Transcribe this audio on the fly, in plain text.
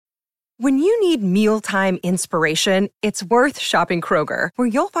When you need mealtime inspiration, it's worth shopping Kroger, where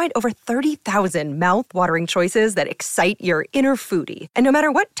you'll find over 30,000 mouth-watering choices that excite your inner foodie. And no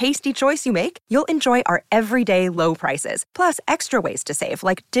matter what tasty choice you make, you'll enjoy our everyday low prices, plus extra ways to save,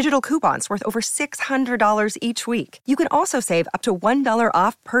 like digital coupons worth over $600 each week. You can also save up to $1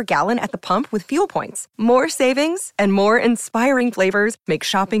 off per gallon at the pump with fuel points. More savings and more inspiring flavors make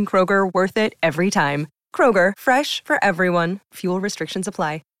shopping Kroger worth it every time. Kroger, fresh for everyone. Fuel restrictions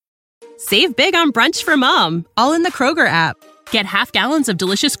apply. Save big on brunch for mom, all in the Kroger app. Get half gallons of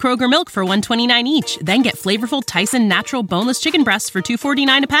delicious Kroger milk for $1.29 each. Then get flavorful Tyson natural boneless chicken breasts for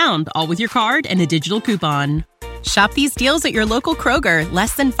 $2.49 a pound, all with your card and a digital coupon. Shop these deals at your local Kroger,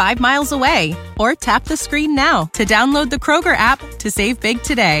 less than 5 miles away. Or tap the screen now to download the Kroger app to save big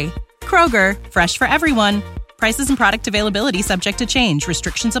today. Kroger, fresh for everyone. Prices and product availability subject to change.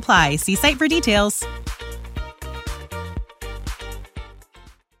 Restrictions apply. See site for details.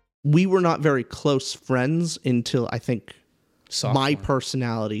 We were not very close friends until I think my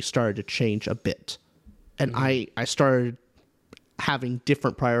personality started to change a bit. And I started having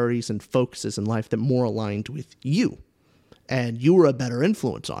different priorities and focuses in life that more aligned with you. And you were a better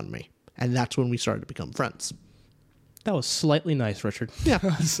influence on me. And that's when we started to become friends. That was slightly nice, Richard. Yeah.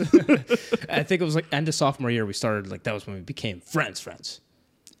 I think it was like end of sophomore year we started, like that was when we became friends.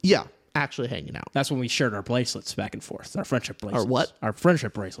 Yeah. Actually hanging out. That's when we shared our bracelets back and forth. Our friendship bracelets. Our what? Our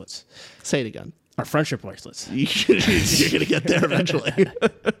friendship bracelets. Say it again. Our friendship bracelets. You're going to get there eventually.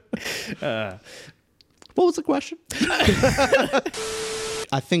 What was the question?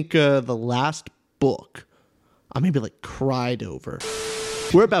 I think the last book I maybe like cried over.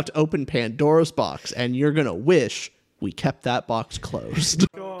 We're about to open Pandora's box, and you're going to wish we kept that box closed.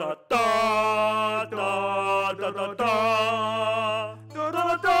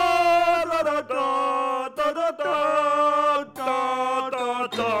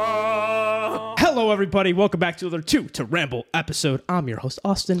 Hello, everybody. Welcome back to another to Ramble episode. I'm your host,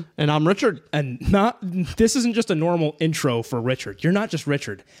 Austin. And I'm Richard. And this isn't just a normal intro for Richard. You're not just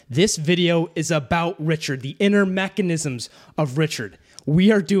Richard. This video is about Richard, the inner mechanisms of Richard.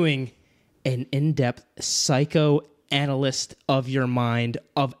 We are doing an in-depth psychoanalyst of your mind,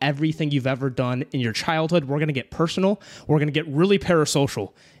 of everything you've ever done in your childhood. We're going to get personal. We're going to get really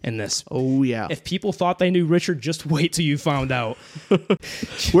parasocial in this. Oh, yeah. If people thought they knew Richard, just wait till you found out.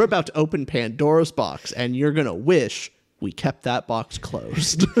 We're about to open Pandora's box, and you're going to wish we kept that box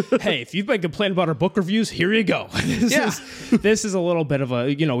closed. Hey, if you've been complaining about our book reviews, here you go. This is a little bit of a,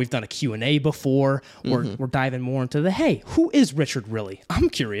 we've done a Q&A before. We're diving more into hey, who is Richard really? I'm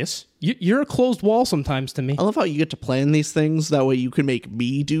curious. You're a closed wall sometimes to me. I love how you get to plan these things. That way you can make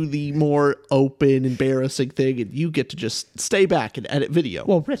me do the more open, embarrassing thing, and you get to just stay back and edit video.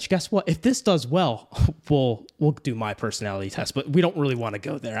 Well, Rich, guess what? If this does well, we'll do my personality test, but we don't really want to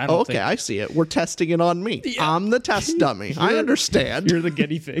go there. I see it. We're testing it on me. Yeah. I'm the test dummy. I understand. You're the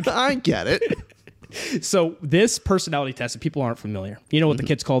guinea pig. I get it. So this personality test, if people aren't familiar, you know what the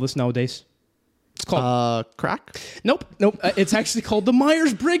kids call this nowadays? It's called crack? Nope. It's actually called the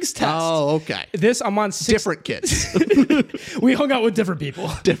Myers-Briggs test. Oh, okay. I'm on different kids. We hung out with different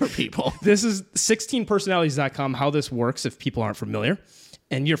people. Different people. This is 16personalities.com, how this works if people aren't familiar.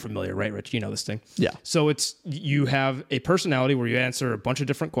 And you're familiar, right, Rich? You know this thing. Yeah. So you have a personality where you answer a bunch of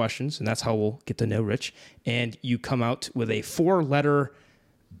different questions, and that's how we'll get to know Rich. And you come out with a 4-letter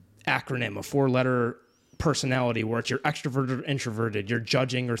acronym, a 4-letter personality where it's you're extroverted or introverted, you're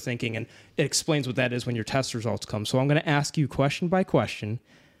judging or thinking, and it explains what that is when your test results come. So I'm going to ask you question by question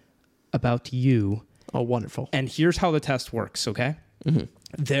about you. Oh, wonderful. And here's how the test works, okay? Mm-hmm.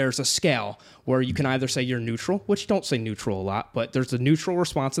 There's a scale where you can either say you're neutral, which you don't say neutral a lot, but there's a neutral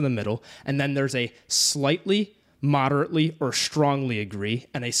response in the middle, and then there's a slightly, moderately, or strongly agree,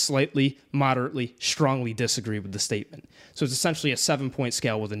 and a slightly, moderately, strongly disagree with the statement. So it's essentially a 7-point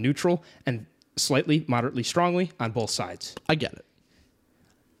scale with a neutral and slightly, moderately, strongly on both sides. I get it.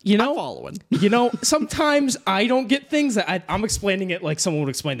 I'm following. Sometimes I don't get things that I'm explaining it like someone would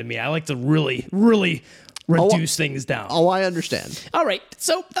explain to me. I like to really, really reduce things down. Oh, I understand. All right.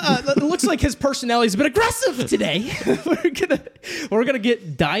 So it looks like his personality is a bit aggressive today. We're gonna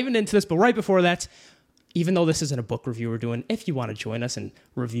get diving into this, but right before that, even though this isn't a book review we're doing, if you want to join us and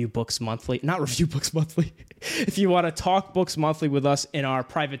review books monthly, if you want to talk books monthly with us in our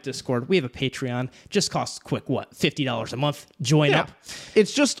private Discord, we have a Patreon. Just costs quick, $50 a month. Join up.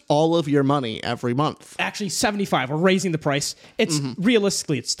 It's just all of your money every month. Actually, $75. We're raising the price. It's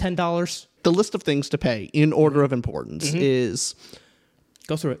realistically, it's $10. The list of things to pay in order of importance is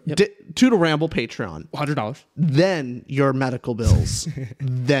Go through it. Yep. To the Ramble Patreon. $100. Then your medical bills.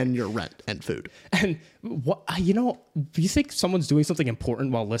 Then your rent and food. And what do you think someone's doing something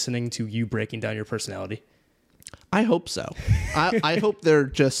important while listening to you breaking down your personality? I hope so. I hope they're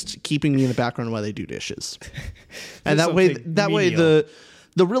just keeping me in the background while they do dishes. And that way the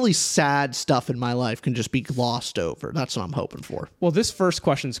really sad stuff in my life can just be glossed over. That's what I'm hoping for. Well, this first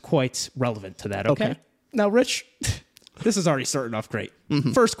question's quite relevant to that, okay? Now, Rich, this is already starting off great.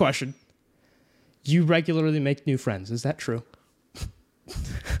 Mm-hmm. First question. You regularly make new friends. Is that true?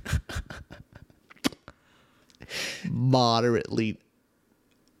 Moderately.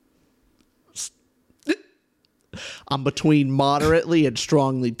 I'm between moderately and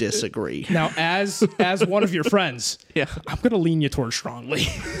strongly disagree. Now, as one of your friends, I'm going to lean you towards strongly.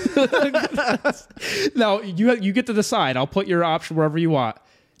 Now, you get to decide. I'll put your option wherever you want.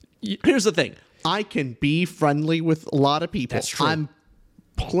 Here's the thing. I can be friendly with a lot of people. That's true. I'm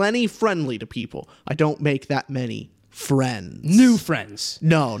plenty friendly to people. I don't make that many friends. New friends.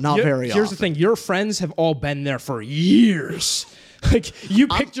 No, not very often. Here's the thing. Your friends have all been there for years. Like, you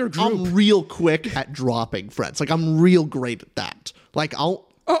picked your group. I'm real quick at dropping friends. Like, I'm real great at that. Like, I'll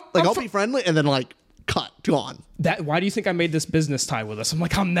be friendly and then, like, cut, gone. Why do you think I made this business tie with us? I'm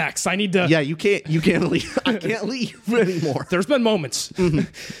like, I'm next. I need to. Yeah, you can't leave. I can't leave anymore. There's been moments. Mm-hmm.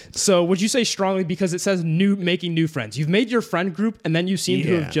 So would you say strongly because it says making new friends? You've made your friend group and then you seem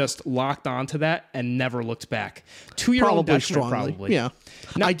to have just locked onto that and never looked back. To your own detriment, probably. Yeah.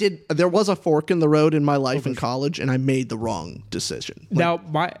 Now, I did. There was a fork in the road in my life in college, and I made the wrong decision. Now,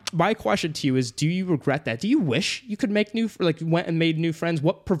 my question to you is: do you regret that? Do you wish you could make went and made new friends?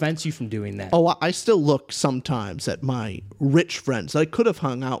 What prevents you from doing that? Oh, I still look sometimes at my rich friends that I could have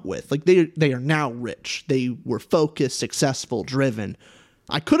hung out with. Like they are now rich. They were focused, successful, driven.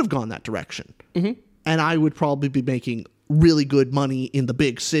 I could have gone that direction, and I would probably be making really good money in the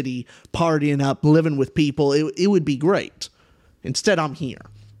big city, partying up, living with people. It would be great. Instead, I'm here.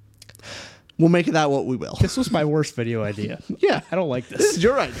 We'll make it that what we will. This was my worst video idea. Yeah. I don't like this. This is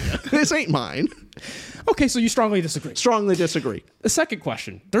your idea. This ain't mine. Okay, so you strongly disagree. Strongly disagree. The second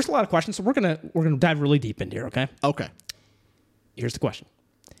question. There's a lot of questions, so we're gonna dive really deep into here, okay? Okay. Here's the question.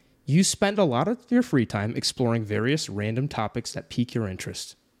 You spend a lot of your free time exploring various random topics that pique your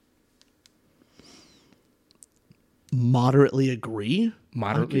interest. Moderately agree.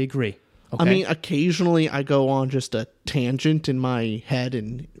 Moderately agree. Okay. I mean, occasionally I go on just a tangent in my head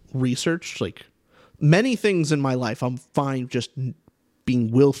and research. Like, many things in my life I'm fine just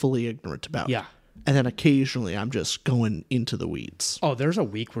being willfully ignorant about. Yeah. And then occasionally I'm just going into the weeds. Oh, there's a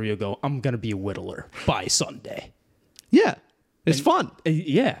week where you go, I'm going to be a whittler by Sunday. Yeah. It's fun.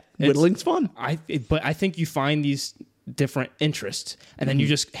 Yeah. Whittling's fun. But I think you find these different interests and then you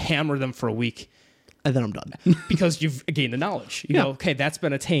just hammer them for a week. And then I'm done. Because you've gained the knowledge. You go, okay, that's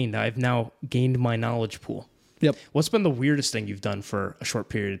been attained. I've now gained my knowledge pool. Yep. What's been the weirdest thing you've done for a short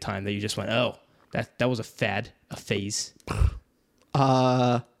period of time that you just went, oh, that was a fad, a phase?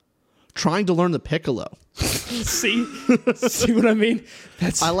 Trying to learn the piccolo. See what I mean?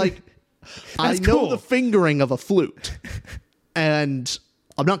 I know the fingering of a flute. And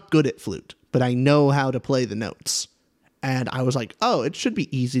I'm not good at flute, but I know how to play the notes. And I was like, oh, it should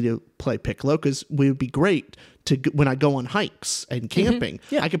be easy to play piccolo because it would be great when I go on hikes and camping.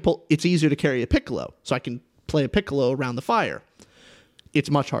 Mm-hmm. Yeah. It's easier to carry a piccolo, so I can play a piccolo around the fire.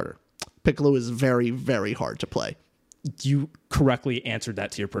 It's much harder. Piccolo is very, very hard to play. You correctly answered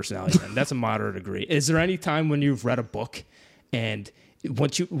that to your personality, then. That's a moderate agree. Is there any time when you've read a book and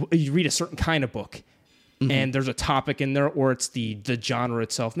once you read a certain kind of book, and there's a topic in there, or it's the genre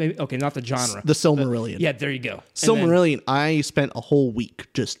itself. Maybe not the genre. The Silmarillion. Yeah, there you go. Silmarillion, I spent a whole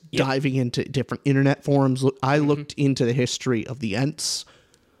week just diving into different internet forums. I looked into the history of the Ents,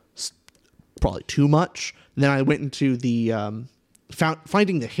 probably too much. Then I went into the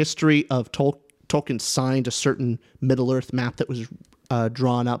finding the history of Tolkien signed a certain Middle-earth map that was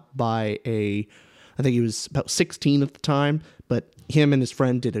drawn up by I think he was about 16 at the time, but him and his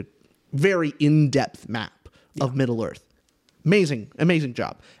friend did a very in-depth map of Middle-earth. Amazing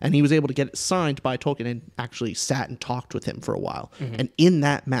job. And he was able to get it signed by Tolkien and actually sat and talked with him for a while. Mm-hmm. And in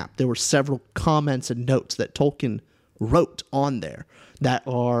that map, there were several comments and notes that Tolkien wrote on there that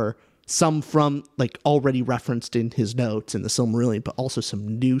are some from already referenced in his notes in the Silmarillion, but also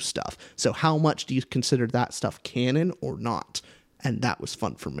some new stuff. So how much do you consider that stuff canon or not? And that was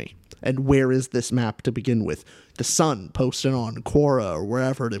fun for me. And where is this map to begin with? The Sun posted on Quora or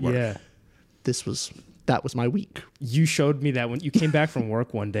wherever they were. Yeah. That was my week. You showed me that when you came back from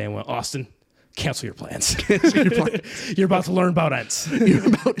work one day and went, Austin, cancel your plans. Cancel your plans. You're about to learn about Ents. You're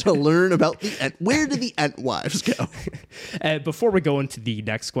about to learn about the Ent. Where do the Entwives go? Before we go into the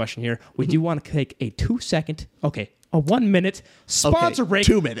next question here, we do want to take a 1 minute sponsor break.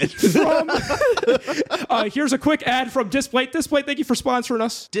 2 minutes. From here's a quick ad from Displate. Displate, thank you for sponsoring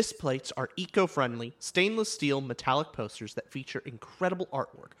us. Displates are eco-friendly, stainless steel metallic posters that feature incredible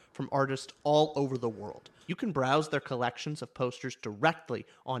artwork from artists all over the world. You can browse their collections of posters directly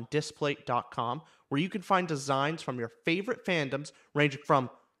on Displate.com, where you can find designs from your favorite fandoms ranging from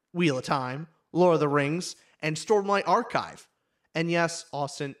Wheel of Time, Lord of the Rings, and Stormlight Archive. And yes,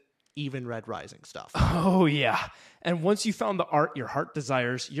 Austin, even Red Rising stuff. Oh, yeah. And once you found the art your heart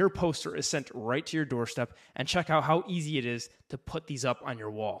desires, your poster is sent right to your doorstep. And check out how easy it is to put these up on your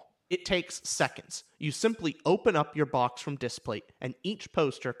wall. It takes seconds. You simply open up your box from Displate, and each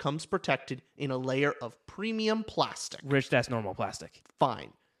poster comes protected in a layer of premium plastic. Rich, that's normal plastic.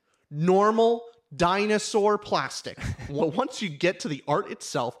 Fine. Normal dinosaur plastic. Once you get to the art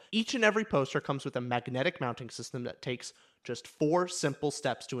itself, each and every poster comes with a magnetic mounting system that takes just 4 simple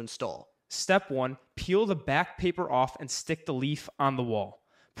steps to install. Step 1, peel the back paper off and stick the leaf on the wall.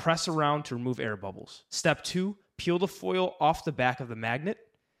 Press around to remove air bubbles. Step 2, peel the foil off the back of the magnet.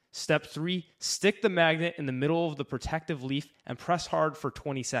 Step 3, stick the magnet in the middle of the protective leaf and press hard for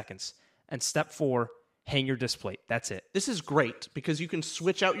 20 seconds. And step 4, hang your displate. That's it. This is great because you can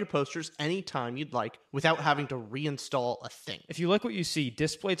switch out your posters anytime you'd like without having to reinstall a thing. If you like what you see,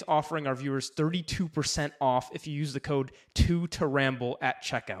 Displate's offering our viewers 32% off if you use the code 2ToRamble at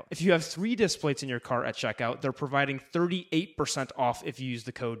checkout. If you have 3 Displates in your cart at checkout, they're providing 38% off if you use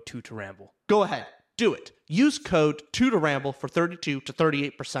the code 2ToRamble. Go ahead. Do it. Use code 2ToRamble for 32 to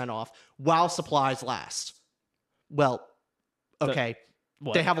 38% off while supplies last. Well, okay.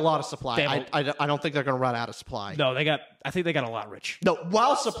 They have a lot of supply. I don't think they're going to run out of supply. No, I think they got a lot, Rich. No,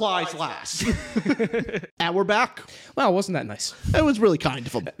 while supplies last. And we're back. Wow, wasn't that nice? It was really kind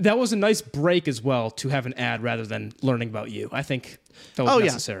of them. That was a nice break as well to have an ad rather than learning about you. I think that was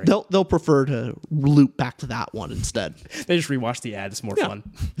necessary. Yeah. They'll prefer to loop back to that one instead. They just rewatch the ad. It's more fun.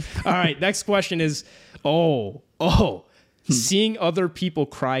 All right, next question is, seeing other people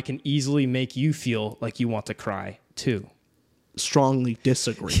cry can easily make you feel like you want to cry too. Strongly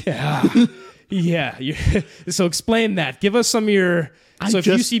disagree. Yeah. So explain that. Give us some of your... if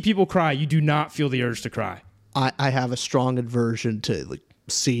you see people cry, you do not feel the urge to cry. I have a strong aversion to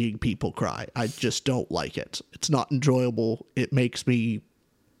seeing people cry. I just don't like it. It's not enjoyable. It makes me,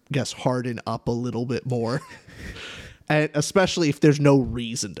 harden up a little bit more. And especially if there's no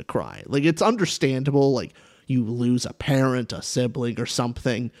reason to cry. It's understandable, you lose a parent, a sibling, or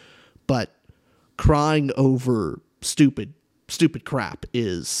something. But crying over stupid crap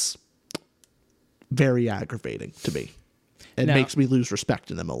is very aggravating to me. It makes me lose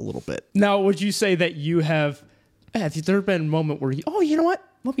respect in them a little bit. Now, would you say that you have there been a moment where you know what?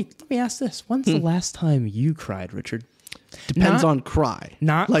 Let me ask this. When's the last time you cried, Richard? Depends on cry.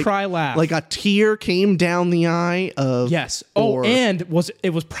 Not cry laugh. Like a tear came down the eye of... Yes. And it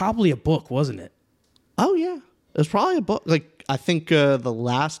was probably a book, wasn't it? Oh, yeah. It was probably a book. I think the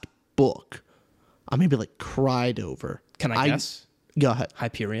last book I maybe cried over. Can I guess? Go ahead.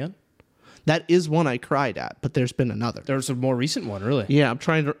 Hyperion? That is one I cried at, but there's been another. There's a more recent one, really. Yeah,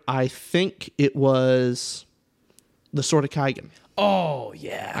 I think it was The Sword of Kaigen. Oh,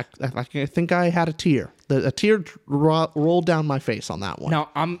 yeah. I think I had a tear. A tear rolled down my face on that one. Now,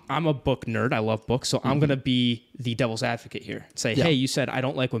 I'm a book nerd. I love books, so I'm going to be the devil's advocate here. Say, hey, you said I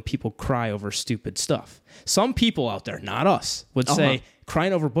don't like when people cry over stupid stuff. Some people out there, not us, would say,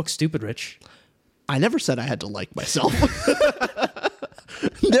 crying over books stupid, Rich. I never said I had to like myself.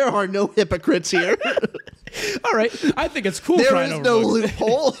 There are no hypocrites here. All right. I think it's cool. There is no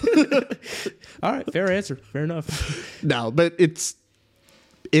loophole. All right. Fair answer. Fair enough. No, but it's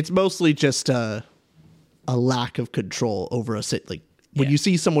mostly just a lack of control over a when you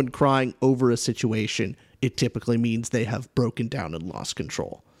see someone crying over a situation, it typically means they have broken down and lost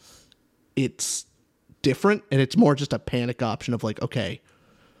control. It's different, and it's more just a panic option of okay,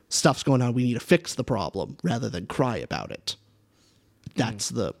 stuff's going on, we need to fix the problem rather than cry about it.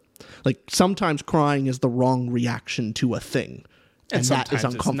 That's sometimes crying is the wrong reaction to a thing. And that is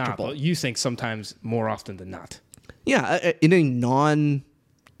uncomfortable. It's not, you think sometimes more often than not. Yeah. In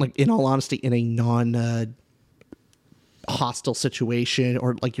all honesty, in a non hostile situation,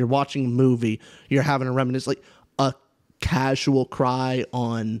 or you're watching a movie, you're having a reminisce, a casual cry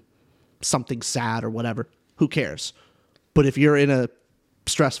on something sad or whatever, who cares? But if you're in a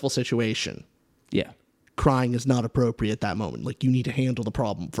stressful situation, crying is not appropriate at that moment. You need to handle the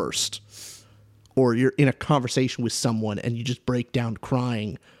problem first. Or you're in a conversation with someone and you just break down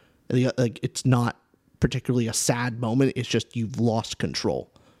crying, Like, it's not particularly a sad moment. It's just you've lost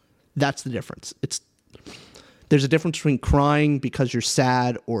control. That's the difference. There's a difference between crying because you're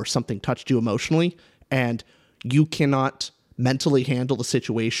sad or something touched you emotionally, and you cannot mentally handle the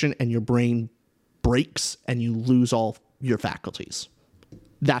situation and your brain breaks and you lose all your faculties.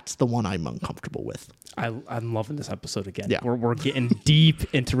 That's the one I'm uncomfortable with. I'm loving this episode again. Yeah. We're getting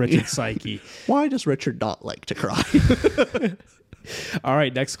deep into Richard's psyche. Why does Richard not like to cry? All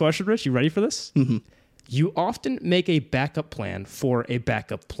right, next question, Rich. You ready for this? Mm-hmm. You often make a backup plan for a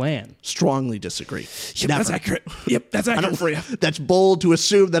backup plan. Strongly disagree. Yep, that's accurate. Yep, that's accurate for you. That's bold to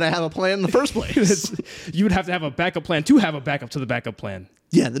assume that I have a plan in the first place. You would have to have a backup plan to have a backup to the backup plan.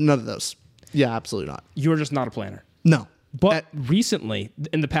 Yeah, none of those. Yeah, absolutely not. You're just not a planner. No. But recently,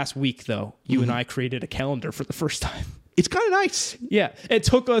 in the past week, though, you and I created a calendar for the first time. It's kind of nice. Yeah, it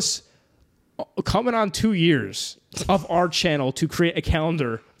took us coming on 2 years of our channel to create a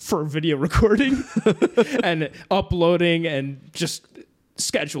calendar for video recording and uploading and just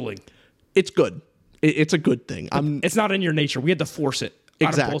scheduling. It's good. It's a good thing. It's not in your nature. We had to force it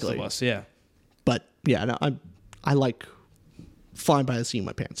out of both of us. Yeah. But yeah, no, I like flying by the seat of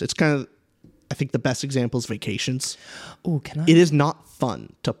my pants. It's kind of, I think the best example is vacations. Oh, can I? It is not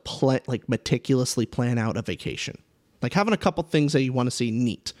fun to meticulously plan out a vacation. Like having a couple things that you want to see,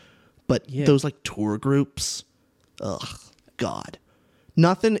 neat. But those like tour groups, ugh, God.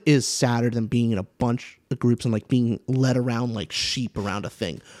 Nothing is sadder than being in a bunch of groups and like being led around like sheep around a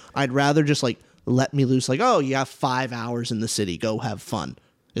thing. I'd rather just like let me loose. Like, oh, you have 5 hours in the city. Go have fun.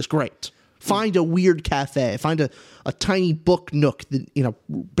 It's great. Find a weird cafe. Find a tiny book nook in a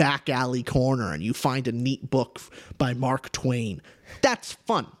back alley corner, and you find a neat book by Mark Twain. That's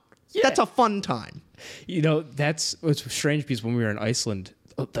fun. Yeah. That's a fun time. You know, that's what's strange, because when we were in Iceland,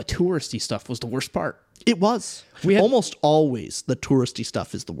 the touristy stuff was the worst part. It was. Almost always the touristy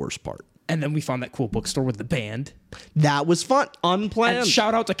stuff is the worst part. And then we found that cool bookstore with the band. That was fun. Unplanned. And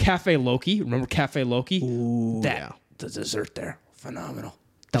shout out to Cafe Loki. Remember Cafe Loki? Ooh, The dessert there. Phenomenal.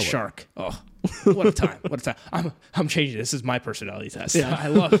 The shark. Oh, what a time. What a time. I'm changing. This is my personality test. Yeah. I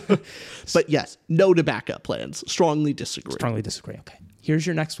love it. But yes, no to backup plans. Strongly disagree. Strongly disagree. Okay. Here's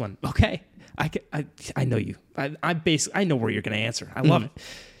your next one. Okay. I know you. I know where you're going to answer. I love it.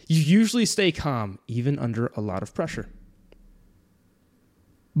 You usually stay calm even under a lot of pressure.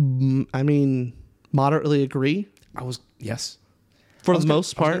 I mean, moderately agree. Yes. For the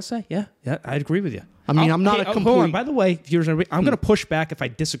most part. I was gonna say, yeah, I agree with you. I mean, I'm not a complete... Hold on. By the way, viewers, I'm going to push back if I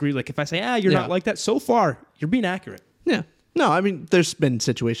disagree. Like if I say, you're not like that. So far, you're being accurate. Yeah. No, I mean, there's been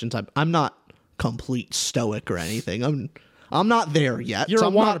situations I'm not complete stoic or anything. I'm not there yet. You're a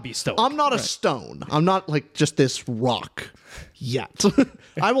wannabe stoic. I'm not a stone. I'm not like just this rock yet.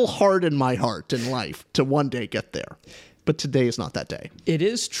 I will harden my heart in life to one day get there. But today is not that day. It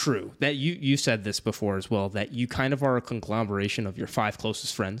is true that you said this before as well, that you kind of are a conglomeration of your 5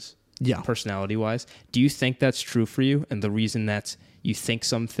 closest friends. Yeah. Personality-wise. Do you think that's true for you? And the reason that you think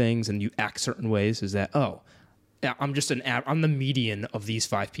some things and you act certain ways is that, I'm just I'm the median of these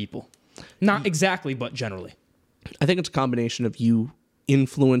 5 people. Not exactly, but generally. I think it's a combination of you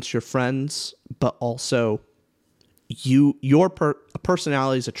influence your friends, but also your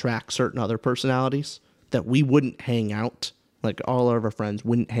personalities attract certain other personalities that we wouldn't hang out. Like all of our friends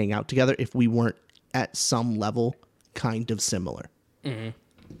wouldn't hang out together if we weren't at some level kind of similar. Mm-hmm.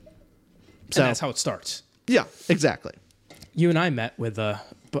 So that's how it starts. Yeah, exactly. You and I met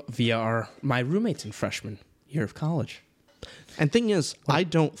via my roommates in freshman year of college. And thing is, I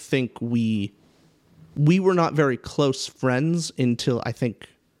don't think we were not very close friends until I think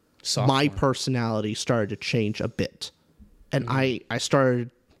my personality started to change a bit. And I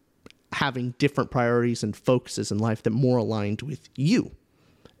started having different priorities and focuses in life that more aligned with you.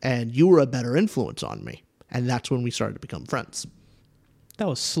 And you were a better influence on me. And that's when we started to become friends. That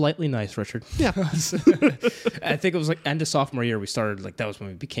was slightly nice, Richard. Yeah. I think it was like end of sophomore year we started, like that was when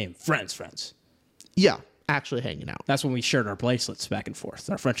we became friends. Yeah, actually hanging out. That's when we shared our bracelets back and forth,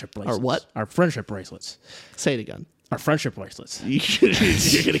 our friendship bracelets. Our what? Our friendship bracelets. Say it again. Our friendship bracelets. You're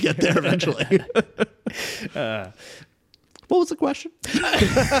going to get there eventually. What was the question?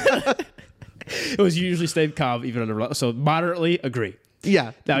 It was usually stay calm even under, so moderately agree.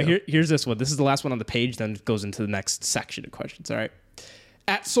 Yeah. Now here's this one. This is the last one on the page, then it goes into the next section of questions, all right?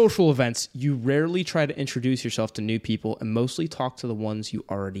 At social events, you rarely try to introduce yourself to new people and mostly talk to the ones you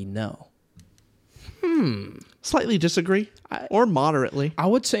already know. Slightly disagree. Or moderately. I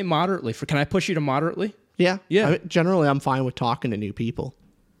would say moderately. Can I push you to moderately? Yeah. Generally, I'm fine with talking to new people.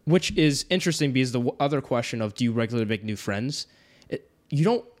 Which is interesting because the other question of do you regularly make new friends? You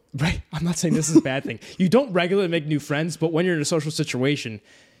don't, right? I'm not saying this is a bad thing. You don't regularly make new friends, but when you're in a social situation,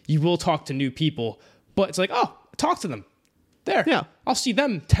 you will talk to new people, but it's like, oh, talk to them. There. Yeah. I'll see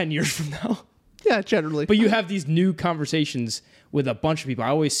them 10 years from now. Yeah, generally. But you have these new conversations with a bunch of people. I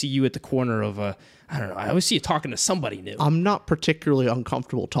always see you at the corner of I always see you talking to somebody new. I'm not particularly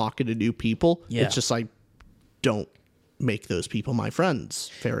uncomfortable talking to new people. Yeah. It's just I don't make those people my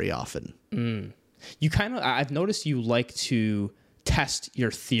friends very often. I've noticed you like to test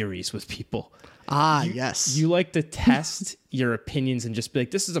your theories with people. Yes. You like to test your opinions and just be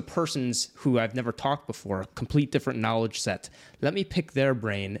like, this is a person's who I've never talked before, a complete different knowledge set. Let me pick their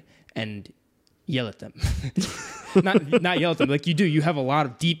brain and yell at them. not yell at them like you do. You have a lot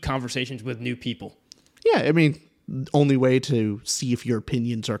of deep conversations with new people. Yeah, I mean, the only way to see if your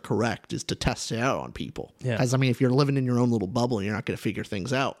opinions are correct is to test it out on people. Yeah. Because, I mean, if you're living in your own little bubble, you're not going to figure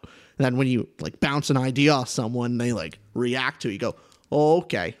things out. And then when you, like, bounce an idea off someone, they, like, react to it, you go, oh,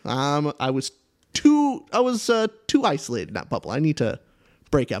 okay, I was too isolated in that bubble. I need to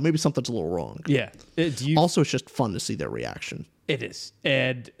break out. Maybe something's a little wrong. Yeah. Also, it's just fun to see their reaction. It is.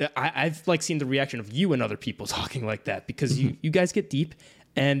 And I've like seen the reaction of you and other people talking like that because you guys get deep.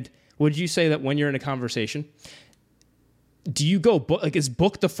 And would you say that when you're in a conversation, do you go is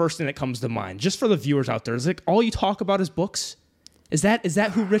book the first thing that comes to mind? Just for the viewers out there, is like all you talk about is books? Is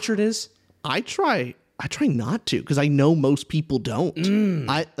that who Richard is? I try not to because I know most people don't.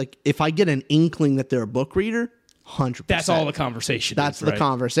 If I get an inkling that they're a book reader, 100%. That's all the conversation. That's the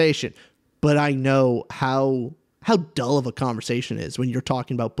conversation. But I know how dull of a conversation is when you're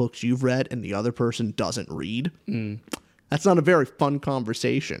talking about books you've read and the other person doesn't read. That's not a very fun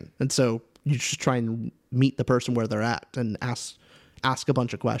conversation. And so you just try and meet the person where they're at and ask a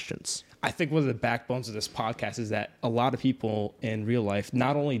bunch of questions. I think one of the backbones of this podcast is that a lot of people in real life,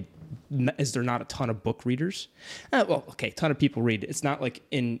 not only is there not a ton of book readers, a ton of people read. It's not like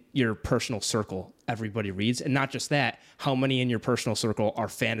in your personal circle, everybody reads. And not just that, how many in your personal circle are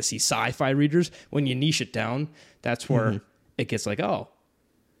fantasy sci-fi readers? When you niche it down, that's where it gets like, oh,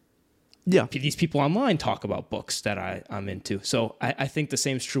 yeah, these people online talk about books that I'm into. So I think the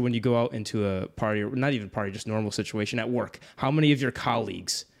same is true when you go out into a party, or not even party, just normal situation at work. How many of your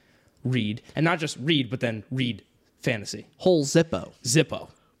colleagues read, and not just read, but then read fantasy? Whole Zippo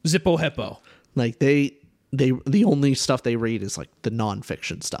Hippo. Like the only stuff they read is like the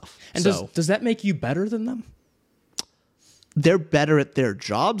nonfiction stuff. And does that make you better than them? They're better at their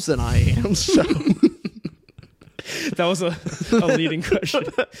jobs than I am. So that was a leading question.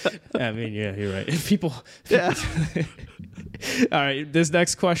 I mean, yeah, you're right. People yeah. All right. This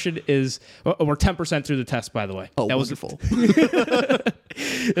next question is, we're 10% through the test, by the way. Oh, that wonderful.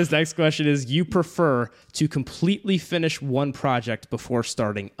 This next question is, you prefer to completely finish one project before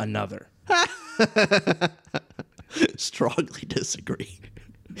starting another? Strongly disagree.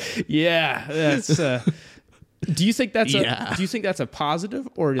 Yeah, that's. Do you think that's a positive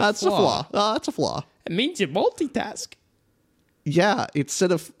or that's a flaw? That's a flaw. It means you multitask. Yeah,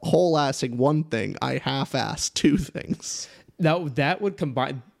 instead of whole-assing one thing, I half-ass two things. Now, that would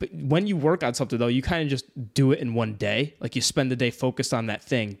combine. But when you work on something, though, you kind of just do it in one day. Like, you spend the day focused on that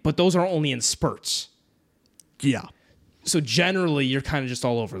thing. But those are only in spurts. Yeah. So, generally, you're kind of just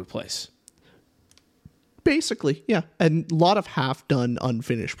all over the place. Basically, yeah. And a lot of half-done,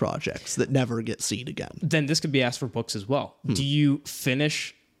 unfinished projects that never get seen again. Then this could be asked for books as well. Do you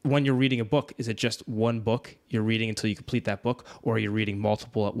finish... When you're reading a book, is it just one book you're reading until you complete that book, or are you reading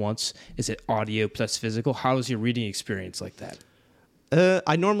multiple at once? Is it audio plus physical? How is your reading experience like that?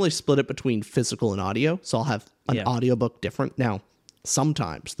 I normally split it between physical and audio, so I'll have an audiobook different. Now,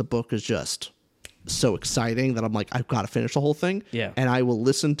 sometimes the book is just so exciting that I'm like, I've got to finish the whole thing. Yeah. And I will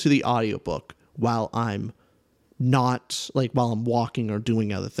listen to the audiobook while I'm walking or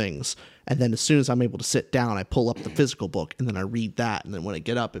doing other things. And then as soon as I'm able to sit down, I pull up the physical book and then I read that. And then when I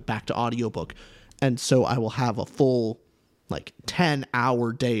get up, back to audiobook. And so I will have a full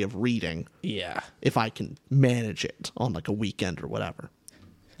 10-hour day of reading. Yeah. If I can manage it on a weekend or whatever.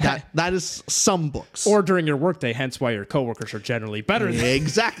 That is some books. Or during your workday, hence why your coworkers are generally better than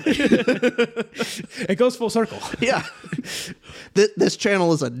exactly. It goes full circle. Yeah. This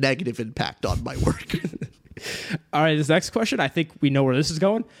channel is a negative impact on my work. All right, this next question, I think we know where this is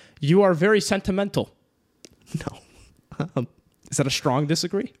going. You are very sentimental. No. Is that a strong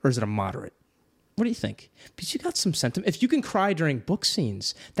disagree, or is it a moderate? What do you think? Because you got some sentiment. If you can cry during book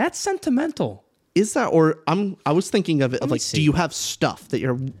scenes, that's sentimental. Is that, or I was thinking of it do you have stuff that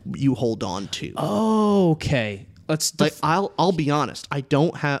you hold on to? Oh, okay. Let's. I'll be honest. I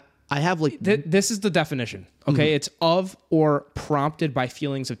have this is the definition. Okay, it's of or prompted by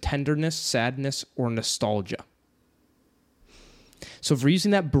feelings of tenderness, sadness, or nostalgia. So if we're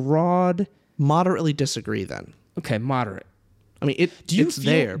using that broad, moderately disagree then. Okay, moderate. I mean, it's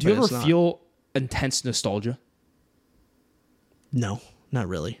there. Do you ever feel intense nostalgia? No, not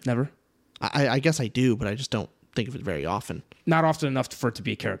really. Never? I guess I do, but I just don't think of it very often. Not often enough for it to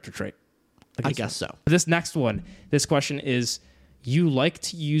be a character trait. I guess so. This next one, this question is, you like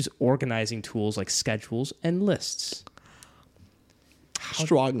to use organizing tools like schedules and lists.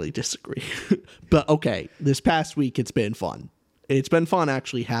 Strongly disagree. But okay, this past week it's been fun. It's been fun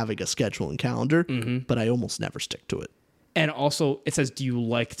actually having a schedule and calendar, but I almost never stick to it. And also, it says, do you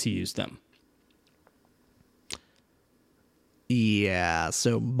like to use them? Yeah,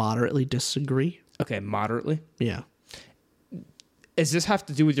 so moderately disagree. Okay, moderately. Yeah. Does this have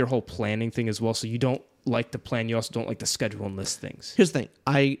to do with your whole planning thing as well? So you don't like to plan, you also don't like to schedule and list things. Here's the thing.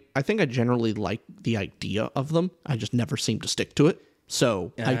 I think I generally like the idea of them. I just never seem to stick to it.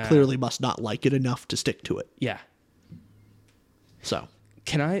 So I clearly must not like it enough to stick to it. Yeah. So.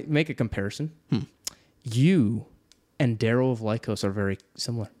 Can I make a comparison? You and Darrow of Lycos are very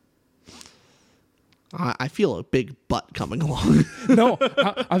similar. I feel a big butt coming along. No,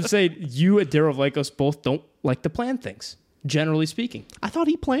 I'm saying you and Darrow of Lycos both don't like to plan things, generally speaking. I thought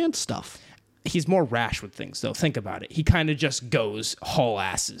he planned stuff. He's more rash with things, though. Think about it. He kind of just goes haul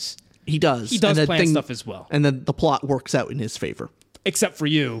asses. He does. He does plan stuff as well. And then the plot works out in his favor. Except for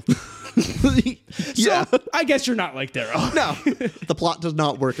you. Yeah. So, I guess you're not like Darrow. No, the plot does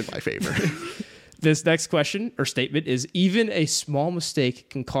not work in my favor. This next question or statement is, even a small mistake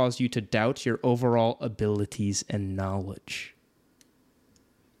can cause you to doubt your overall abilities and knowledge.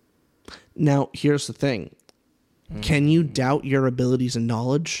 Now, here's the thing. Can you doubt your abilities and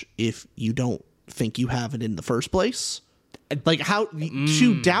knowledge if you don't think you have it in the first place? Like, how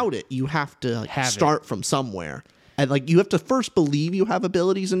to doubt it, you have to start from somewhere. And like, you have to first believe you have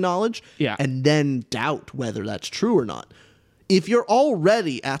abilities and knowledge, and then doubt whether that's true or not. If you're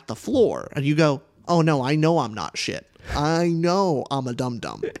already at the floor and you go, oh no, I know I'm not shit. I know I'm a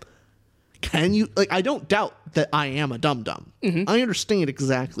dum-dum. Can you, like, I don't doubt that I am a dum-dum. I understand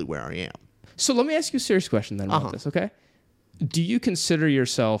exactly where I am. So let me ask you a serious question then about this, okay? Do you consider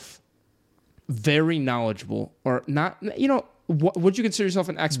yourself very knowledgeable or not? You know, would you consider yourself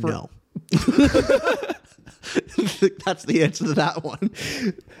an expert? No. That's the answer to that one.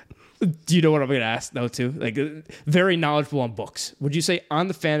 Do you know what I'm going to ask, though, too? Like, very knowledgeable on books. Would you say on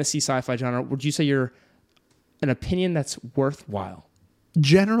the fantasy sci-fi genre, would you say you're an opinion that's worthwhile?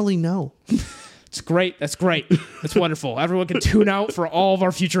 Generally, no. It's great. That's great. That's wonderful. Everyone can tune out for all of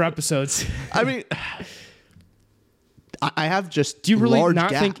our future episodes. I mean, I have just do you really large not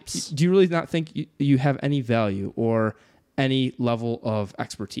gaps. think? Do you really not think you have any value or any level of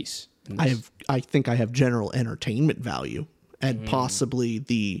expertise? I think I have general entertainment value and possibly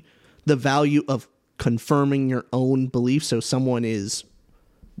the value of confirming your own beliefs. So someone is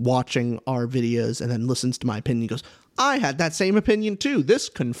watching our videos and then listens to my opinion and goes, I had that same opinion too. This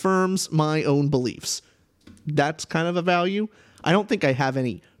confirms my own beliefs. That's kind of a value. I don't think I have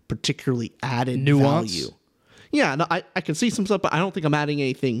any particularly added nuance value. Yeah, no, I can see some stuff, but I don't think I'm adding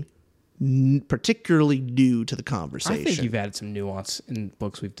anything particularly new to the conversation. I think you've added some nuance in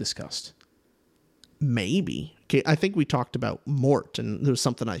books we've discussed. Maybe. Okay, I think we talked about Mort, and there was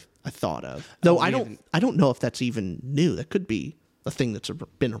something I thought of. Though I don't know if that's even new. That could be a thing that's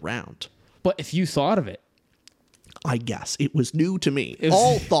been around. But if you thought of it, I guess it was new to me.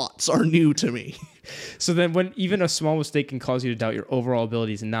 All thoughts are new to me. So then, when even a small mistake can cause you to doubt your overall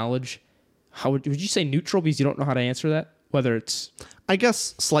abilities and knowledge, how would you say neutral because you don't know how to answer that? Whether it's, I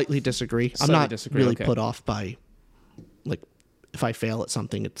guess, slightly disagree. I'm not really put off by, like, if I fail at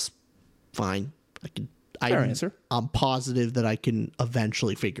something, it's fine. Fair answer. I'm positive that I can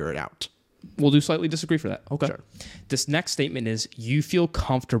eventually figure it out. We'll do slightly disagree for that. Okay. Sure. This next statement is, you feel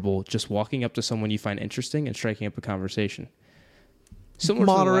comfortable just walking up to someone you find interesting and striking up a conversation. Similar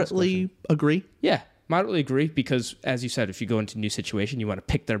moderately agree. Yeah, moderately agree because, as you said, if you go into a new situation, you want to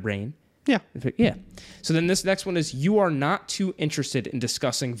pick their brain. Yeah. Yeah. So then this next one is, you are not too interested in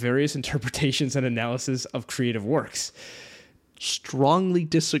discussing various interpretations and analysis of creative works. Strongly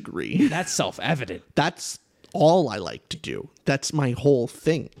disagree. That's self-evident. That's all I like to do. That's my whole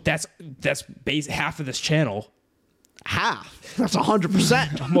thing. That's half of this channel. Half. That's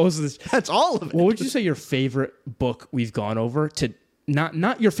 100%. Most of this. That's all of it. What would you say your favorite book we've gone over to?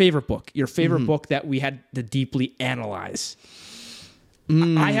 Not your favorite book. Your favorite book that we had to deeply analyze.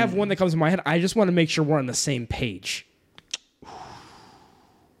 I have one that comes to my head. I just want to make sure we're on the same page.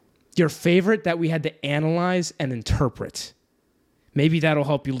 Your favorite that we had to analyze and interpret. Maybe that'll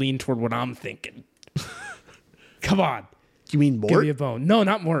help you lean toward what I'm thinking. Come on. You mean Mort? Give me a bone. No,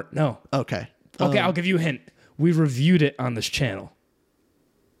 not Mort. No. Okay. Okay, I'll give you a hint. We reviewed it on this channel.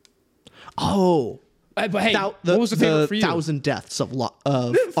 Oh, But hey, what was the favorite for you? 1,000 Deaths of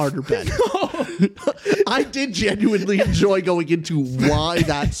Arthur Ben. I did genuinely enjoy going into why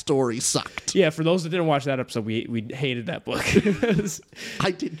that story sucked. Yeah, for those that didn't watch that episode, we hated that book.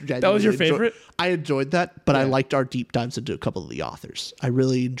 I did. That was your favorite? I enjoyed that, but I liked our deep dives into a couple of the authors. I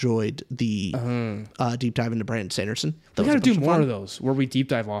really enjoyed the deep dive into Brandon Sanderson. We got to do more of those where we deep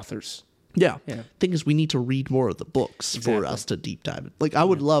dive authors. Yeah. Thing is, we need to read more of the books for us to deep dive. Like, I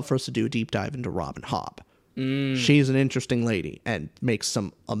would love for us to do a deep dive into Robin Hobb. She's an interesting lady and makes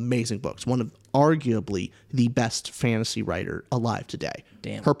some amazing books. One of arguably the best fantasy writer alive today.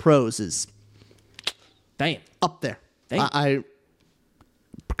 Damn. Her prose is up there. I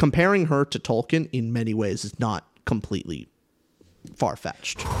comparing her to Tolkien in many ways is not completely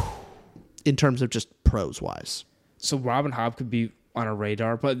far-fetched in terms of just prose-wise. So Robin Hobb could be on a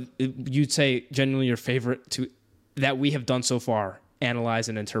radar, but you'd say genuinely your favorite that we have done so far, analyzed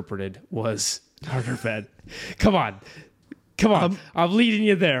and interpreted, was Arthur Ben. Come on. I'm leading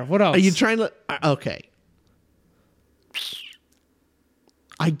you there. What else? Are you trying to... Okay.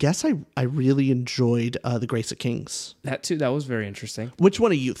 I guess I really enjoyed The Grace of Kings. That too. That was very interesting. Which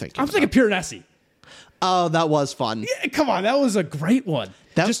one are you thinking? I'm thinking Pure Nessie. Oh, that was fun. Yeah, come on. That was a great one.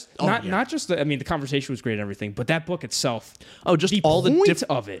 Not just the conversation was great and everything, but that book itself. Oh, just the all point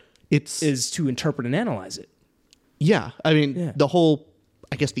the of it is to interpret and analyze it. Yeah. I mean, the whole,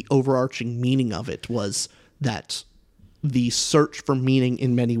 I guess the overarching meaning of it was that the search for meaning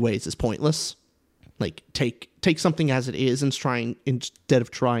in many ways is pointless. Like, take something as it is and instead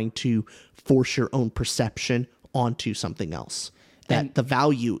of trying to force your own perception onto something else. That the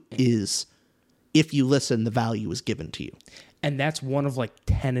value is, if you listen, the value is given to you. And that's one of like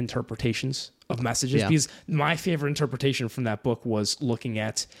 10 interpretations of messages. Because my favorite interpretation from that book was looking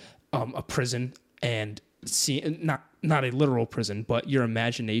at a prison and not a literal prison, but your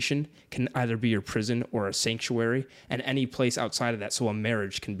imagination can either be your prison or a sanctuary, and any place outside of that. So a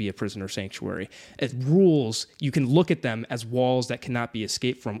marriage can be a prison or sanctuary. It rules, you can look at them as walls that cannot be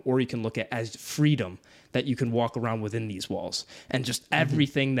escaped from, or you can look at as freedom that you can walk around within these walls, and just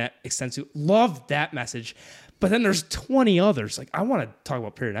everything that extends to. Love that message. But then there's 20 others. Like, I want to talk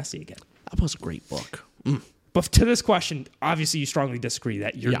about Pure Nessie again. That was a great book. But to this question, obviously you strongly disagree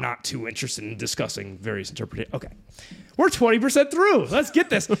that you're not too interested in discussing various interpretations. Okay. We're 20% through. Let's get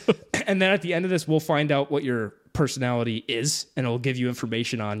this. And then at the end of this, we'll find out what your personality is, and it'll give you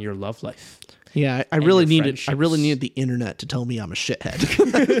information on your love life. Yeah, I really needed the internet to tell me I'm a shithead.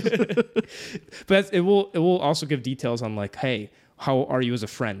 But it will also give details on, like, hey, how are you as a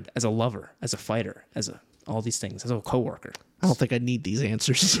friend, as a lover, as a fighter, all these things, as a coworker. I don't think I need these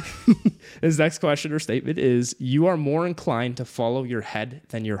answers. His next question or statement is, you are more inclined to follow your head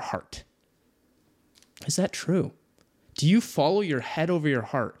than your heart. Is that true? Do you follow your head over your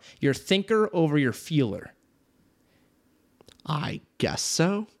heart? Your thinker over your feeler? I guess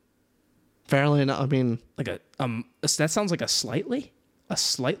so. Fairly enough. I mean, like that sounds like a slightly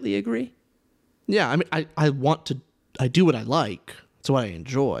agree. Yeah, I mean, I do what I like. It's what I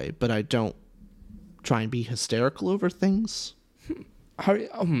enjoy, but I don't try and be hysterical over things.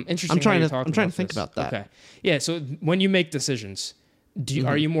 Interesting. I'm trying to think about that. Okay. Yeah. So when you make decisions,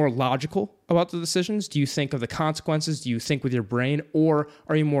 are you more logical about the decisions? Do you think of the consequences? Do you think with your brain, or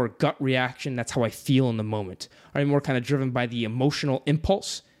are you more gut reaction? That's how I feel in the moment. Are you more kind of driven by the emotional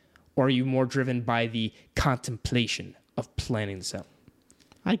impulse, or are you more driven by the contemplation of planning this out?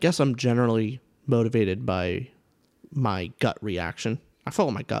 I guess I'm generally motivated by my gut reaction. I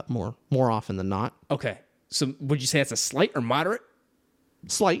follow my gut more often than not. Okay. So would you say that's a slight or moderate?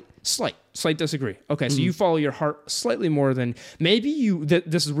 Slight disagree. Okay, so you follow your heart slightly more than maybe you. This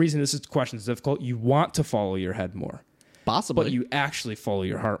is the reason this question is difficult. You want to follow your head more, possibly, but you actually follow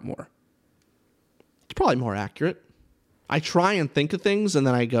your heart more. It's probably more accurate. I try and think of things, and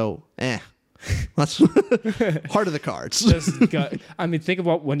then I go, that's heart of the cards. I mean, think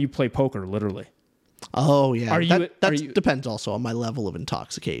about when you play poker, literally. Oh, yeah. That depends also on my level of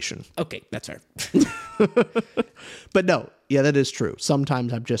intoxication. Okay, that's fair. But no, yeah, that is true.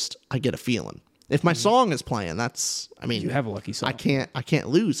 Sometimes I get a feeling. If my song is playing, you have a lucky song. I can't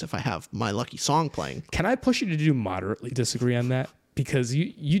lose if I have my lucky song playing. Can I push you to do moderately disagree on that? Because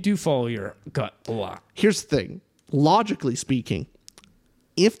you do follow your gut a lot. Here's the thing. Logically speaking,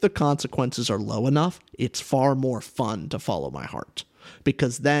 if the consequences are low enough, it's far more fun to follow my heart.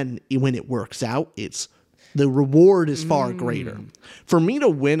 Because then when it works out, the reward is far greater. For me to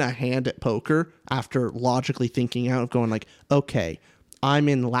win a hand at poker after logically thinking out of going like, okay, I'm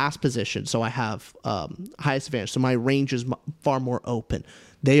in last position, so I have highest advantage. So my range is far more open.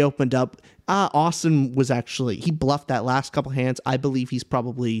 They opened up. Austin was he bluffed that last couple hands. I believe he's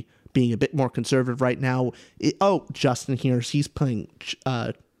probably being a bit more conservative right now. Justin he's playing,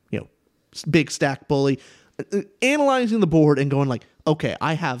 big stack bully, analyzing the board and going like, okay,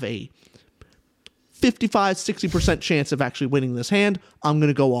 I have a 55-60% chance of actually winning this hand. I'm going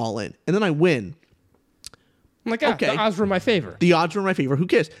to go all in. And then I win. I'm like, okay, the odds were in my favor. The odds were in my favor. Who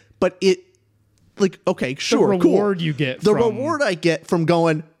cares? But okay, sure, the reward you get. The reward I get from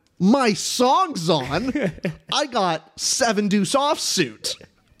going, my song's on. I got 7 deuce offsuit.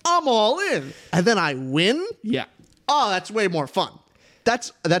 I'm all in. And then I win? Yeah. Oh, that's way more fun.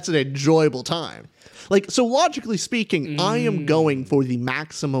 That's an enjoyable time. So logically speaking, I am going for the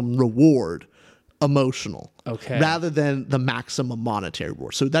maximum reward emotional. Okay. Rather than the maximum monetary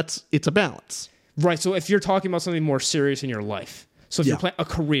reward. So it's a balance. Right. So if you're talking about something more serious in your life, so if you're planning a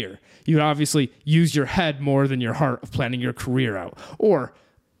career, you would obviously use your head more than your heart of planning your career out. Or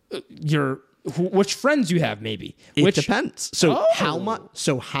which friends you have, maybe. It depends. So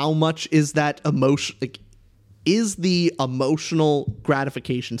how much is that emotion? Is the emotional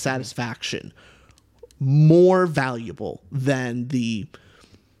gratification, satisfaction more valuable than the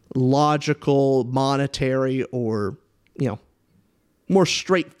logical, monetary, or more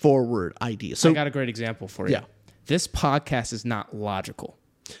straightforward idea? So I got a great example for you. Yeah. This podcast is not logical.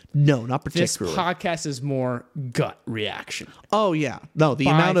 No, not This particularly. podcast is more gut reaction. Oh yeah, no. The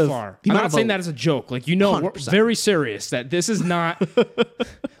By amount of far. the I'm amount not of saying that as a joke. We're 100%. very serious. That this is not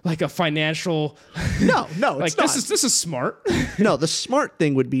like a financial. No, it's not. This is smart. No, the smart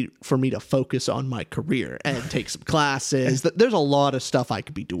thing would be for me to focus on my career and take some classes. There's a lot of stuff I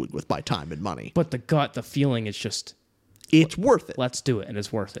could be doing with my time and money. But the feeling is just, it's worth it. let's do it, and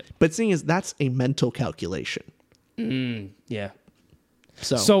it's worth it. But seeing as that's a mental calculation. Yeah.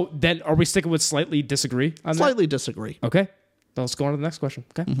 So then, are we sticking with slightly disagree on slightly disagree. that? Okay. Then let's go on to the next question.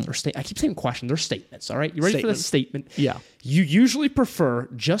 Okay. Or I keep saying question. They're statements. All right. You ready for this statement? Yeah. You usually prefer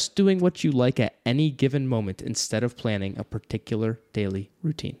just doing what you like at any given moment instead of planning a particular daily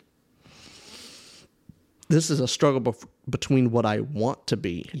routine. This is a struggle between what I want to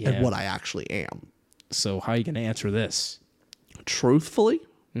be and what I actually am. So how are you going to answer this? Truthfully,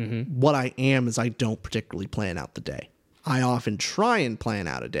 what I am is I don't particularly plan out the day. I often try and plan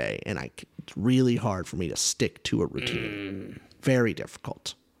out a day, and it's really hard for me to stick to a routine. Very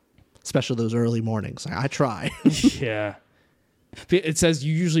difficult, especially those early mornings. I try. Yeah. It says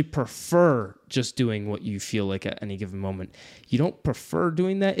you usually prefer just doing what you feel like at any given moment. You don't prefer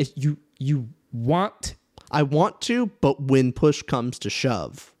doing that. You want. I want to, but when push comes to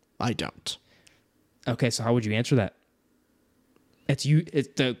shove, I don't. Okay, so how would you answer that?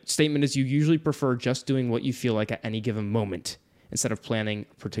 The statement is you usually prefer just doing what you feel like at any given moment instead of planning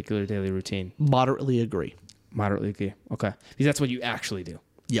a particular daily routine. Moderately agree. Moderately agree. Okay. Because that's what you actually do.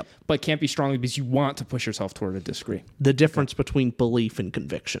 Yep. But can't be strongly because you want to push yourself toward a disagree. The difference between belief and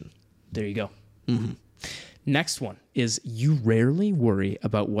conviction. There you go. Next one is you rarely worry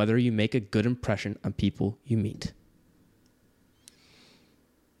about whether you make a good impression on people you meet.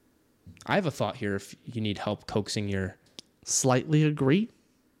 I have a thought here if you need help coaxing your... Slightly agree.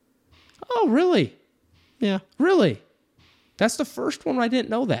 Oh, really? Yeah. Really? That's the first one I didn't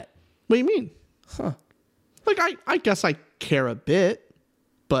know that. What do you mean? Huh. I guess I care a bit,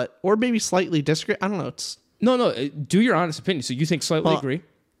 or maybe slightly disagree. I don't know. No. Do your honest opinion. So you think slightly agree?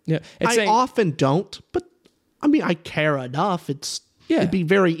 Yeah. Often don't, but I mean, I care enough. It'd be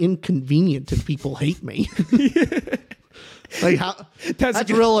very inconvenient if people hate me.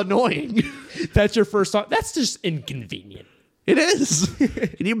 That's real annoying. That's your first thought. That's just inconvenient. It is.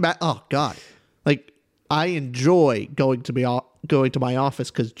 Can you oh God. I enjoy going to my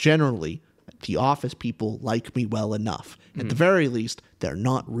office because generally the office people like me well enough. At the very least, they're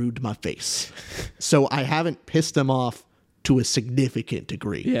not rude to my face. So I haven't pissed them off to a significant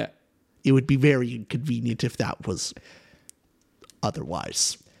degree. Yeah. It would be very inconvenient if that was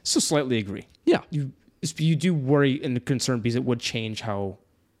otherwise. So slightly agree. Yeah. You do worry and concern because it would change how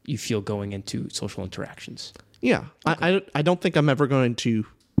you feel going into social interactions. Yeah. Okay. I don't think I'm ever going to...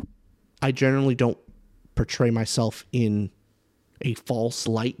 I generally don't portray myself in a false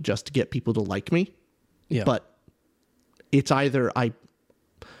light just to get people to like me. Yeah. But it's either I'm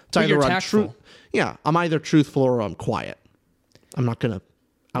tactful. I'm either truthful or I'm quiet. I'm not going to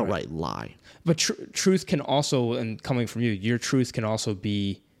outright lie. But truth can also, and coming from you, your truth can also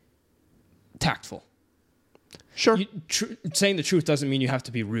be tactful. Sure. Saying the truth doesn't mean you have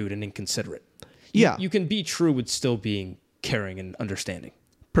to be rude and inconsiderate. You can be true with still being caring and understanding.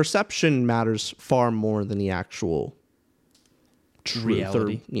 Perception matters far more than the actual truth.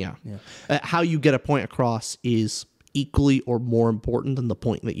 Reality. How you get a point across is equally or more important than the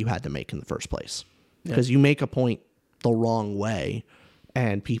point that you had to make in the first place. Because you make a point the wrong way,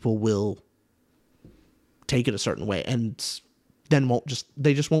 and people will take it a certain way, and then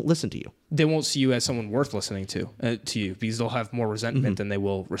they just won't listen to you. They won't see you as someone worth listening to you, because they'll have more resentment than they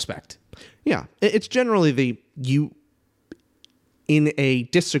will respect. Yeah, it's generally in a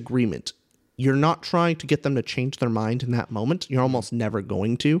disagreement, you're not trying to get them to change their mind in that moment. You're almost never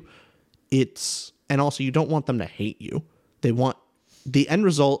going to. And also you don't want them to hate you. The end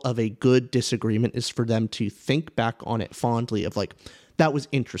result of a good disagreement is for them to think back on it fondly of like, that was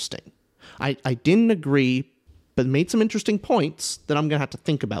interesting. I didn't agree, but made some interesting points that I'm going to have to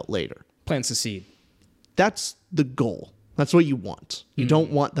think about later. Plants the seed. That's the goal. That's what you want. You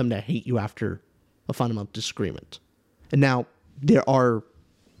don't want them to hate you after a fundamental disagreement. And now there are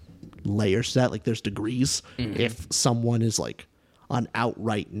layers to that. Like there's degrees. If someone is like an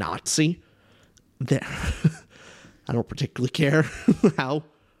outright Nazi, I don't particularly care how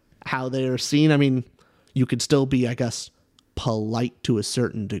they are seen. I mean, you could still be, I guess, polite to a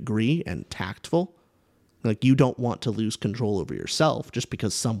certain degree and tactful. Like you don't want to lose control over yourself just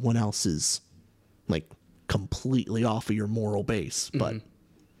because someone else is like completely off of your moral base, but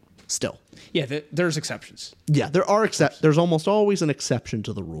still. Yeah, there's exceptions. Yeah, there's almost always an exception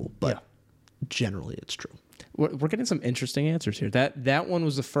to the rule, but generally it's true. We're getting some interesting answers here. That one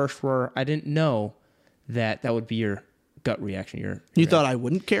was the first where I didn't know that would be your gut reaction. You thought I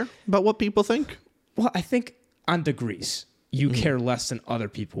wouldn't care about what people think? Well, I think on degrees, you care less than other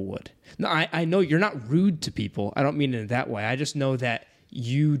people would. No, I know you're not rude to people. I don't mean it in that way. I just know that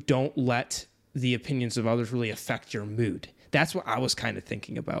you don't let the opinions of others really affect your mood. That's what I was kind of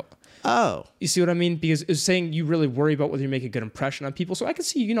thinking about. Oh. You see what I mean? Because it's saying you really worry about whether you make a good impression on people. So I can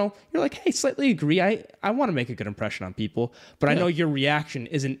see, you're like, hey, slightly agree. I want to make a good impression on people. But I know your reaction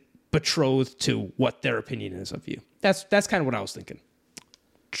isn't betrothed to what their opinion is of you. That's kind of what I was thinking.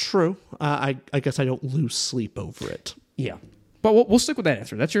 True. I guess I don't lose sleep over it. Yeah. But we'll stick with that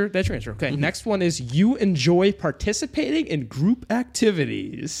answer. That's your answer. Okay. Next one is you enjoy participating in group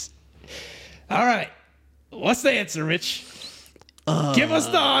activities. All right. What's the answer, Rich? Give us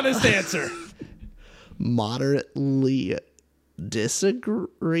the honest answer. Moderately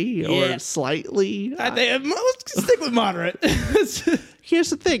disagree or slightly. Let's stick with moderate. Here's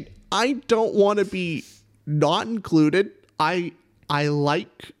the thing. I don't want to be not included. I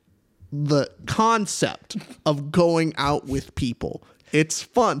like the concept of going out with people. It's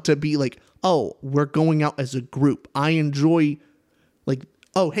fun to be like, oh, we're going out as a group. I enjoy like,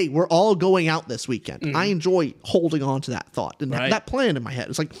 oh, hey, we're all going out this weekend. I enjoy holding on to that thought and that plan in my head.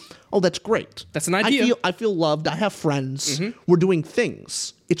 It's like, oh, that's great. That's an idea. I feel loved. I have friends. We're doing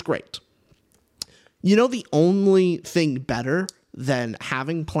things. It's great. You know the only thing better than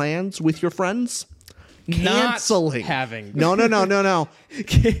having plans with your friends? Canceling. Not having. No.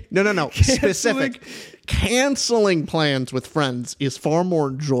 Specific. Canceling plans with friends is far more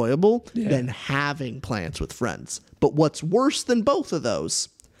enjoyable than having plans with friends. But what's worse than both of those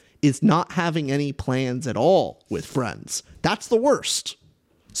is not having any plans at all with friends. That's the worst.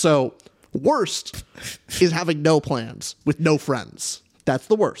 So, worst is having no plans with no friends. That's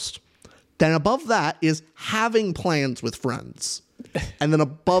the worst. Then above that is having plans with friends. And then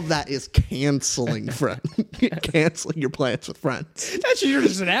above that is canceling your plans with friends. That's you're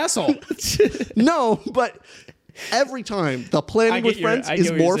just an asshole. No, but every time the planning with friends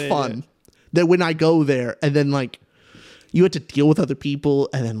is more fun than when I go there and then like you have to deal with other people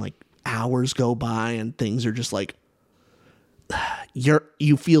and then like hours go by and things are just like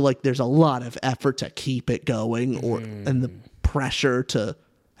you feel like there's a lot of effort to keep it going and the pressure to,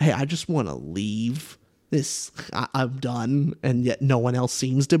 hey, I just want to leave. I'm done, and yet no one else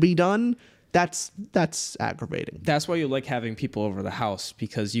seems to be done. That's aggravating. That's why you like having people over the house,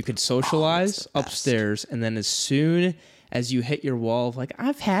 because you could socialize upstairs, and then as soon as you hit your wall of like,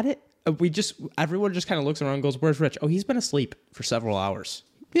 I've had it, everyone just kind of looks around and goes, where's Rich? Oh, he's been asleep for several hours.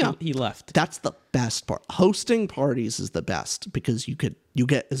 Yeah, he left. That's the best part. Hosting parties is the best because you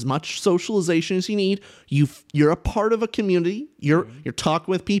get as much socialization as you need. You're a part of a community. You're talking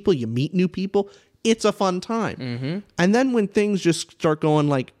with people. You meet new people. It's a fun time. And then when things just start going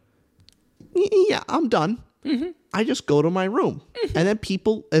like, yeah, I'm done. I just go to my room. And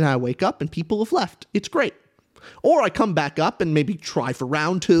then I wake up and people have left. It's great. Or I come back up and maybe try for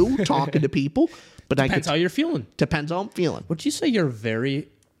round 2, talking to people. But Depends how you're feeling. Depends how I'm feeling. Would you say you're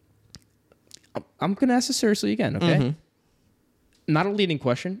I'm going to ask this seriously again, okay? Not a leading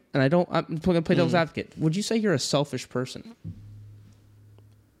question, and I'm going to play devil's advocate. Would you say you're a selfish person?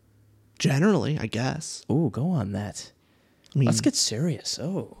 Generally, I guess. Ooh, go on that. I mean, let's get serious.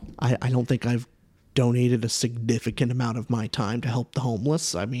 Oh, I don't think I've donated a significant amount of my time to help the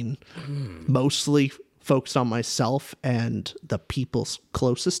homeless. I mean, mostly focused on myself and the people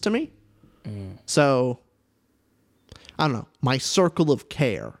closest to me. So, I don't know. My circle of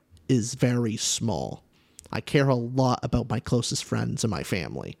care is very small. I care a lot about my closest friends and my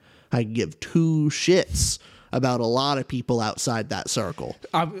family. I give two shits about a lot of people outside that circle.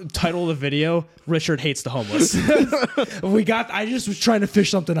 Title of the video, Richard hates the homeless. I just was trying to fish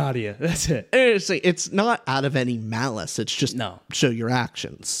something out of you. That's it. It's not out of any malice. It's just show your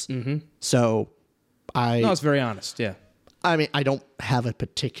actions. So No, it's very honest, yeah. I mean, I don't have a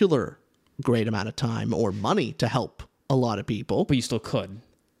particular great amount of time or money to help a lot of people. But you still could.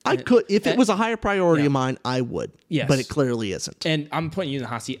 I could. If it was a higher priority of mine, I would. Yes. But it clearly isn't. And I'm putting you in the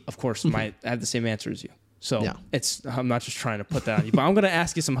hot seat. Of course, I have the same answer as you. So I'm not just trying to put that on you, but I'm going to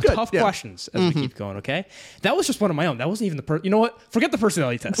ask you some tough questions as we keep going, okay? That was just one of my own. That wasn't even you know what? Forget the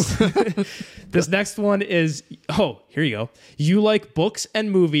personality test. This next one is, here you go. You like books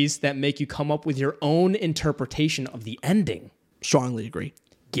and movies that make you come up with your own interpretation of the ending. Strongly agree.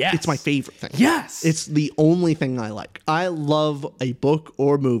 Yes. It's my favorite thing. Yes. It's the only thing I like. I love a book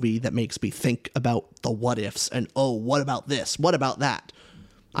or movie that makes me think about the what ifs and, what about this? What about that?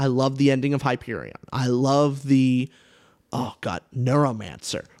 I love the ending of Hyperion. I love the,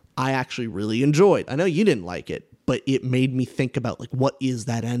 Neuromancer. I actually really enjoyed. I know you didn't like it, but it made me think about, like, what is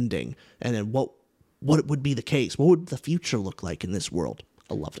that ending? And then what would be the case? What would the future look like in this world?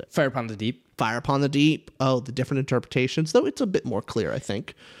 I loved it. Fire Upon the Deep. Fire Upon the Deep. Oh, the different interpretations, though it's a bit more clear, I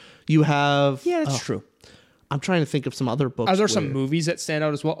think. You have... Yeah, that's true. I'm trying to think of some other books. Are there some movies that stand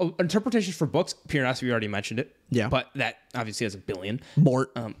out as well? Interpretations for books, Pure Nasty, we already mentioned it. Yeah. But that obviously has a billion.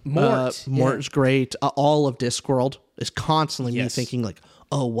 Mort. Mort's great. All of Discworld is constantly me thinking like,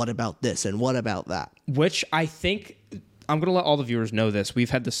 what about this and what about that? Which I think, I'm going to let all the viewers know this. We've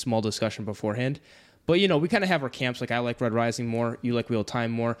had this small discussion beforehand. But, we kind of have our camps. Like, I like Red Rising more. You like Wheel of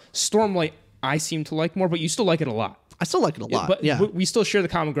Time more. Stormlight, I seem to like more, but you still like it a lot. I still like it a lot. But we still share the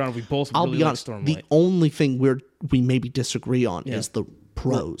common ground. We both really like Stormlight. The only thing we maybe disagree on is the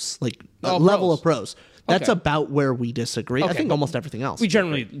prose, like the level of prose. That's about where we disagree. I think almost everything else. We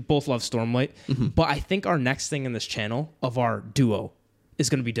generally both love Stormlight, but I think our next thing in this channel of our duo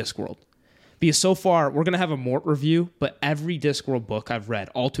is going to be Discworld. Because so far, we're going to have a Mort review, but every Discworld book I've read,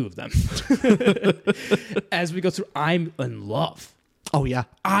 all two of them, as we go through, I'm in love. Oh, yeah.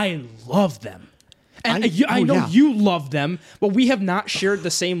 I love them. And I know you love them, but we have not shared the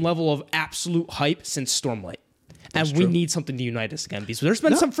same level of absolute hype since Stormlight. And we need something to unite us again, because there's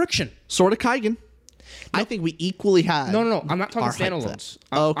been some friction. Sword of Kaigen. I think we equally had. No. I'm not talking standalones.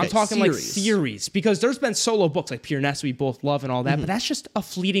 I'm talking like series, because there's been solo books like Pure Nest we both love and all that, but that's just a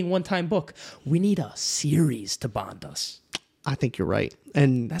fleeting one-time book. We need a series to bond us. I think you're right.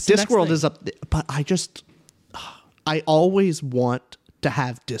 And Discworld is up, but I always want to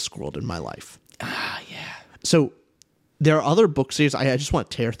have Discworld in my life. Yeah. So there are other book series. I just want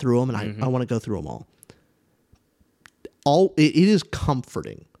to tear through them, and I want to go through them all. It is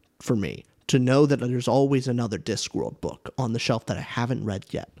comforting for me to know that there's always another Discworld book on the shelf that I haven't read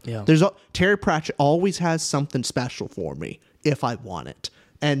yet. Yeah. Terry Pratchett always has something special for me if I want it.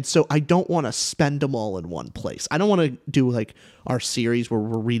 And so I don't want to spend them all in one place. I don't want to do like our series where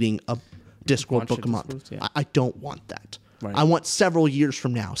we're reading a Discworld book a month. Yeah. I don't want that. Right. I want several years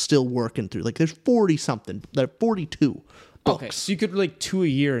from now still working through. Like there's 40-something. There are 42 books. Okay, so you could like 2 a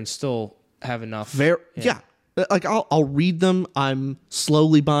year and still have enough. Yeah. Like I'll read them. I'm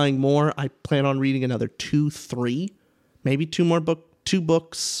slowly buying more. I plan on reading another 2, 3, maybe 2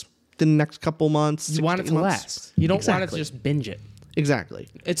 books in the next couple months. You want it to last. You don't want it to just binge it. Exactly.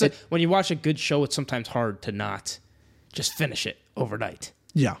 It's like when you watch a good show, it's sometimes hard to not just finish it overnight.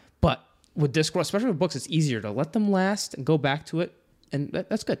 Yeah. But with Discworld, especially with books, it's easier to let them last and go back to it. And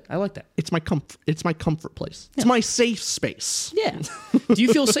that's good. I like that. It's my comfort place. Yeah. It's my safe space. Yeah. Do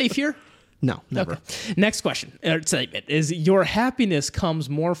you feel safe here? No, never. Okay. Next question statement is: your happiness comes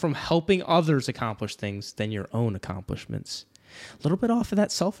more from helping others accomplish things than your own accomplishments. A little bit off of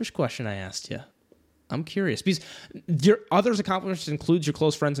that selfish question I asked you. I'm curious because your others' accomplishments includes your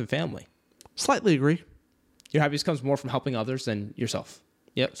close friends and family. Slightly agree. Your happiness comes more from helping others than yourself.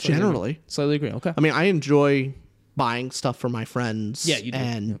 Yep. Slightly agree. Okay. I mean, I enjoy buying stuff for my friends. Yeah, you do.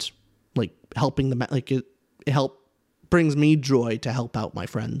 And like helping them. Like it brings me joy to help out my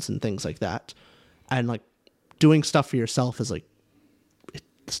friends and things like that. And like doing stuff for yourself is like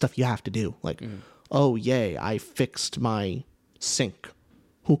stuff you have to do. Like, oh yay, I fixed my sink.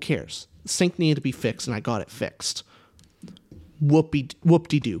 Who cares? The sink needed to be fixed and I got it fixed.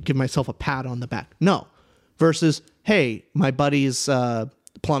 Whoop-de-doo. Give myself a pat on the back. No. Versus, hey, my buddy's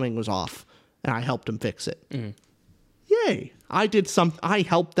plumbing was off and I helped him fix it. Yay. hey, I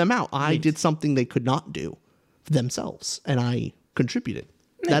helped them out. I did something they could not do themselves, and I contributed.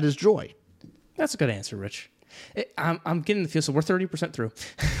 That is joy. That's a good answer, Rich. I'm getting the feel. So we're 30% through.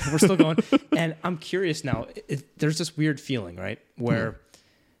 We're still going. And I'm curious now. There's this weird feeling, right? Where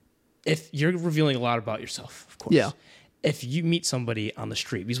if you're revealing a lot about yourself, of course. Yeah. If you meet somebody on the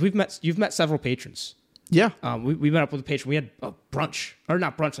street, because you've met several patrons. Yeah. We met up with a patron. We had a brunch, or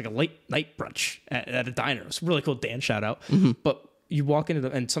not brunch, like a late night brunch at a diner. It was really cool. Dan, shout out. Mm-hmm. But you walk into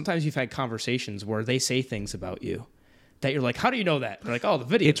them, and sometimes you've had conversations where they say things about you that you're like, how do you know that? They're like, oh, the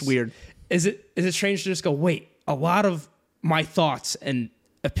video. It's weird. Is it strange to just go, wait, a lot of my thoughts and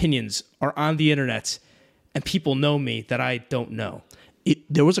opinions are on the internet, and people know me that I don't know?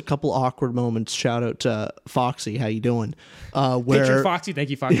 There was a couple awkward moments. Shout out to Foxy. How you doing? Where Picture Foxy. Thank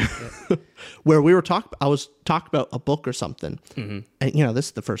you, Foxy. Yeah. Where I was talking about a book or something. Mm-hmm. And, this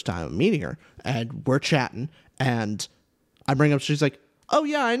is the first time I'm meeting her. And we're chatting. And I bring up, she's like, oh,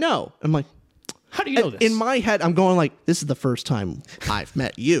 yeah, I know. I'm like, how do you know this? In my head, I'm going like, this is the first time I've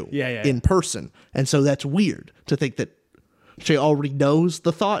met you in person. And so that's weird to think that she already knows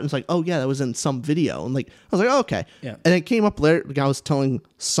the thought, and it's like, oh yeah, that was in some video, and like I was like, oh, okay, yeah. And it came up later. Like I was telling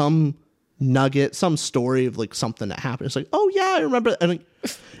some nugget, some story of like something that happened. It's like, oh yeah, I remember. And like,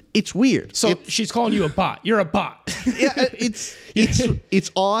 it's weird. So she's calling you a bot. You're a bot. Yeah,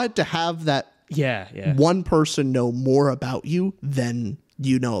 it's odd to have that. Yeah. One person know more about you than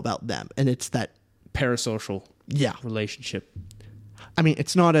you know about them, and it's that parasocial relationship. I mean,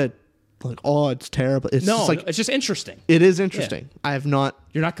 it's not a like, oh, it's terrible. It's just like, it's just interesting. It is interesting. Yeah. I have not.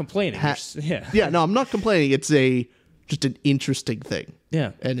 You're not complaining. No, I'm not complaining. It's just an interesting thing.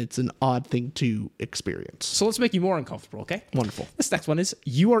 Yeah. And it's an odd thing to experience. So let's make you more uncomfortable, okay? Wonderful. This next one is,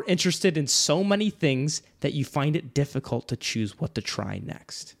 you are interested in so many things that you find it difficult to choose what to try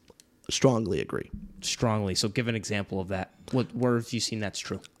next. Strongly agree. Strongly. So give an example of that. Where have you seen that's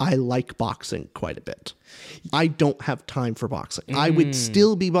true? I like boxing quite a bit. I don't have time for boxing. I would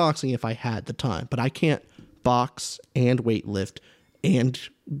still be boxing if I had the time, but I can't box and weightlift and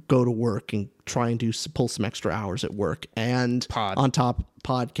go to work and try and pull some extra hours at work and on top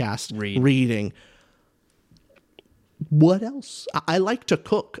podcast reading. What else? I like to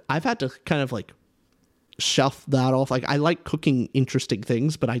cook. I've had to kind of like shelf that off. Like I like cooking interesting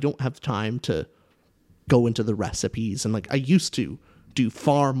things, but I don't have time to go into the recipes. And like I used to do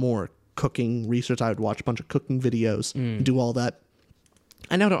far more cooking research. I would watch a bunch of cooking videos and do all that.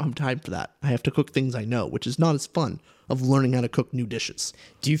 I now don't have time for that. I have to cook things I know, which is not as fun of learning how to cook new dishes.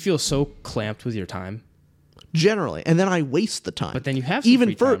 Do you feel so clamped with your time? Generally. And then I waste the time. But then you have some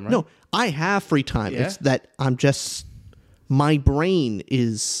free time, right? No, I have free time. Yeah? It's that my brain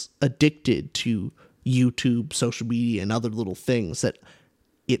is addicted to YouTube, social media, and other little things that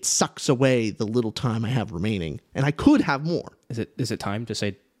it sucks away the little time I have remaining, and I could have more. Is it time to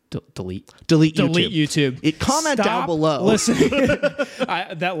say delete? Delete YouTube. Comment down below. Listen,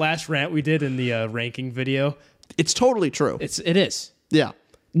 that last rant we did in the ranking video, it's totally true. It is. Yeah,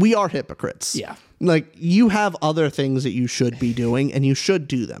 we are hypocrites. Yeah, like you have other things that you should be doing, and you should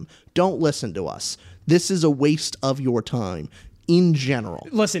do them. Don't listen to us. This is a waste of your time. In general.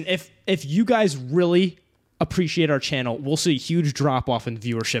 Listen, if you guys really appreciate our channel, we'll see a huge drop off in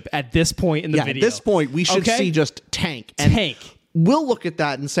viewership at this point in the video. At this point, we should see just tank. We'll look at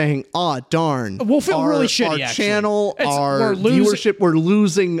that and saying, darn. We'll feel really shitty, our channel, our viewership, we're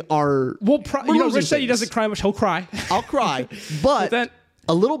losing our... Rich said he doesn't cry much. He'll cry. I'll cry. But then,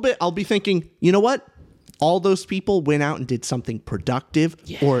 a little bit, I'll be thinking, you know what? All those people went out and did something productive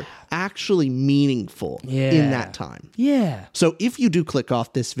or actually meaningful in that time. Yeah. So if you do click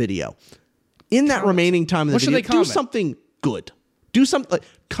off this video, in that remaining time of the video, do something good. Do something like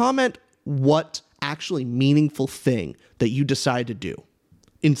comment what actually meaningful thing that you decide to do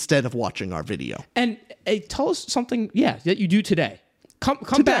instead of watching our video. And tell us something, that you do today. Come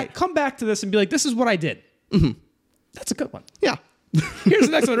back to this and be like, this is what I did. Mm-hmm. That's a good one. Yeah. Here's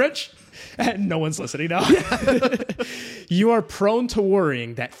the next one, Rich. No one's listening now. You are prone to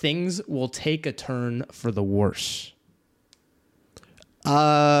worrying that things will take a turn for the worse.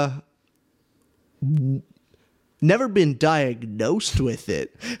 Never been diagnosed with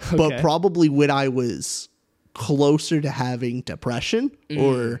it, but probably when I was closer to having depression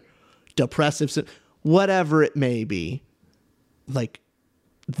or depressive, whatever it may be, like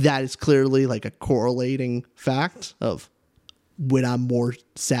that is clearly like a correlating fact of when I'm more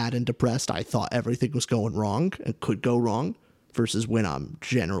sad and depressed, I thought everything was going wrong and could go wrong, versus when I'm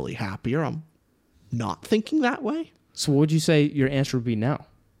generally happier, I'm not thinking that way. So what would you say your answer would be now?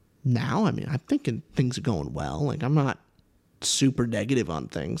 Now, I mean, I'm thinking things are going well. Like I'm not super negative on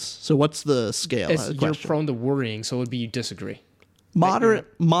things. So what's the scale? You're prone to worrying, so it would be you disagree.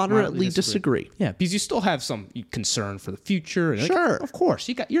 Moderately disagree. Yeah, because you still have some concern for the future. And Sure, of course,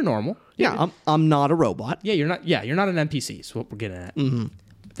 you're normal. Yeah, I'm not a robot. Yeah, you're not. Yeah, you're not an NPC. Is what we're getting at. Mm-hmm.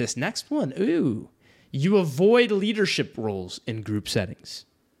 This next one, you avoid leadership roles in group settings.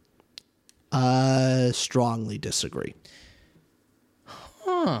 Strongly disagree.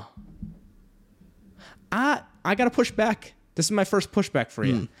 Huh. I got to push back. This is my first pushback for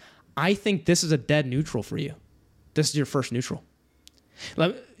you. I think this is a dead neutral for you. This is your first neutral.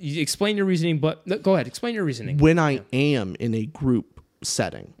 You explain your reasoning, but go ahead. Explain your reasoning. When I am in a group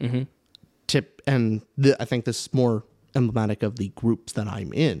setting, I think this is more emblematic of the groups that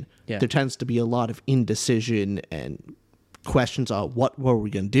I'm in. Yeah. There tends to be a lot of indecision and questions of what are we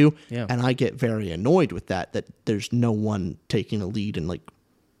going to do, and I get very annoyed with that there's no one taking a lead and like,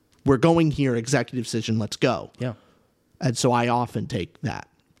 we're going here, executive decision, let's go. Yeah. And so I often take that,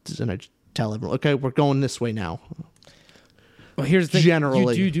 and I just tell everyone, okay, we're going this way now. Well, here's the thing.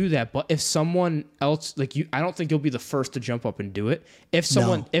 Generally, you do that, but if someone else, like you, I don't think you'll be the first to jump up and do it. If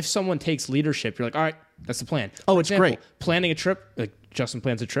someone takes leadership, you're like, all right, that's the plan. Oh, it's great. Planning a trip, like Justin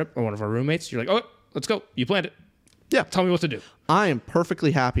plans a trip, or one of our roommates, you're like, oh, let's go. You planned it. Yeah. Tell me what to do. I am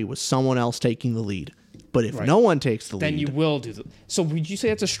perfectly happy with someone else taking the lead. But if no one takes the lead, then you will do the. So would you say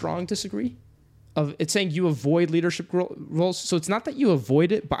that's a strong disagree? It's saying you avoid leadership roles. So it's not that you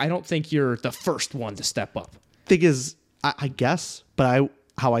avoid it, but I don't think you're the first one to step up. Thing is, I guess, but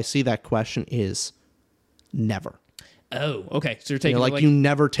how I see that question is never. Oh, okay. So you're taking you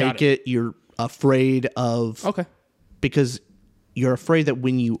never take it. You're afraid of because you're afraid that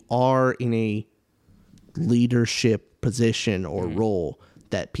when you are in a leadership position or role,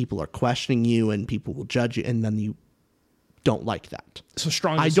 that people are questioning you and people will judge you, and then you don't like that. So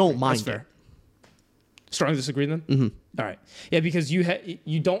strong. I don't mind. That's fair. Strong disagree then. Mm-hmm. All right. Yeah, because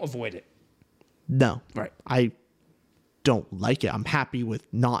you don't avoid it. No. Right. I don't like it. I'm happy with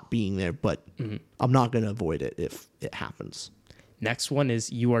not being there, but I'm not going to avoid it if it happens. Next one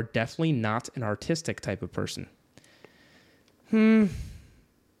is you are definitely not an artistic type of person. Here's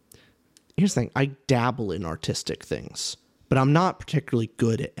the thing. I dabble in artistic things, but I'm not particularly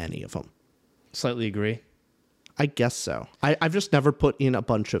good at any of them. Slightly agree. I guess so. I've just never put in a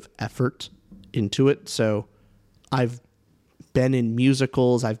bunch of effort into it. So I've been in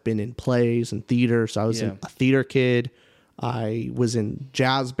musicals. I've been in plays and theater. So I was a theater kid. I was in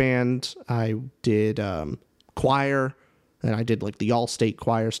jazz band. I did choir, and I did like the all-state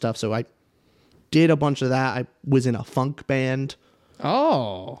choir stuff. So I did a bunch of that. I was in a funk band.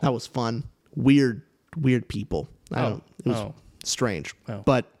 Oh, that was fun. Weird people. It was strange. Oh.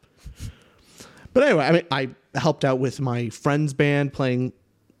 But anyway, I mean, I helped out with my friend's band playing,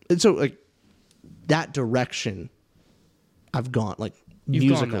 and so like that direction, I've gone like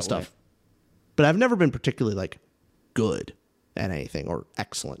musical stuff, way. But I've never been particularly like good at anything or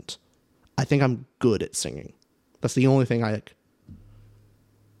excellent. I think I'm good at singing. That's the only thing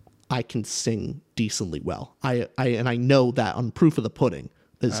I can sing decently well. I know that on proof of the pudding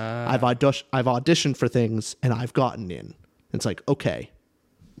is I've auditioned for things and I've gotten in. It's like, okay,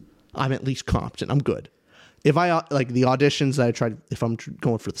 I'm at least competent. I'm good. If I like the auditions that I tried, if I'm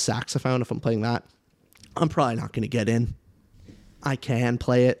going for the saxophone, if I'm playing that, I'm probably not going to get in. I can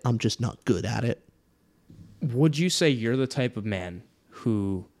play it. I'm just not good at it. Would you say you're the type of man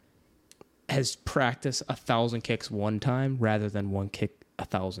who has practiced 1,000 kicks one time rather than one kick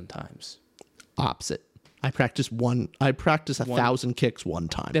 1,000 times? Opposite. I practice 1,000 kicks one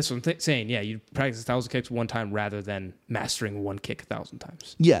time. That's what I'm saying. Yeah, you practice 1,000 kicks one time rather than mastering one kick 1,000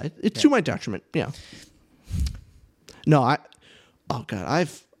 times. Yeah, it's to my detriment. Yeah. No,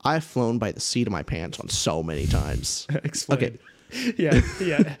 I've flown by the seat of my pants on so many times. Explain. Okay.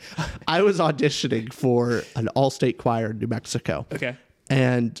 Yeah. I was auditioning for an all-state choir in New Mexico. Okay.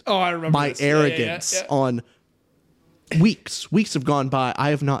 And I remember my arrogance on weeks have gone by. I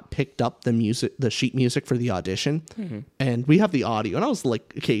have not picked up the sheet music for the audition. Mm-hmm. And we have the audio, and I was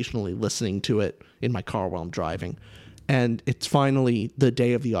like occasionally listening to it in my car while I'm driving. And it's finally the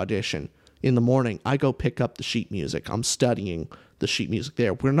day of the audition. In the morning, I go pick up the sheet music. I'm studying the sheet music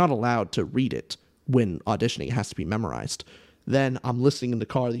there. We're not allowed to read it when auditioning. It has to be memorized. Then I'm listening in the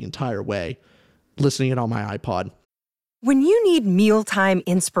car the entire way, listening it on my iPod. When you need mealtime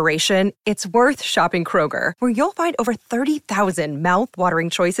inspiration, it's worth shopping Kroger, where you'll find over 30,000 mouth-watering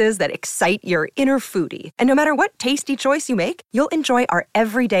choices that excite your inner foodie. And no matter what tasty choice you make, you'll enjoy our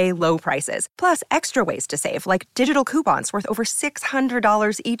everyday low prices, plus extra ways to save, like digital coupons worth over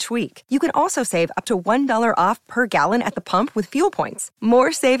 $600 each week. You can also save up to $1 off per gallon at the pump with fuel points.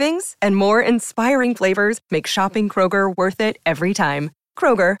 More savings and more inspiring flavors make shopping Kroger worth it every time.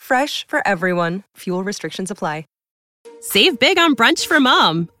 Kroger, fresh for everyone. Fuel restrictions apply. Save big on brunch for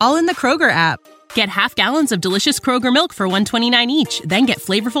mom, all in the Kroger app. Get half gallons of delicious Kroger milk for $1.29 each. Then get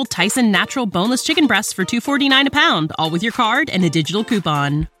flavorful Tyson natural boneless chicken breasts for $2.49 a pound, all with your card and a digital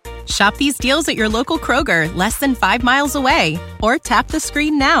coupon. Shop these deals at your local Kroger, less than 5 miles away. Or tap the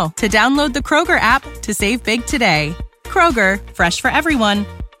screen now to download the Kroger app to save big today. Kroger, fresh for everyone.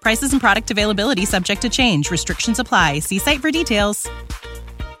 Prices and product availability subject to change. Restrictions apply. See site for details.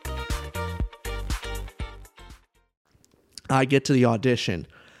 I get to the audition.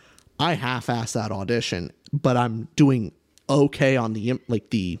 I half-ass that audition, but I'm doing okay on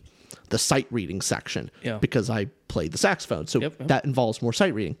the sight reading section because I play the saxophone. So that involves more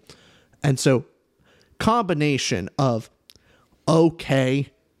sight reading. And so combination of okay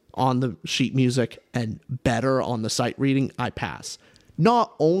on the sheet music and better on the sight reading, I pass.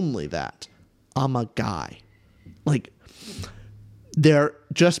 Not only that, I'm a guy. Like, they're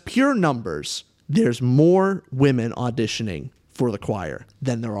just pure numbers. There's more women auditioning for the choir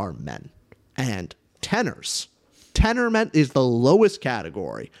than there are men. And tenors. Tenor men is the lowest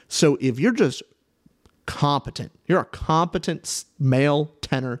category. So if you're just competent, you're a competent male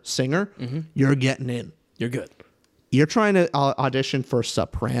tenor singer, you're getting in. You're good. You're trying to audition for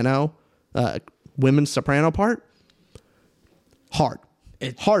soprano, women's soprano part, harder.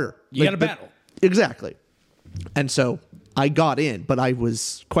 You got to battle. Exactly. And so I got in, but I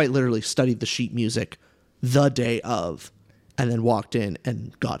was quite literally studied the sheet music the day of and then walked in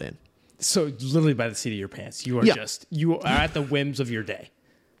and got in. So literally by the seat of your pants, you are you are at the whims of your day.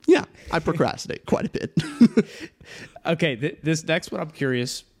 Yeah, I procrastinate quite a bit. Okay, this next one I'm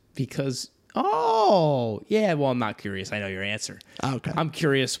curious because, I'm not curious. I know your answer. Okay. I'm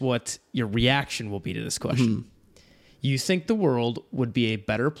curious what your reaction will be to this question. You think the world would be a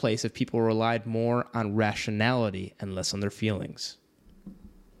better place if people relied more on rationality and less on their feelings?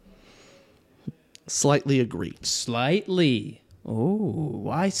 Slightly agree. Slightly. Oh,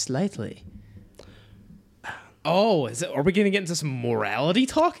 why slightly? Oh, are we going to get into some morality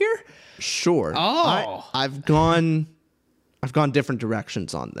talk here? Sure. Oh. I've gone different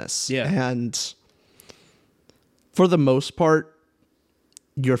directions on this. Yeah. And for the most part,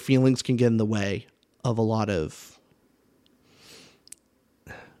 your feelings can get in the way of a lot of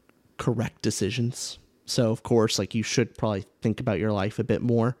correct decisions. So of course, like, you should probably think about your life a bit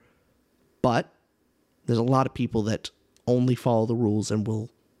more. But there's a lot of people that only follow the rules and will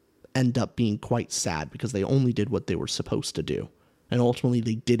end up being quite sad because they only did what they were supposed to do. And ultimately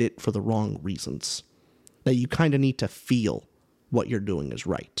they did it for the wrong reasons. That you kind of need to feel what you're doing is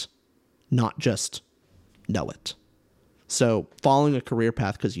right, not just know it. So following a career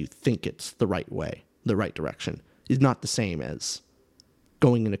path because you think it's the right way, the right direction, is not the same as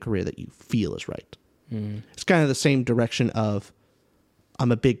going in a career that you feel is right. It's kind of the same direction of,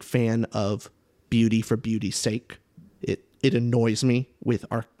 I'm a big fan of beauty for beauty's sake. It annoys me with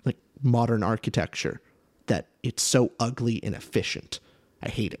modern architecture that it's so ugly and efficient. I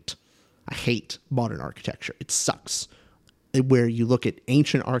hate it. I hate modern architecture. It sucks. Where you look at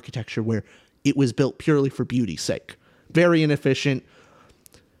ancient architecture where it was built purely for beauty's sake. Very inefficient.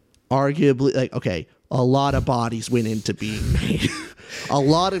 Arguably, a lot of bodies went into being made. A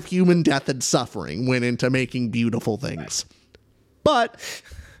lot of human death and suffering went into making beautiful things. But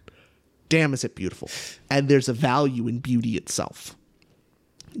damn, is it beautiful. And there's a value in beauty itself,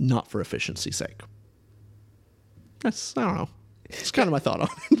 not for efficiency's sake. I don't know. It's kind of my thought on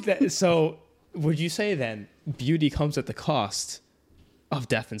it. So would you say then beauty comes at the cost of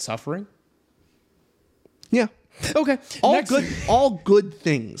death and suffering? Yeah. Okay. All good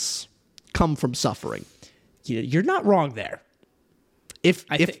things come from suffering. You're not wrong there. If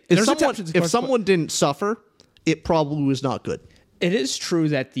someone didn't suffer, it probably was not good. It is true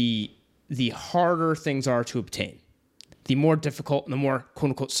that the harder things are to obtain, the more difficult and the more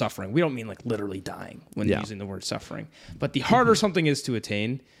quote unquote suffering. We don't mean like literally dying when using the word suffering, but the harder something is to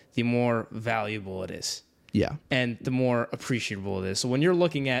attain, the more valuable it is. Yeah. And the more appreciable it is. So when you're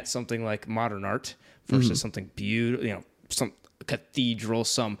looking at something like modern art versus something beautiful, some cathedral,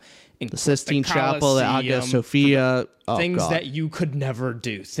 the Sistine Chapel, the Hagia Sophia, things that you could never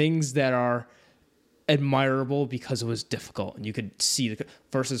do, things that are admirable because it was difficult and you could see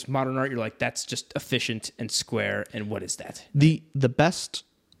versus modern art. You're like, that's just efficient and square. And what is that? The best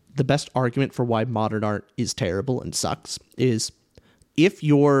argument for why modern art is terrible and sucks is if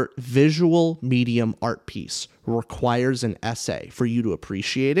your visual medium art piece requires an essay for you to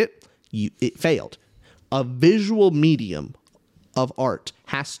appreciate it, it failed. A visual medium of art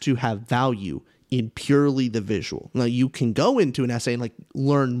has to have value in purely the visual. Now you can go into an essay and like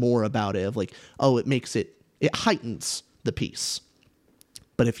learn more about it, of like, oh, it heightens the piece.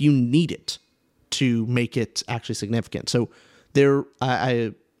 But if you need it to make it actually significant. So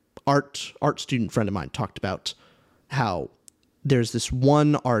art student friend of mine talked about how there's this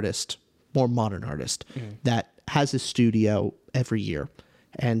one artist, more modern artist, that has a studio every year.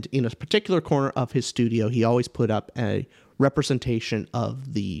 And in a particular corner of his studio, he always put up a representation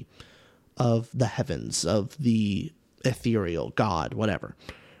of the heavens, of the ethereal, God, whatever.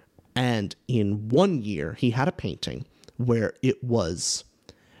 And in one year, he had a painting where it was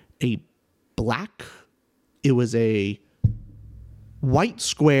a white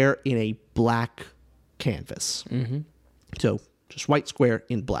square in a black canvas. Mm-hmm. So just white square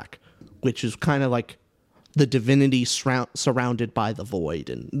in black, which is kind of like the divinity surrounded by the void.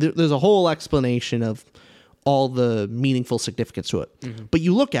 And there's a whole explanation of all the meaningful significance to it. Mm-hmm. But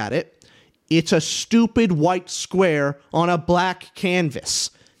you look at it, it's a stupid white square on a black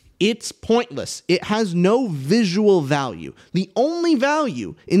canvas. It's pointless. It has no visual value. The only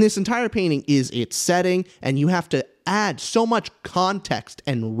value in this entire painting is its setting, and you have to add so much context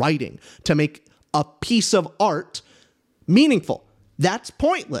and writing to make a piece of art meaningful. That's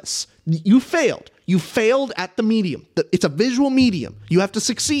pointless. You failed. You failed at the medium. It's a visual medium. You have to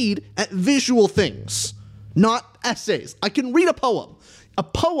succeed at visual things, not essays. I can read a poem. A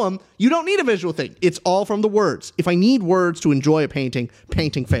poem, you don't need a visual thing. It's all from the words. If I need words to enjoy a painting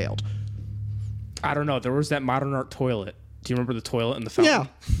failed. I don't know. There was that modern art toilet. Do you remember the toilet in the fountain?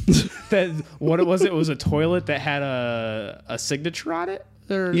 Yeah. What it was a toilet that had a signature on it?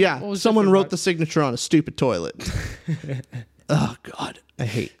 Yeah. Someone wrote the signature on a stupid toilet. Oh, God. I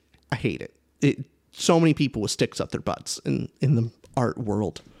hate it. So many people with sticks up their butts in the art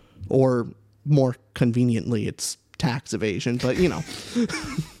world. Or more conveniently, it's tax evasion, but you know.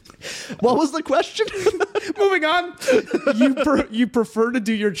 What was the question? Moving on. You prefer to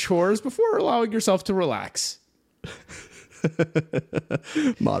do your chores before allowing yourself to relax.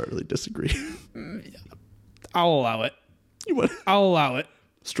 Moderately disagree. I'll allow it. I'll allow it.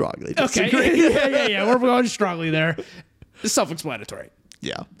 Strongly disagree. Okay. Yeah. We're going strongly there. Self-explanatory.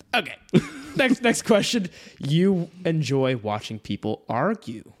 Yeah. Okay. Next question. You enjoy watching people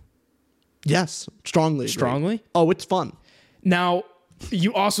argue. Yes, strongly. Strongly? Oh, it's fun. Now,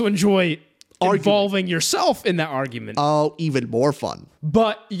 you also enjoy involving yourself in that argument. Oh, even more fun.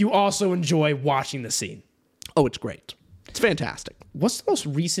 But you also enjoy watching the scene. Oh, it's great. It's fantastic. What's the most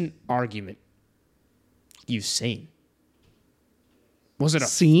recent argument you've seen? Was it a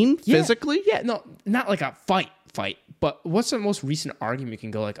scene physically? Yeah, no, not like a fight, but what's the most recent argument you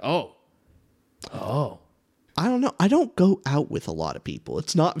can go like, oh. I don't know. I don't go out with a lot of people.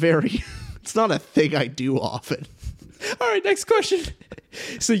 It's not a thing I do often. All right, next question.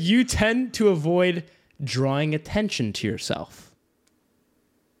 So you tend to avoid drawing attention to yourself.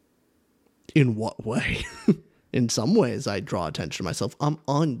 In what way? In some ways, I draw attention to myself. I'm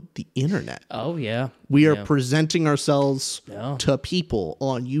on the internet. Oh, yeah. We are presenting ourselves to people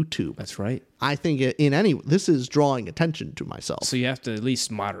on YouTube. That's right. I think this is drawing attention to myself. So you have to at least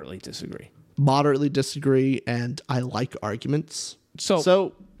moderately disagree. Moderately disagree, and I like arguments.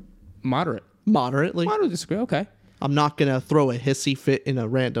 So moderately. Moderately disagree, okay. I'm not going to throw a hissy fit in a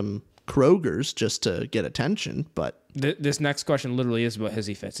random Kroger's just to get attention, but... This next question literally is about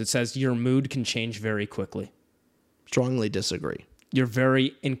hissy fits. It says, your mood can change very quickly. Strongly disagree. You're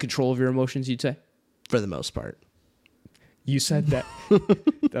very in control of your emotions, you'd say? For the most part. You said that...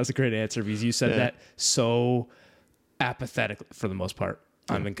 That was a great answer, because you said that so apathetically, for the most part.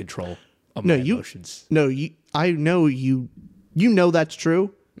 I'm in control of my emotions. I know you know that's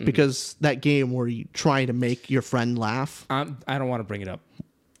true. Because that game where you try to make your friend laugh. I don't want to bring it up.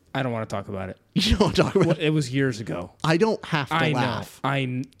 I don't want to talk about it. You don't talk about it? It was years ago. I don't have to laugh.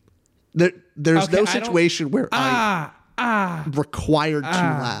 There's okay, no situation where I'm required to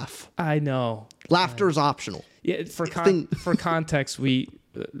laugh. I know. Laughter is optional. Yeah, for context,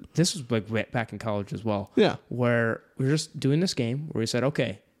 this was like back in college as well. Yeah. Where we were just doing this game where we said,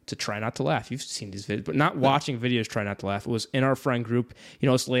 okay, to try not to laugh. You've seen these videos, but not watching videos try not to laugh. It was in our friend group.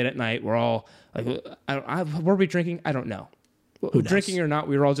 It's late at night. We're all like, were we drinking? I don't know. Drinking or not,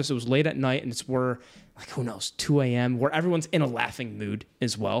 we were all it was late at night, and we're like, who knows, 2 a.m., where everyone's in a laughing mood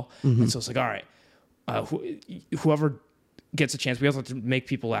as well. Mm-hmm. And so it's like, all right, whoever gets a chance, we also have to make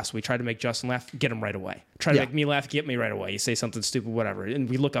people laugh. So we try to make Justin laugh, get him right away. Try to make me laugh, get me right away. You say something stupid, whatever. And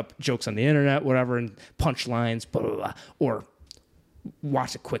we look up jokes on the internet, whatever, and punchlines, blah, blah, blah, or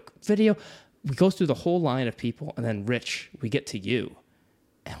watch a quick video. We go through the whole line of people, and then, Rich, we get to you,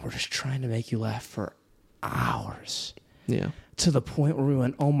 and we're just trying to make you laugh for hours. Yeah. To the point where we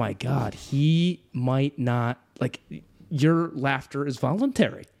went, oh my God, he might not, like, your laughter is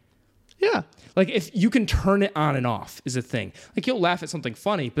voluntary. Yeah. Like, if you can turn it on and off is a thing. Like, you'll laugh at something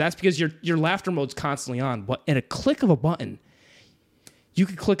funny, but that's because your laughter mode's constantly on. But at a click of a button, you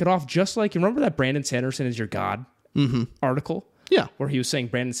could click it off, just like, you remember that Brandon Sanderson is your God article? Yeah. Where he was saying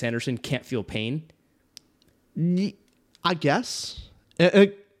Brandon Sanderson can't feel pain? I guess.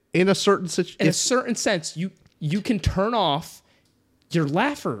 In a certain situation. In a certain sense, you can turn off your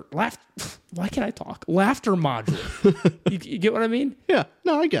laughter module. you get what I mean? Yeah.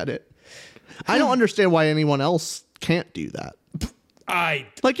 No, I get it. I don't understand why anyone else can't do that.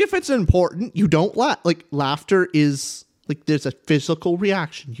 Like, if it's important, you don't laugh. Like, laughter is, like, there's a physical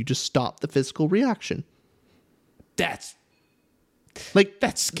reaction. You just stop the physical reaction. That's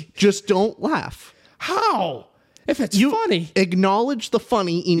just don't laugh. How? If it's funny. Acknowledge the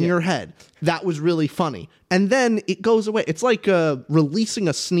funny in your head. That was really funny. And then it goes away. It's like releasing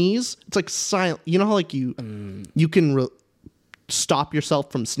a sneeze. It's like silent. You know how, like, you can stop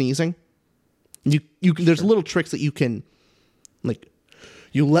yourself from sneezing? You can, there's little tricks that you can, like,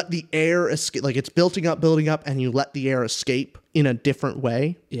 you let the air escape. Like, it's building up, and you let the air escape in a different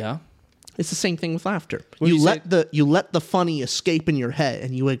way. Yeah. It's the same thing with laughter. You let the funny escape in your head,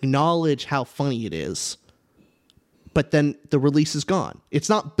 and you acknowledge how funny it is. But then the release is gone. It's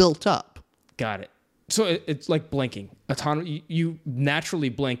not built up. Got it. So it's like blinking. You naturally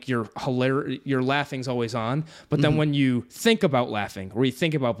blink. Your laughing's always on. But then when you think about laughing or you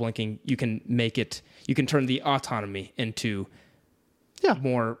think about blinking, you can turn the autonomy into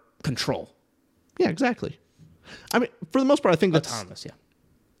more control. Yeah, exactly. I mean, for the most part, I think that's autonomous. Yeah.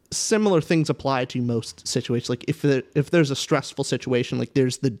 Similar things apply to most situations. Like, if there's a stressful situation, like,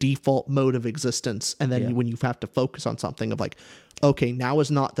 there's the default mode of existence, and then when you have to focus on something of, like, okay, now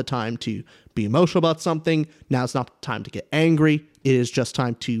is not the time to be emotional about something. Now is not the time to get angry. It is just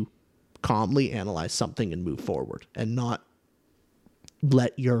time to calmly analyze something and move forward, and not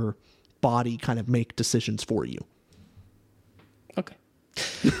let your body kind of make decisions for you. Okay.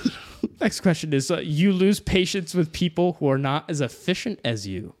 Next question is, you lose patience with people who are not as efficient as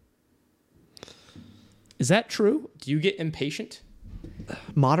you. Is that true? Do you get impatient?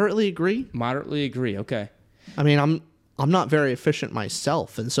 Moderately agree. Moderately agree. Okay. I mean, I'm not very efficient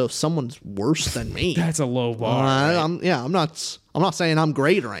myself, and so if someone's worse than me, that's a low bar. Right? I'm not saying I'm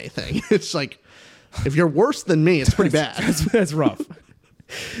great or anything. It's like, if you're worse than me, it's pretty bad. That's rough.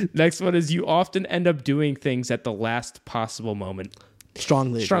 Next one is, you often end up doing things at the last possible moment.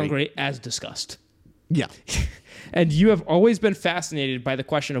 Strongly agree, as discussed. Yeah. And you have always been fascinated by the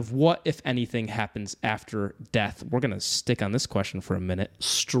question of what, if anything, happens after death. We're going to stick on this question for a minute.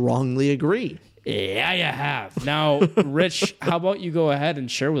 Strongly agree. Yeah, you have. Now, Rich, how about you go ahead and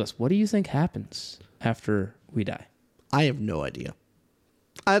share with us, what do you think happens after we die? I have no idea.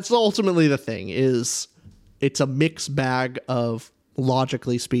 That's ultimately the thing, is it's a mixed bag of,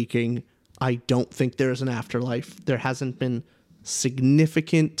 logically speaking, I don't think there's an afterlife. There hasn't been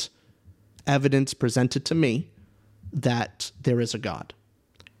significant evidence presented to me that there is a God.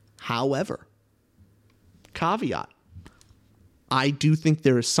 However, caveat, I do think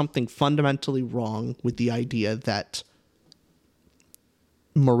there is something fundamentally wrong with the idea that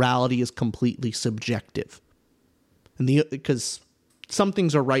morality is completely subjective. Because some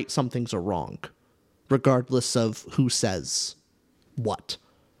things are right, some things are wrong, regardless of who says what.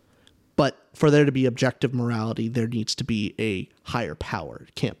 But for there to be objective morality, there needs to be a higher power.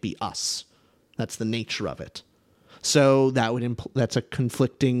 It can't be us. That's the nature of it. So that's a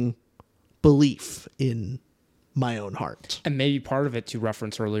conflicting belief in my own heart. And maybe part of it, to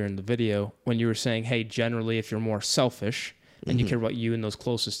reference earlier in the video, when you were saying, hey, generally, if you're more selfish and you care about you and those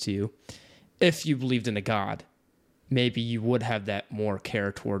closest to you, if you believed in a God, maybe you would have that more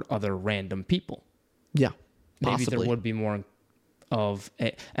care toward other random people. Yeah, possibly. Maybe there would be more of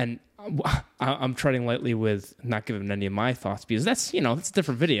it. And I'm treading lightly with not giving any of my thoughts, because that's a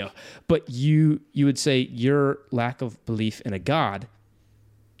different video. But you would say your lack of belief in a God,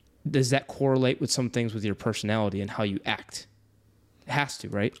 does that correlate with some things with your personality and how you act? It has to,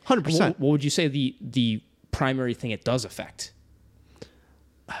 right? 100%. What would you say the primary thing it does affect?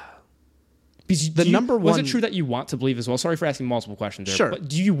 Because was it true that you want to believe as well? Sorry for asking multiple questions there. Sure. But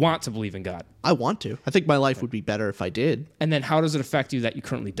do you want to believe in God? I want to. I think my life would be better if I did. And then how does it affect you that you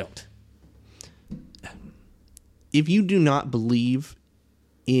currently don't? if you do not believe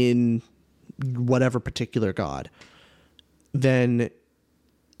in whatever particular God, then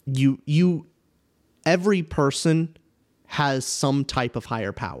every person has some type of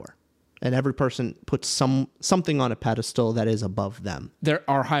higher power, and every person puts something on a pedestal that is above them. There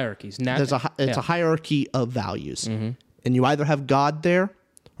are hierarchies. It's a hierarchy of values, and you either have God there,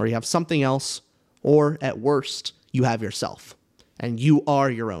 or you have something else, or at worst, you have yourself, and you are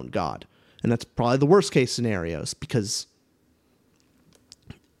your own God. And that's probably the worst case scenarios, because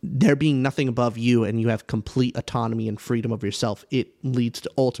there being nothing above you and you have complete autonomy and freedom of yourself, it leads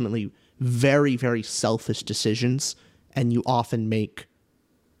to ultimately very, very selfish decisions, and you often make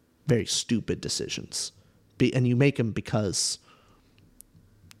very stupid decisions. And you make them because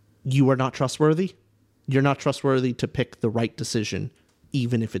you are not trustworthy. You're not trustworthy to pick the right decision,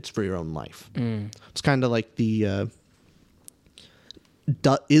 even if it's for your own life. It's kind of like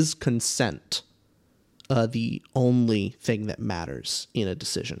is consent the only thing that matters in a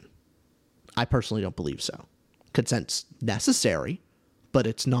decision? I personally don't believe so. Consent's necessary, but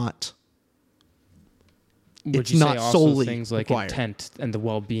it's not. Would it's you not say also solely things like required. intent and the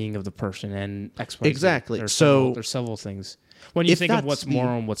well-being of the person and XYZ? Exactly. There's So several things. When you think of what's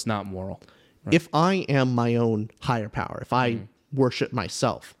moral and what's not moral. Right? If I am my own higher power, if I worship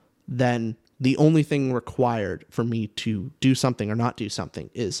myself, then the only thing required for me to do something or not do something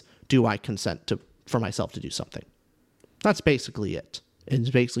is, do I consent for myself to do something? That's basically it. It's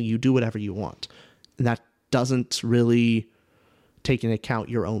basically you do whatever you want. And that doesn't really take into account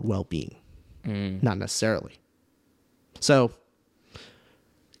your own well-being. Not necessarily. So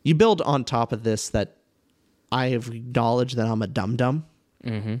you build on top of this that I have acknowledged that I'm a dum-dum,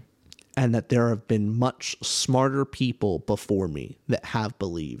 and that there have been much smarter people before me that have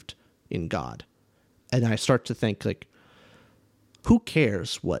believed in God. And I start to think, like, who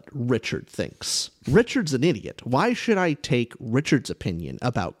cares what Richard thinks? Richard's an idiot. Why should I take Richard's opinion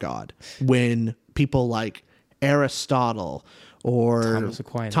about God when people like Aristotle or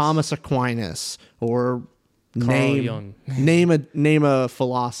Thomas Aquinas or name a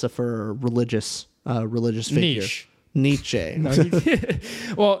philosopher or religious figure? Nietzsche.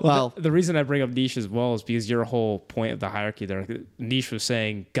 Well, the reason I bring up Nietzsche as well is because your whole point of the hierarchy there, Nietzsche was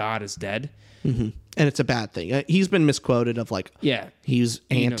saying God is dead. And it's a bad thing. He's been misquoted of like, he's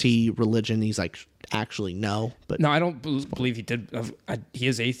anti-religion. He's like, actually, no. But no, I don't believe he did. He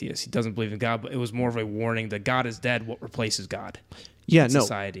is atheist. He doesn't believe in God, but it was more of a warning that God is dead. What replaces God? In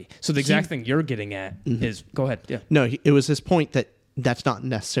society. So the exact thing you're getting at is, go ahead. Yeah. No, it was his point that that's not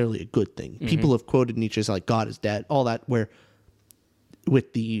necessarily a good thing. People have quoted Nietzsche as like, God is dead, all that, where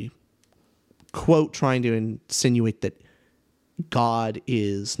with the quote trying to insinuate that God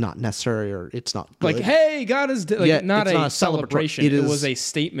is not necessary or it's not good. Like, hey, God is dead. Like, not a celebration. It was a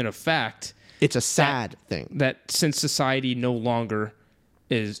statement of fact. It's a sad thing. That since society no longer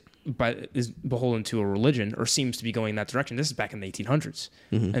is beholden to a religion or seems to be going in that direction, this is back in the 1800s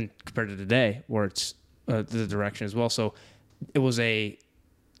and compared to today where it's the direction as well. So it was a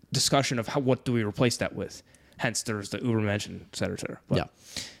discussion of what do we replace that with? Hence, there's the Ubermensch, et cetera, et cetera. But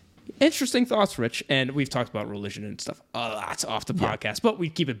interesting thoughts, Rich. And we've talked about religion and stuff lots off the podcast, but we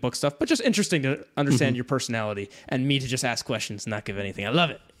keep it book stuff. But just interesting to understand your personality and me to just ask questions and not give anything. I love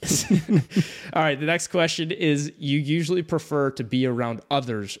it. All right, the next question is, you usually prefer to be around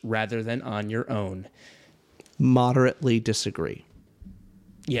others rather than on your own? Moderately disagree.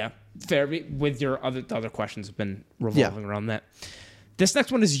 Yeah, fair. With your other questions have been revolving around that. This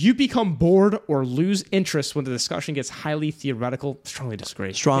next one is, you become bored or lose interest when the discussion gets highly theoretical. Strongly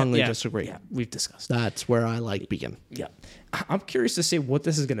disagree. Disagree. Yeah, we've discussed. That's where I begin. Yeah. I'm curious to see what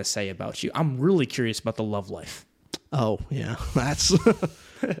this is going to say about you. I'm really curious about the love life. Oh, yeah. That's...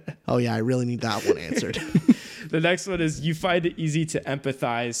 oh, yeah, I really need that one answered. The next one is, you find it easy to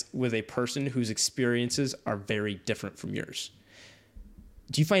empathize with a person whose experiences are very different from yours.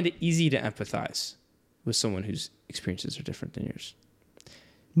 Do you find it easy to empathize with someone whose experiences are different than yours?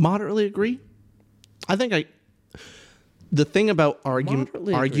 Moderately agree. I think the thing about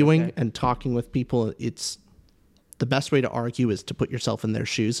arguing and talking with people, it's the best way to argue is to put yourself in their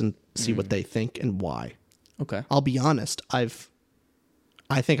shoes and see what they think and why. Okay. I'll be honest. I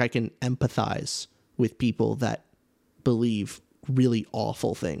think I can empathize with people that believe really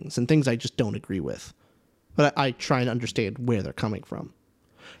awful things and things I just don't agree with. But I try and understand where they're coming from.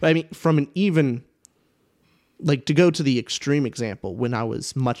 But I mean, from an even... Like, to go to the extreme example, when I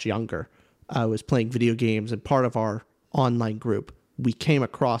was much younger, I was playing video games, and part of our online group, we came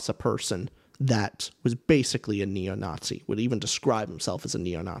across a person that was basically a neo-Nazi, would even describe himself as a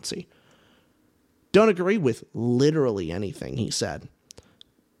neo-Nazi. Don't agree with literally anything he said,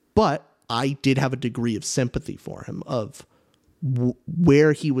 but I did have a degree of sympathy for him, of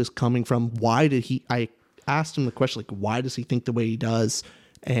where he was coming from. I asked him the question, like, why does he think the way he does?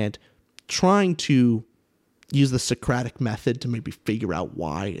 And trying to use the Socratic method to maybe figure out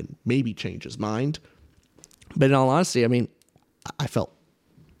why and maybe change his mind. But in all honesty, I mean, I felt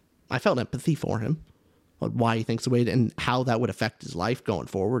empathy for him, on why he thinks the way, and how that would affect his life going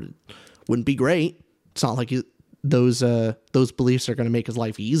forward. It wouldn't be great. It's not like those beliefs are going to make his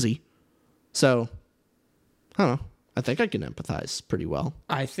life easy. So, I don't know. I think I can empathize pretty well.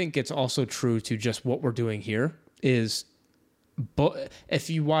 I think it's also true to just what we're doing here is, if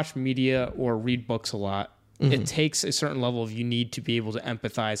you watch media or read books a lot, it takes a certain level of, you need to be able to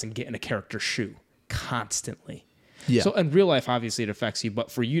empathize and get in a character's shoe constantly. Yeah. So in real life, obviously it affects you,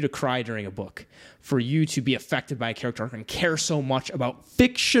 but for you to cry during a book, for you to be affected by a character and care so much about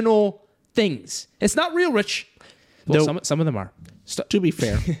fictional things, it's not real, Rich. Well, No. some of them are. To be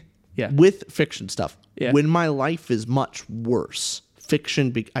fair, Yeah. with fiction stuff, Yeah. when my life is much worse,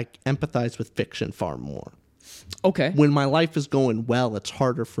 I empathize with fiction far more. Okay. When my life is going well, it's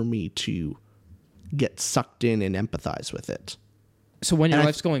harder for me to get sucked in and empathize with it. So when your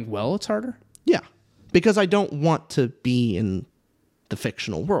life's going well, it's harder? Yeah, because I don't want to be in the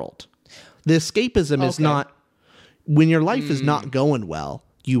fictional world. The escapism is not, when your life is not going well,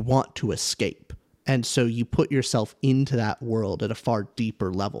 you want to escape. And so you put yourself into that world at a far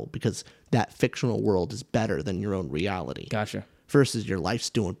deeper level, because that fictional world is better than your own reality. Gotcha. Versus your life's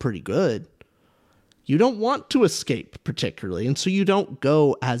doing pretty good. You don't want to escape particularly, and so you don't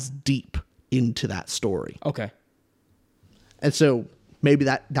go as deep into that story. Okay. And so maybe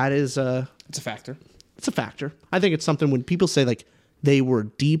that is It's a factor. it's a factor. I think it's something when people say like they were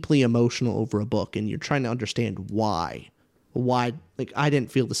deeply emotional over a book, and you're trying to understand why, like, I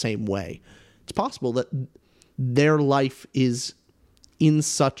didn't feel the same way. It's possible that their life is in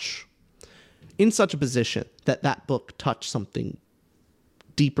such a position that book touched something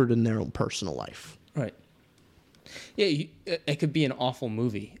deeper than their own personal life. Right. Yeah, it could be an awful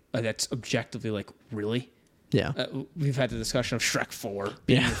movie that's objectively like, really? Yeah. We've had the discussion of Shrek 4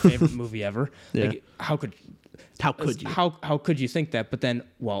 being your favorite movie ever. Yeah. Like, how could you? How could you think that? But then,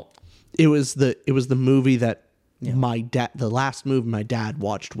 well, it was the movie that the last movie my dad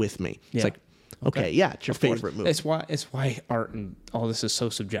watched with me. It's like, okay, yeah, it's your favorite movie. It's why art and all this is so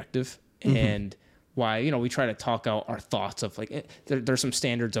subjective, and why, we try to talk out our thoughts of like, there's some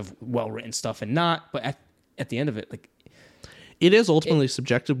standards of well-written stuff and not, but at the end of it, like, it is ultimately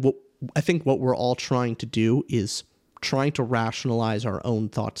subjective. I think what we're all trying to do is trying to rationalize our own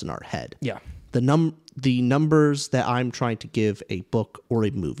thoughts in our head. Yeah. The numbers that I'm trying to give a book or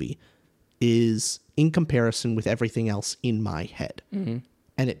a movie is in comparison with everything else in my head. Mm-hmm.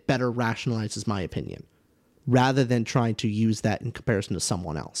 And it better rationalizes my opinion rather than trying to use that in comparison to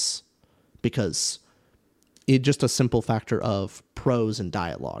someone else. Because it's just a simple factor of prose and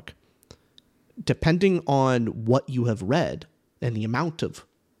dialogue. Depending on what you have read and the amount of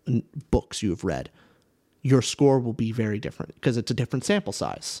books you have read, your score will be very different because it's a different sample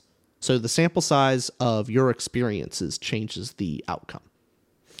size. So the sample size of your experiences changes the outcome.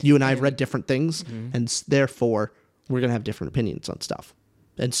 You and I have read different things, and therefore we're going to have different opinions on stuff.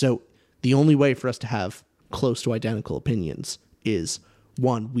 And so the only way for us to have close to identical opinions is,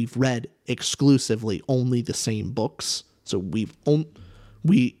 one, we've read exclusively only the same books. So we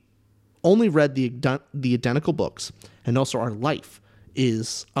only read the identical books, and also our life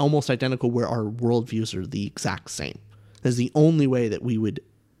is almost identical, where our worldviews are the exact same. That's the only way that we would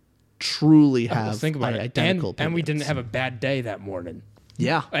truly have identical opinions. And we didn't have a bad day that morning.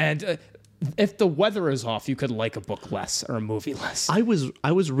 Yeah. And if the weather is off, you could like a book less or a movie less. I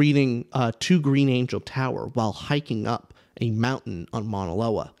was reading To Green Angel Tower while hiking up a mountain on Mauna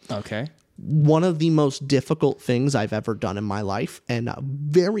Loa. Okay. One of the most difficult things I've ever done in my life, and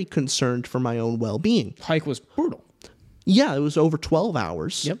very concerned for my own well-being. Hike was brutal. Yeah, it was over 12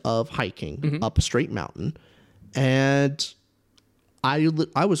 hours of hiking up a straight mountain. And I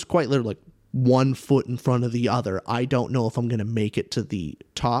was quite literally like 1 foot in front of the other. I don't know if I'm going to make it to the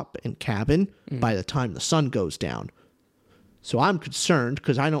top and cabin by the time the sun goes down. So I'm concerned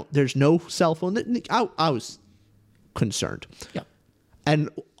because there's no cell phone. I was concerned. Yeah. And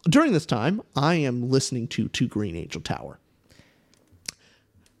during this time, I am listening to Green Angel Tower.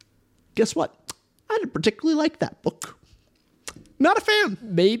 Guess what? I didn't particularly like that book. Not a fan.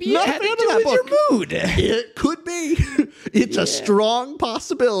 Maybe Not it had a fan to do of that with book. your mood. It could be. It's a strong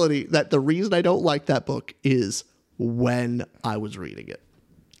possibility that the reason I don't like that book is when I was reading it.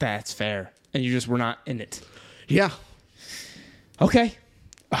 That's fair. And you just were not in it. Yeah. Okay.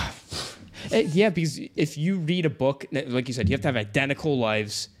 Yeah, because if you read a book, like you said, you have to have identical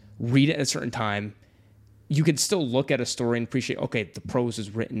lives read it at a certain time, you can still look at a story and appreciate, okay, the prose is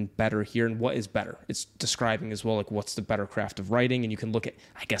written better here, and what is better? It's describing as well, like what's the better craft of writing, and you can look at,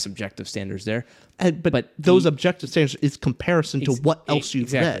 I guess, objective standards there. But those objective standards is comparison to what else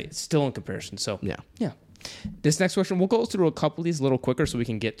you've read. It's still in comparison. So yeah. This next question, we'll go through a couple of these a little quicker so we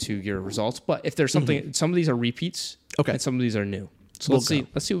can get to your results. But if there's something, some of these are repeats, and some of these are new. So let's see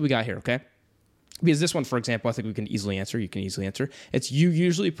what we got here, okay? Because this one, for example, I think we can easily answer. You can easily answer. It's you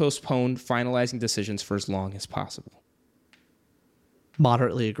usually postpone finalizing decisions for as long as possible.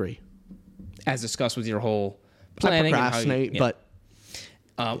 Moderately agree. As discussed with your whole planning. I procrastinate, but...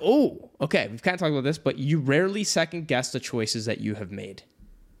 okay. We've kind of talked about this, but you rarely second guess the choices that you have made.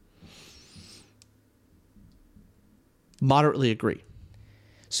 Moderately agree.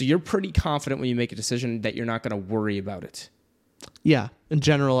 So you're pretty confident when you make a decision that you're not going to worry about it. Yeah. In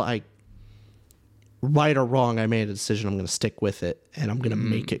general, right or wrong, I made a decision. I'm going to stick with it, and I'm going to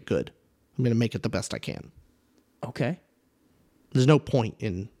make it good. I'm going to make it the best I can. Okay. There's no point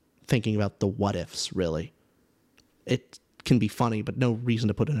in thinking about the what ifs, really. It can be funny, but no reason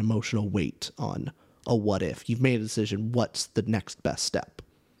to put an emotional weight on a what if. You've made a decision. What's the next best step?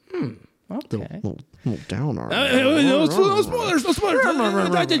 Okay. Little downer. No spoilers.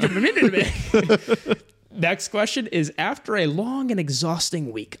 Next question is, after a long and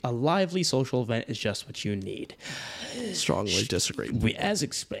exhausting week, a lively social event is just what you need. Strongly disagree. As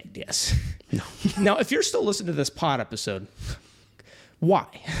explained, yes. No. Now, if you're still listening to this pod episode, why?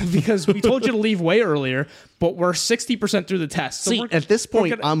 Because we told you to leave way earlier, but we're 60% through the test. So at this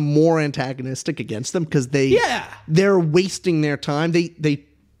point, I'm more antagonistic against them because they're wasting their time.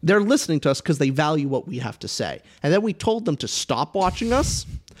 They're listening to us because they value what we have to say. And then we told them to stop watching us,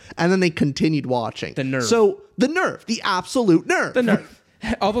 and then they continued watching. The nerve. So, the absolute nerve. The nerve.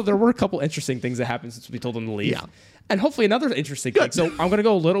 Although there were a couple interesting things that happened since we told them to leave. Yeah. And hopefully another interesting thing. So I'm going to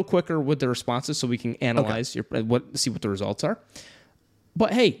go a little quicker with the responses so we can analyze see what the results are.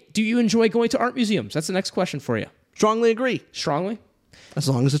 But hey, do you enjoy going to art museums? That's the next question for you. Strongly agree. Strongly? As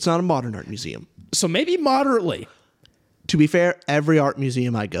long as it's not a modern art museum. So maybe moderately. To be fair, every art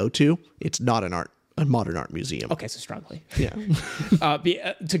museum I go to, it's not a modern art museum. Okay, so strongly. Yeah.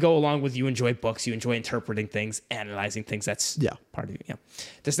 To go along with you enjoy books, you enjoy interpreting things, analyzing things. That's part of it. Yeah.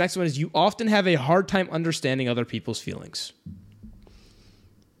 This next one is you often have a hard time understanding other people's feelings.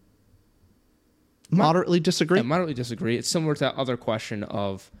 Moderately disagree. Yeah, moderately disagree. It's similar to that other question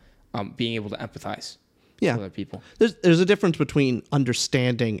of being able to empathize with other people. There's a difference between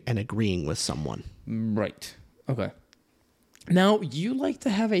understanding and agreeing with someone. Right. Okay. Now, you like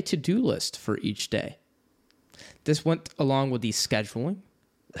to have a to-do list for each day. This went along with the scheduling.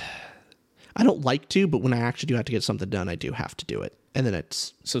 I don't like to, but when I actually do have to get something done, I do have to do it. And then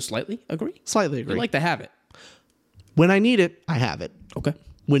it's... So slightly agree? Slightly agree. You like to have it. When I need it, I have it. Okay.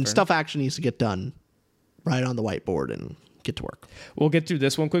 When stuff actually needs to get done, write on the whiteboard and get to work. We'll get through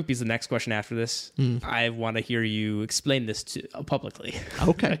this one quick because the next question after this, I want to hear you explain this publicly.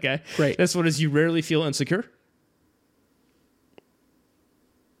 Okay. Okay. Great. This one is you rarely feel insecure?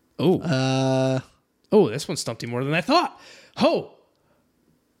 Oh, this one stumped you more than I thought. I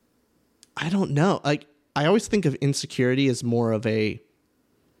don't know. I always think of insecurity as more of a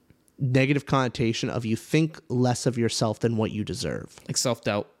negative connotation of you think less of yourself than what you deserve. Like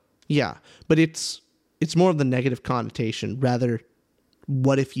self-doubt. Yeah, but it's more of the negative connotation. Rather,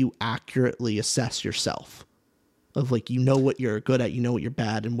 what if you accurately assess yourself? Of like, you know what you're good at, you know what you're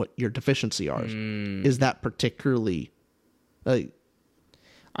bad, and what your deficiency are. Is that particularly...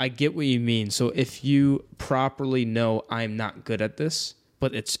 I get what you mean. So if you properly know I'm not good at this,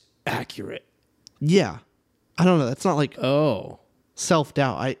 but it's accurate. Yeah. I don't know. That's not like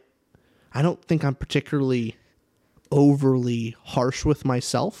self-doubt. I don't think I'm particularly overly harsh with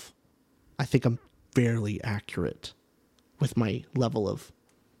myself. I think I'm fairly accurate with my level of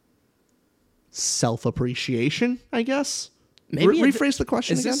self-appreciation, I guess. Maybe rephrase the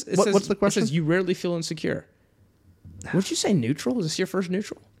question again. What's the question? It says you rarely feel insecure. Would you say neutral? Is this your first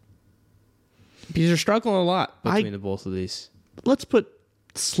neutral? Because you're struggling a lot between the both of these. Let's put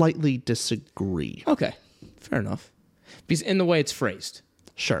slightly disagree. Okay, fair enough. Because in the way it's phrased.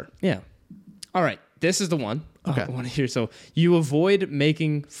 Sure. Yeah. All right, this is the one. Okay. I want to hear. So you avoid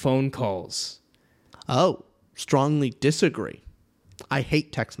making phone calls. Oh, strongly disagree. I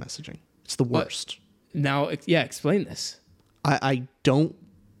hate text messaging. It's the worst. Now, explain this.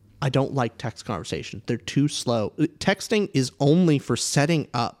 I don't like text conversation. They're too slow. Texting is only for setting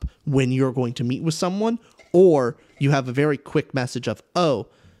up when you're going to meet with someone, or you have a very quick message of, oh,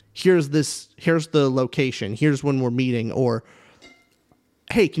 here's the location, here's when we're meeting, or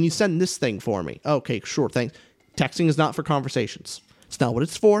hey, can you send this thing for me? Okay, sure, thanks. Texting is not for conversations. It's not what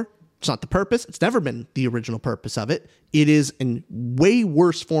it's for. It's not the purpose. It's never been the original purpose of it. It is a way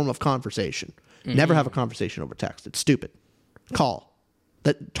worse form of conversation. Never have a conversation over text. It's stupid. Call.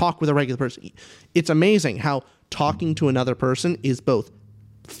 Talk with a regular person. It's amazing how talking to another person is both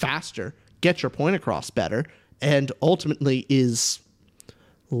faster, gets your point across better, and ultimately is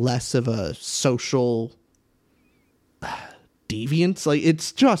less of a social deviance. Like,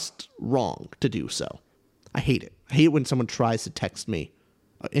 it's just wrong to do so. I hate it. I hate when someone tries to text me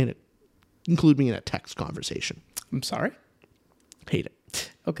include me in a text conversation. I'm sorry? Hate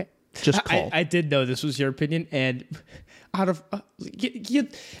it. Okay. Just call. I did know this was your opinion, and out of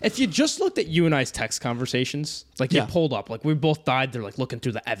if you just looked at you and I's text conversations, like you pulled up, like we both died, they're like looking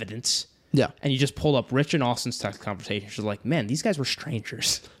through the evidence. Yeah. And you just pulled up Rich and Austin's text conversations. You're like, man, these guys were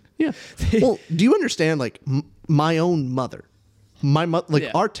strangers. Yeah. Well, do you understand, like, my own mother,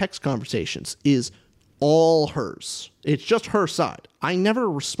 our text conversations is all hers. It's just her side. I never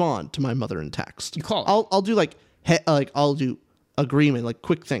respond to my mother in text. You call her. I'll do I'll do agreement, like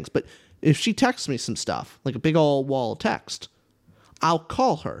quick things. But if she texts me some stuff, like a big old wall of text, I'll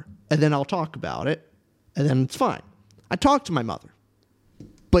call her and then I'll talk about it and then it's fine. I talk to my mother,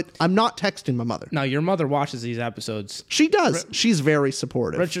 but I'm not texting my mother. Now, your mother watches these episodes. She does. She's very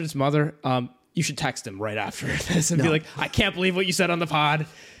supportive. Richard's mother, you should text him right after this and be like, I can't believe what you said on the pod.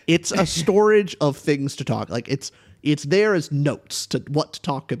 It's a storage of things to talk. Like, it's there as notes to what to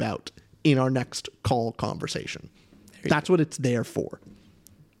talk about in our next call conversation. That's what it's there for.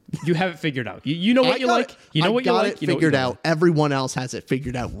 You have it figured out. You know what you like. You know what you like. I got it figured out. Everyone else has it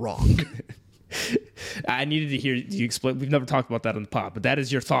figured out wrong. I needed to hear you explain. We've never talked about that on the pod, but that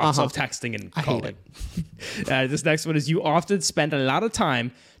is your thoughts of texting and calling. This next one is: you often spend a lot of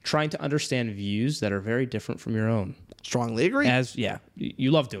time trying to understand views that are very different from your own. Strongly agree. You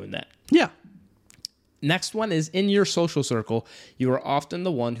love doing that. Yeah. Next one is: in your social circle, you are often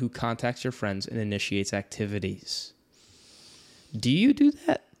the one who contacts your friends and initiates activities. Do you do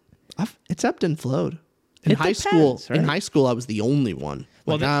that? It's ebbed and flowed. In high school, I was the only one.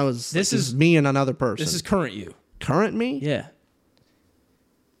 Well, this is me and another person. This is current you. Current me? Yeah.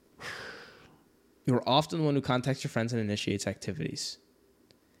 You are often the one who contacts your friends and initiates activities.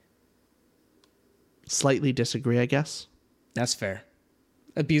 Slightly disagree, I guess. That's fair.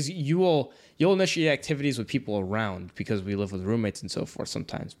 Because you'll initiate activities with people around because we live with roommates and so forth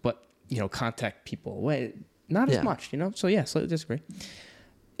sometimes. But, contact people away, not as much, So, yeah, slightly disagree.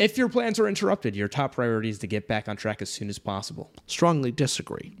 If your plans are interrupted, your top priority is to get back on track as soon as possible. Strongly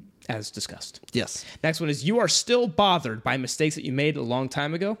disagree. As discussed. Yes. Next one is: you are still bothered by mistakes that you made a long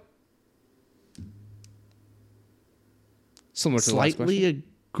time ago. Similar to the last question. Slightly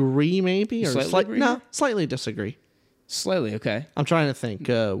agree, maybe? Or slightly disagree. Slightly, okay. I'm trying to think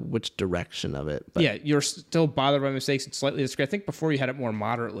which direction of it. But. Yeah, you're still bothered by mistakes and slightly disagree. I think before you had it more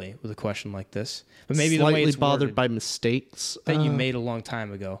moderately with a question like this. But maybe slightly the way it's bothered worded, by mistakes that you made a long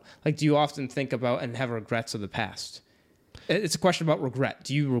time ago. Like, do you often think about and have regrets of the past? It's a question about regret.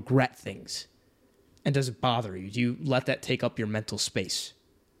 Do you regret things? And does it bother you? Do you let that take up your mental space?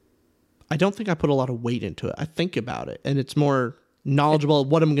 I don't think I put a lot of weight into it. I think about it, and it's more knowledgeable of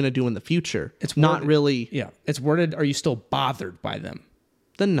what I'm going to do in the future. It's not really... Yeah. It's worded, are you still bothered by them?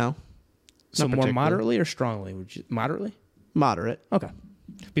 Then no. So more moderately or strongly? Moderately? Moderate. Okay.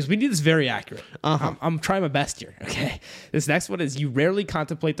 Because we need this very accurate. I'm trying my best here, okay? This next one is: you rarely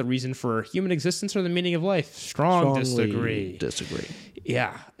contemplate the reason for human existence or the meaning of life. Strongly disagree.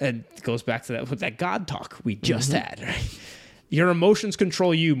 Yeah, and it goes back to that God talk we just had, right? Your emotions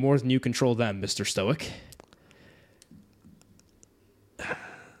control you more than you control them, Mr. Stoic.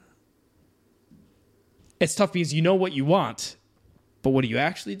 It's tough because you know what you want, but what do you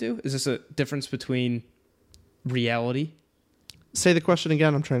actually do? Is this a difference between reality? Say the question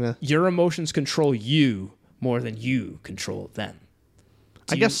again. I'm trying to... Your emotions control you more than you control them.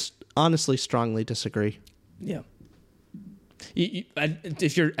 I guess, honestly, strongly disagree. Yeah.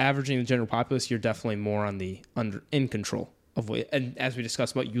 If you're averaging the general populace, you're definitely more on the in control of what... And as we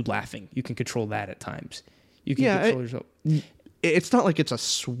discussed about you laughing, you can control that at times. You can control yourself. It's not like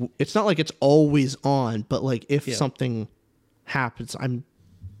it's not like it's always on, but like if something happens, I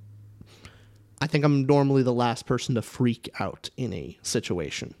think I'm normally the last person to freak out in a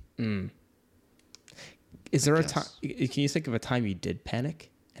situation. Is there a time? Can you think of a time you did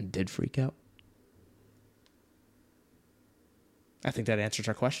panic and did freak out? I think that answers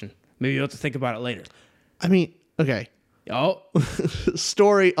our question. Maybe you'll have to think about it later. I mean, okay. Oh,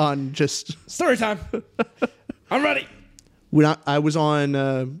 story time. I'm ready. When I was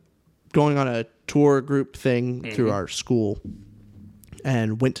on going on a tour group thing through our school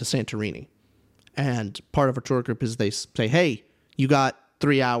and went to Santorini. And part of our tour group is they say, hey, you got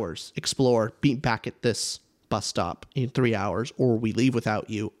 3 hours. Explore. Be back at this bus stop in 3 hours, or we leave without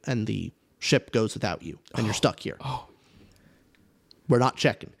you, and the ship goes without you, and you're stuck here. We're not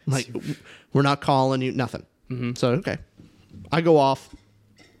checking. Like, we're not calling you. Nothing. So okay, I go off,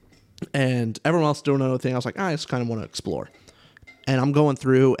 and everyone else doing another thing. I was like, I just kind of want to explore, and I'm going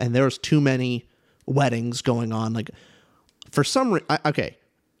through, and there's too many weddings going on. Like, for some reason, okay,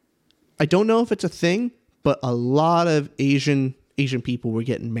 I don't know if it's a thing, but a lot of Asian people were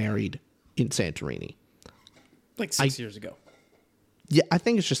getting married in Santorini. Like 6 years ago. Yeah, I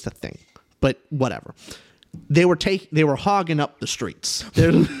think it's just a thing, but whatever. They were hogging up the streets.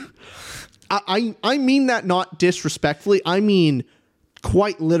 I mean that not disrespectfully. I mean,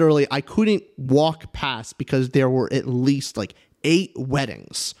 quite literally, I couldn't walk past because there were at least like 8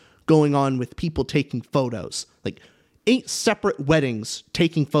 weddings going on with people taking photos. Like 8 separate weddings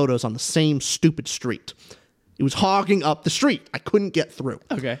taking photos on the same stupid street. It was hogging up the street. I couldn't get through.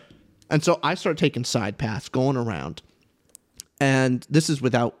 Okay. And so I started taking side paths, going around. And this is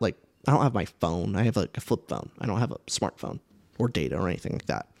without, like, I don't have my phone. I have like a flip phone. I don't have a smartphone or data or anything like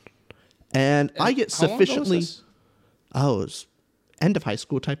that. And I get sufficiently. How long ago was this? Oh, it was end of high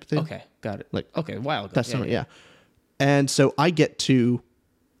school type of thing. Okay, got it. Like, okay, a while ago. That's yeah. And so I get to,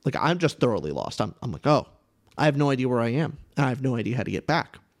 like, I'm just thoroughly lost. I'm like, oh, I have no idea where I am, and I have no idea how to get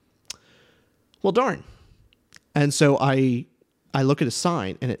back. Well, darn. And so I look at a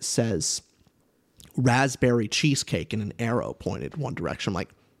sign, and it says raspberry cheesecake and an arrow pointed one direction. I'm like,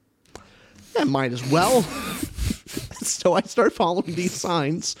 I might as well. So I start following these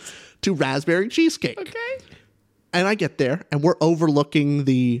signs to raspberry cheesecake. Okay. And I get there, and we're overlooking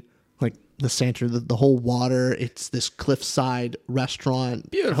the center, the whole water. It's this cliffside restaurant,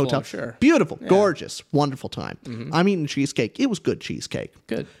 beautiful hotel. Sure. Beautiful, gorgeous, wonderful time. I'm eating cheesecake. It was good cheesecake.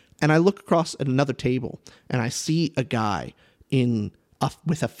 Good. And I look across at another table, and I see a guy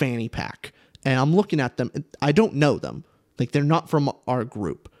with a fanny pack, and I'm looking at them. I don't know them. Like, they're not from our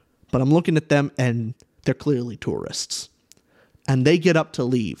group, but I'm looking at them, and they're clearly tourists. And they get up to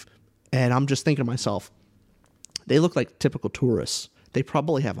leave, and I'm just thinking to myself, they look like typical tourists. They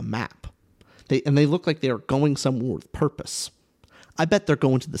probably have a map. They look like they're going somewhere with purpose. I bet they're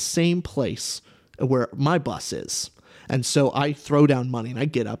going to the same place where my bus is. And so I throw down money, and I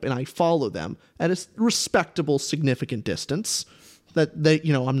get up, and I follow them at a respectable, significant distance. That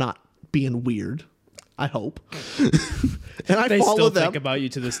I'm not being weird. I hope. And I they follow still them. Think about you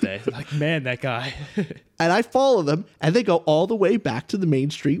to this day. Like, man, that guy. And I follow them, and they go all the way back to the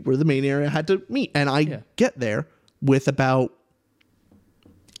main street where the main area had to meet. And I get there with about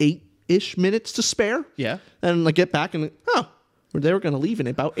 8-ish minutes to spare. Yeah. And I get back, and they were going to leave in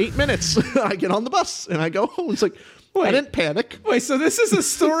about 8 minutes. I get on the bus, and I go home. It's like, I didn't panic. Wait, so this is a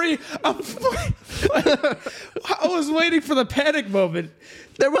story of... I was waiting for the panic moment.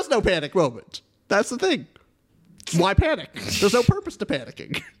 There was no panic moment. That's the thing. Why panic? There's no purpose to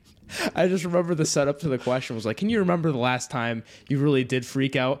panicking. I just remember the setup to the question was like, can you remember the last time you really did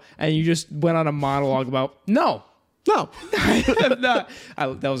freak out? And you just went on a monologue about, no. I have not.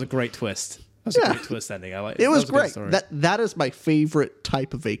 That was a great twist. That was a great twist ending. I like it. It was great. That is my favorite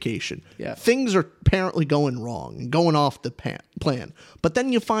type of vacation. Yeah. Things are apparently going wrong and going off the plan. But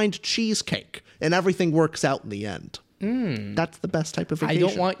then you find cheesecake and everything works out in the end. That's the best type of vacation. I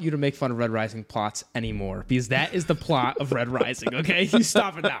don't want you to make fun of Red Rising plots anymore, because that is the plot of Red Rising, okay? You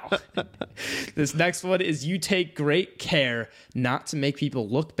stop it now. This next one is you take great care not to make people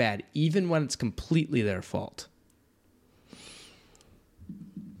look bad, even when it's completely their fault.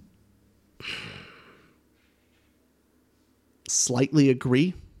 Slightly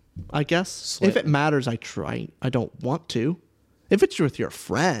agree, I guess. Slightly. If it matters, I try. I don't want to. If it's with your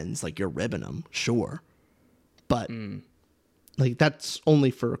friends, like you're ribbing them, sure. But like that's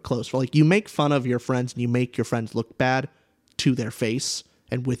only for close. Like you make fun of your friends and you make your friends look bad to their face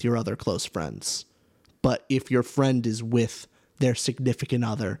and with your other close friends. But if your friend is with their significant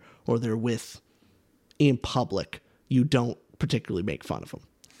other or they're with in public, you don't particularly make fun of them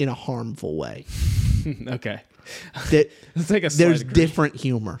in a harmful way. Okay. There's different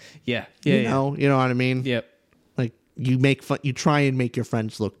humor. Yeah. You know what I mean? Yep. Like you make fun, you try and make your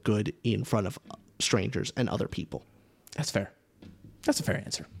friends look good in front of strangers and other people. That's fair. That's a fair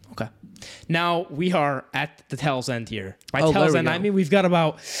answer. Okay. Now we are at the tail's end here. By tail's end, I mean we've got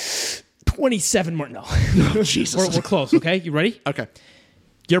about 27 more. No. Jesus. We're close, okay? You ready? Okay.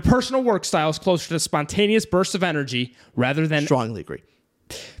 Your personal work style is closer to spontaneous bursts of energy rather than... Strongly agree.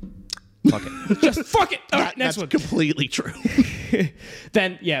 Fuck it. Just fuck it. All right, next that's one. Completely true.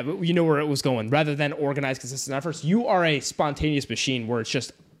 Then, but you know where it was going. Rather than organized, consistent efforts, you are a spontaneous machine where it's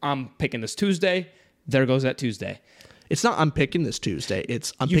just, I'm picking this Tuesday. There goes that Tuesday. It's not I'm picking this Tuesday.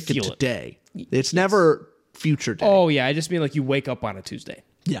 It's I'm You picking feel it. today. It's never future day. Oh, yeah. I just mean like you wake up on a Tuesday.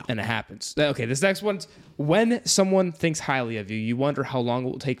 Yeah. And it happens. Okay, this next one's when someone thinks highly of you, you wonder how long it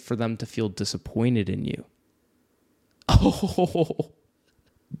will take for them to feel disappointed in you. Oh.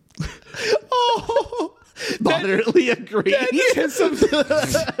 Oh. Moderately agree. That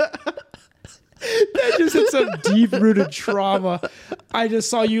just hit some deep-rooted trauma. I just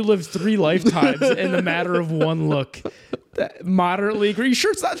saw you live 3 lifetimes in the matter of one look. Moderately agree. You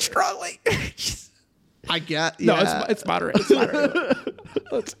sure it's not strongly? I get. No, Yeah. it's moderate. It's moderate.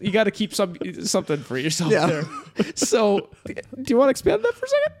 You got to keep something for yourself there. So, do you want to expand on that for a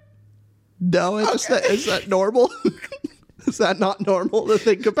second? No, is that normal? Is that not normal to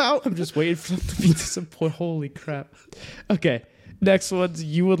think about? I'm just waiting for them to be disappointed. Holy crap. Okay. Next one's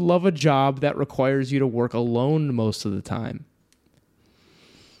you would love a job that requires you to work alone most of the time.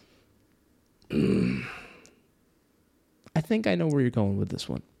 I think I know where you're going with this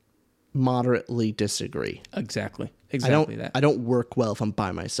one. Moderately disagree. Exactly I don't work well if I'm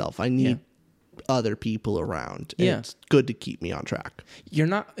by myself. I need other people around. And it's good to keep me on track. You're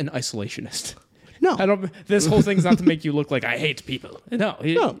not an isolationist. No. This whole thing's not to make you look like I hate people. No.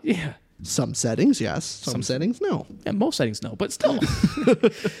 Yeah. Some settings, yes. Some settings, no. Yeah, most settings, no. But still.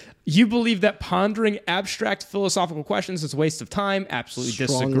 You believe that pondering abstract philosophical questions is a waste of time. Absolutely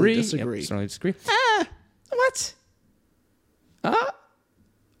Strongly disagree. Yep, strongly disagree. What?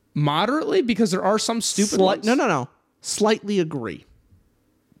 Moderately? Because there are some stupid ones. No. Slightly agree.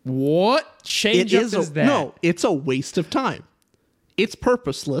 What change up is that? No, it's a waste of time. It's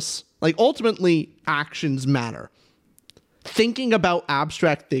purposeless. Like, ultimately, actions matter. Thinking about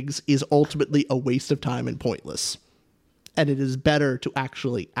abstract things is ultimately a waste of time and pointless. And it is better to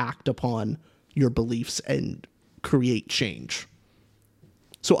actually act upon your beliefs and create change.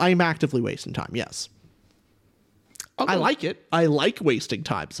 So I'm actively wasting time, yes. I like it. I like wasting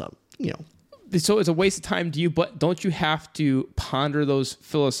time some, So it's a waste of time to you, but don't you have to ponder those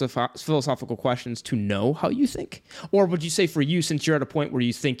philosophical questions to know how you think? Or would you say for you, since you're at a point where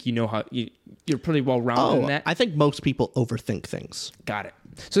you think you know how you're pretty well rounded in that? I think most people overthink things. Got it.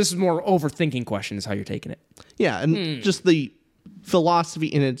 So this is more overthinking question is how you're taking it. Yeah, and just the philosophy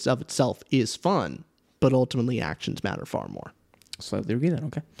in and of itself is fun, but ultimately actions matter far more. Slightly agree then,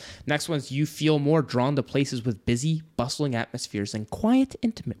 okay. Next one's you feel more drawn to places with busy, bustling atmospheres than quiet,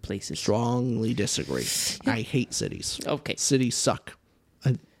 intimate places. Strongly disagree. I hate cities. Okay. Cities suck.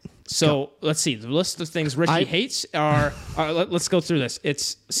 So let's see. The list of things Richie hates are, let's go through this.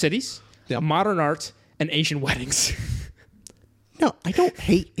 It's cities, modern art, and Asian weddings. No, I don't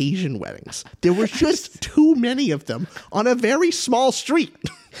hate Asian weddings. There were just too many of them on a very small street.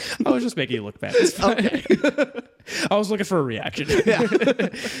 I was just making you look bad. It's fine. Okay. I was looking for a reaction. Yeah.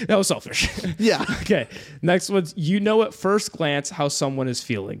 That was selfish. Yeah. Okay. Next one's you know at first glance how someone is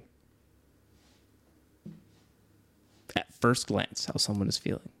feeling. At first glance, how someone is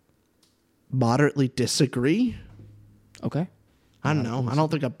feeling. Moderately disagree. Okay. I don't know. I don't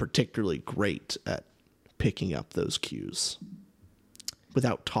think I'm particularly great at picking up those cues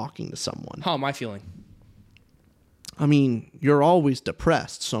without talking to someone. How am I feeling? I mean, you're always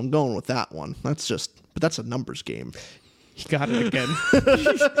depressed, so I'm going with that one. But that's a numbers game. You got it again.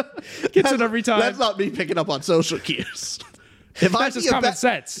 Gets it every time. That's not me picking up on social cues. That's just common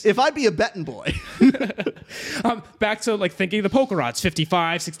sense. If I'd be a betting boy. Back to like thinking the poker odds,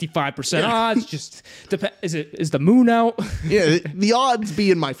 55, 65% odds. Just is the moon out? Yeah, the odds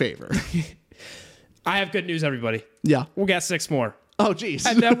be in my favor. I have good news, everybody. Yeah. We'll get 6 more. Oh, geez.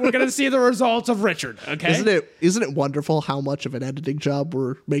 And then we're going to see the results of Richard, okay? Isn't it wonderful how much of an editing job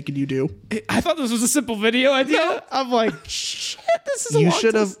we're making you do? I thought this was a simple video idea. No. I'm like, shit, this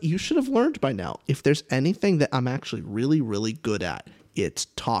is You should have learned by now. If there's anything that I'm actually really, really good at, it's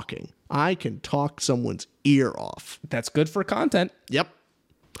talking. I can talk someone's ear off. That's good for content. Yep.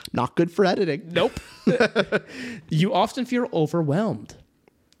 Not good for editing. Nope. You often feel overwhelmed.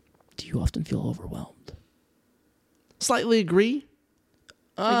 Do you often feel overwhelmed? Slightly agree.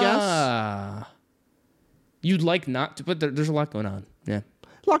 I guess. You'd like not to, but there's a lot going on. Yeah.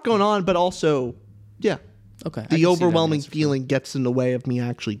 A lot going on, but also, yeah. Okay. The overwhelming feeling gets in the way of me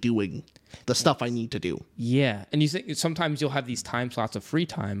actually doing the stuff I need to do. Yeah. And you think sometimes you'll have these time slots of free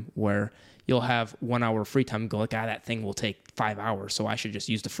time where you'll have 1 hour free time and go like, that thing will take 5 hours, so I should just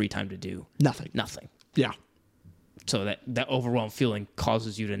use the free time to do nothing. Yeah. So that overwhelmed feeling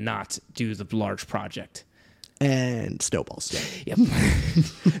causes you to not do the large project. And snowballs. Yep.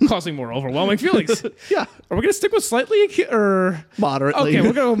 Causing more overwhelming feelings. Yeah. Are we going to stick with slightly or moderately? Okay,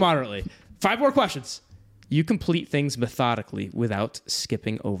 we're going to go moderately. 5 more questions. You complete things methodically without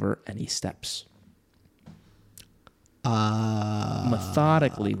skipping over any steps.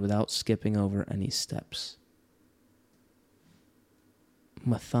 Methodically, without skipping over any steps.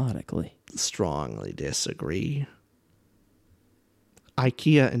 Methodically. Strongly disagree.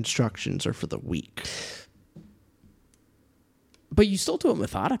 IKEA instructions are for the weak. But you still do it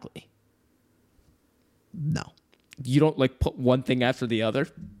methodically. No. You don't like put one thing after the other?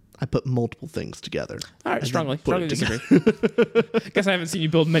 I put multiple things together. All right, strongly disagree. Guess I haven't seen you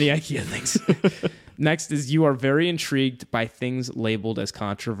build many IKEA things. Next is you are very intrigued by things labeled as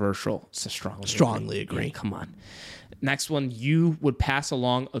controversial. So strongly agree. Yeah, come on. Next one, you would pass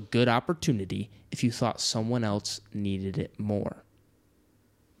along a good opportunity if you thought someone else needed it more.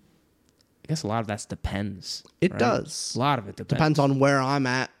 I guess a lot of that depends. It right? does. A lot of it depends. Depends on where I'm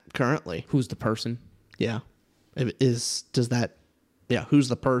at currently. Who's the person? Yeah. Who's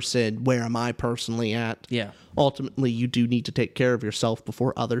the person? Where am I personally at? Yeah. Ultimately, you do need to take care of yourself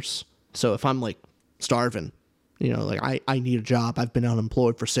before others. So if I'm like starving, I need a job. I've been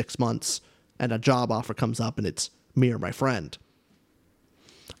unemployed for 6 months and a job offer comes up and it's me or my friend.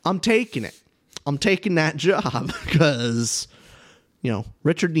 I'm taking it. I'm taking that job because,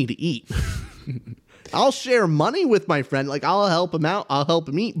 Richard need to eat. I'll share money with my friend. Like, I'll help him out. I'll help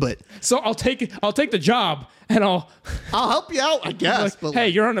him eat, but... So I'll take the job, and I'll help you out, I guess. Like, hey,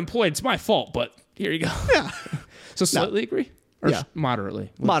 you're unemployed. It's my fault, but here you go. Yeah. So slightly agree? Or yeah.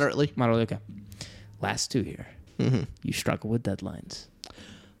 Moderately? Moderately, okay. Last two here. Mm-hmm. You struggle with deadlines.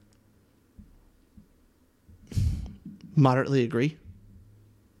 Moderately agree.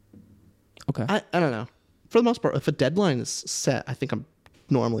 Okay. I don't know. For the most part, if a deadline is set, I think I'm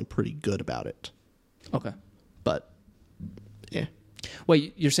normally pretty good about it. Okay. But, yeah.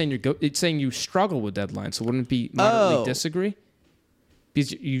 Wait, you're saying it's saying you struggle with deadlines, so wouldn't it be moderately disagree?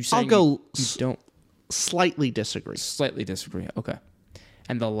 Because you saying you don't. Slightly disagree. Slightly disagree. Okay.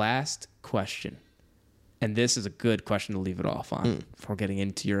 And the last question, and this is a good question to leave it off on before getting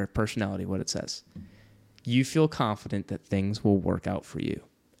into your personality, what it says. You feel confident that things will work out for you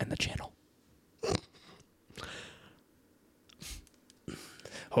and the channel.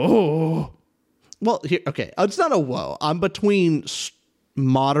 Oh. Well, here, okay. It's not a whoa. I'm between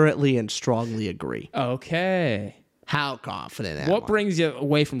moderately and strongly agree. Okay. How confident am What I? brings you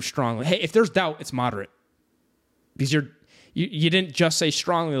away from strongly? Hey, if there's doubt, it's moderate. Because you didn't just say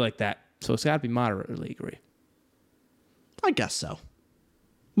strongly like that, so it's got to be moderately agree. I guess so.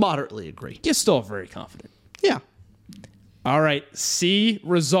 Moderately agree. You're still very confident. Yeah. All right. See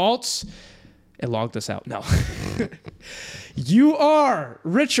results. It logged us out. No. You are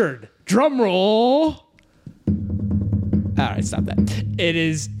Richard. Drum roll. All right, stop that. It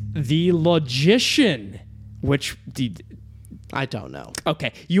is the logician, which I don't know.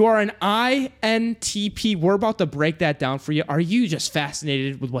 Okay, you are an INTP. We're about to break that down for you. Are you just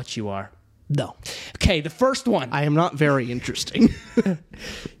fascinated with what you are? No. Okay, the first one. I am not very interesting.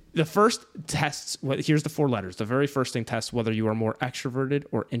 The first tests, here's the 4 letters. The very first thing tests whether you are more extroverted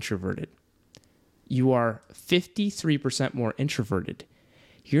or introverted. You are 53% more introverted.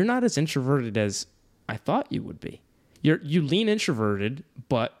 You're not as introverted as I thought you would be. You lean introverted,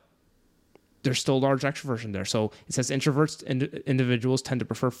 but there's still large extroversion there. So it says introverts individuals tend to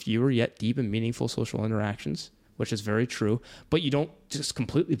prefer fewer yet deep and meaningful social interactions, which is very true. But you don't just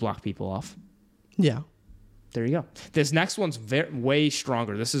completely block people off. Yeah. There you go. This next one's way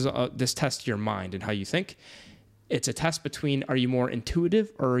stronger. This tests your mind and how you think. It's a test between are you more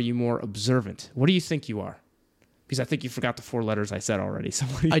intuitive or are you more observant? What do you think you are? Because I think you forgot the 4 letters I said already.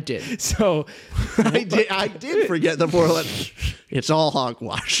 I did. So I did forget the 4 letters. It's all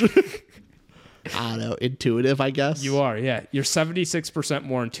hogwash. I don't know, intuitive, I guess. You are, yeah. You're 76%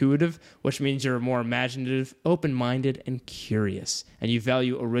 more intuitive, which means you're more imaginative, open-minded, and curious. And you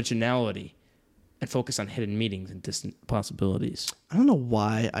value originality and focus on hidden meanings and distant possibilities. I don't know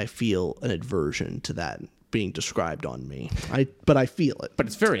why I feel an aversion to that being described on me. But I feel it. But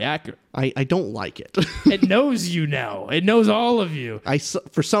it's very accurate. I don't like it. It knows you now. It knows all of you.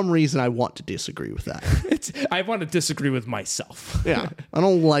 For some reason, I want to disagree with that. I want to disagree with myself. Yeah. I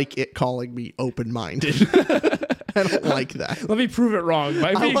don't like it calling me open-minded. I don't like that. Let me prove it wrong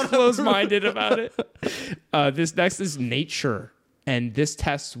by being closed-minded about it. This next is nature. And this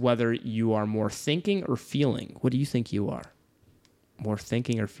tests whether you are more thinking or feeling. What do you think you are? More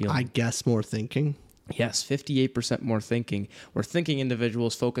thinking or feeling? I guess more thinking. Yes, 58% more thinking. Where thinking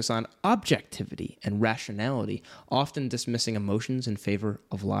individuals focus on objectivity and rationality, often dismissing emotions in favor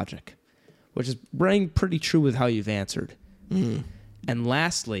of logic, which is ringing pretty true with how you've answered. And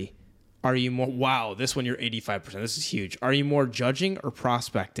lastly, are you more... Wow, this one you're 85%. This is huge. Are you more judging or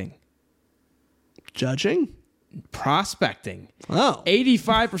prospecting? Judging? Prospecting. Oh.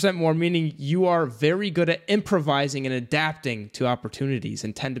 85% more, meaning you are very good at improvising and adapting to opportunities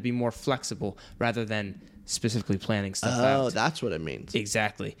and tend to be more flexible rather than specifically planning stuff out. Oh, that's what it means.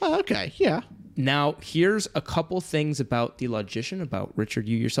 Exactly. Oh, okay, yeah. Now, here's a couple things about the logician, about Richard,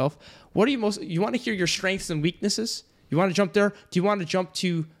 you yourself. What are you want to hear your strengths and weaknesses? You want to jump there? Do you want to jump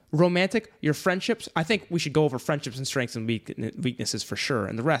to romantic, your friendships? I think we should go over friendships and strengths and weaknesses for sure.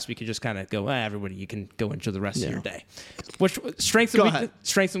 And the rest, we could just kind of go, everybody, you can go into the rest of your day. Which strengths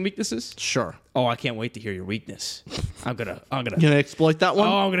and weaknesses? Sure. Oh, I can't wait to hear your weakness. I'm gonna exploit that one?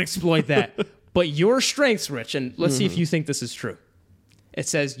 Oh, I'm gonna exploit that. But your strengths, Rich, and let's see if you think this is true. It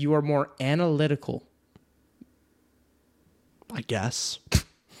says you are more analytical. I guess.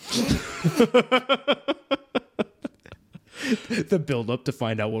 The build up to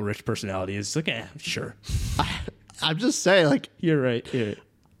find out what Rich personality is. Like, sure. I'm just saying, like, You're right.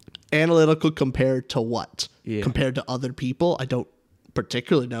 analytical compared to what? Yeah. Compared to other people? I don't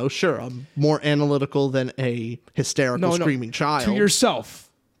particularly know. Sure, I'm more analytical than a hysterical screaming child. To yourself.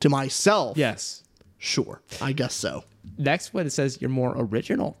 To myself? Yes. Sure, I guess so. Next one, it says you're more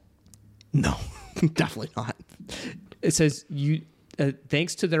original. No, definitely not. It says you,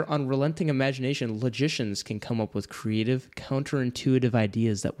 thanks to their unrelenting imagination, logicians can come up with creative, counterintuitive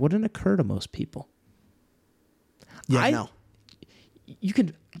ideas that wouldn't occur to most people. Yeah, no.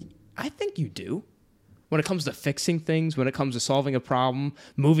 I think you do. When it comes to fixing things, when it comes to solving a problem,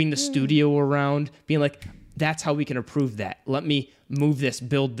 moving the studio around, being like, that's how we can improve that. Let me move this,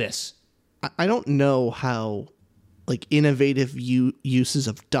 build this. I don't know how, like, innovative uses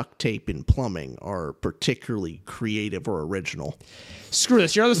of duct tape in plumbing are particularly creative or original. Screw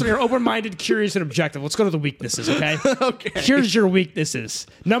this. You're listening. You're open-minded, curious, and objective. Let's go to the weaknesses, okay? Okay. Here's your weaknesses.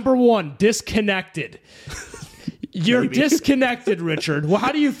 Number 1, disconnected. You're disconnected, Richard. Well,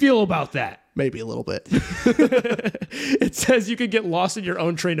 how do you feel about that? Maybe a little bit. It says you could get lost in your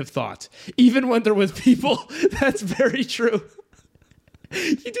own train of thought, even when they're with people. That's very true.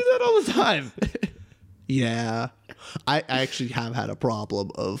 You do that all the time. Yeah. I actually have had a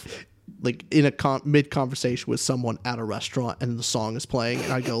problem of, like, in a mid-conversation with someone at a restaurant and the song is playing,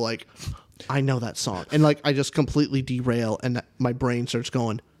 and I go, like, I know that song. And, like, I just completely derail, and my brain starts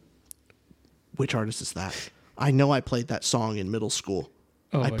going, which artist is that? I know I played that song in middle school.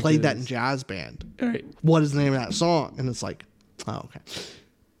 I played that in jazz band. All right. What is the name of that song? And it's like, oh, okay.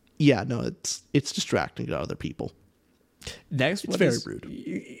 Yeah, no, it's distracting to other people. Next one is very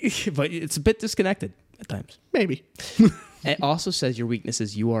rude. But it's a bit disconnected at times. Maybe. It also says your weakness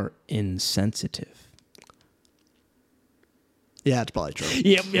is you are insensitive. Yeah, it's probably true.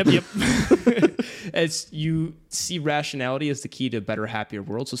 Yep. As you see rationality as the key to a better, happier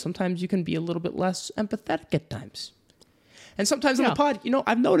world, so sometimes you can be a little bit less empathetic at times. And sometimes on the pod,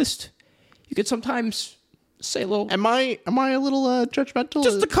 I've noticed you could sometimes say a little... Am I a little judgmental?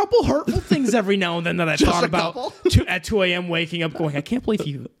 Just a couple hurtful things every now and then that I thought about at 2 a.m. waking up going, I can't believe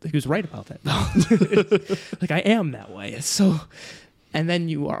he was right about that. Like, I am that way. It's so... And then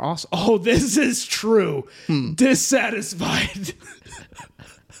you are also... Oh, this is true. Dissatisfied.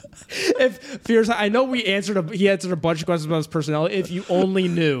 I know he answered a bunch of questions about his personality. If you only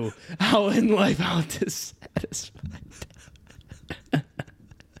knew how in life, how dissatisfied...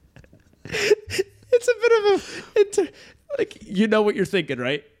 It's a bit of like, you know what you're thinking,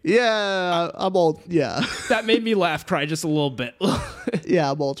 right? Yeah, I'm all, yeah. That made me laugh, cry just a little bit. Yeah,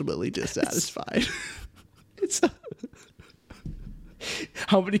 I'm ultimately dissatisfied.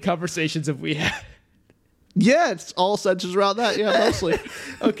 How many conversations have we had? Yeah, it's all centers around that. Yeah, mostly.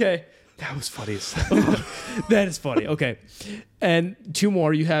 Okay. That was funny. That is funny. Okay. And 2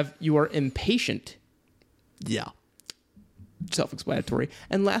 more. You are impatient. Yeah. Self-explanatory.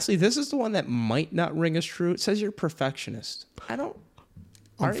 And lastly, this is the one that might not ring as true. It says you're a perfectionist.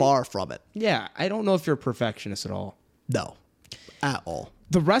 I'm far from it. Yeah, I don't know if you're a perfectionist at all. No, at all.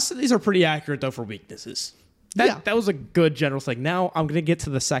 The rest of these are pretty accurate, though, for weaknesses. That was a good general thing. Now I'm going to get to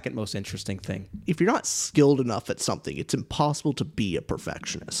the second most interesting thing. If you're not skilled enough at something, it's impossible to be a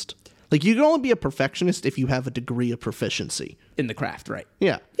perfectionist. Like, you can only be a perfectionist if you have a degree of proficiency in the craft, right?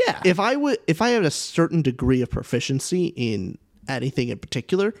 Yeah. Yeah. If I had a certain degree of proficiency in anything in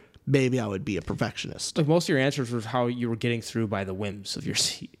particular, maybe I would be a perfectionist. Like, most of your answers were how you were getting through by the whims of your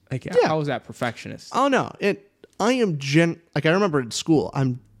seat. Like, how was that perfectionist? Oh no, I am like, I remember in school,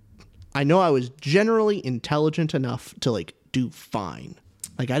 I know I was generally intelligent enough to, like, do fine.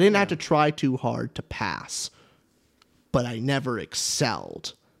 Like, I didn't have to try too hard to pass, but I never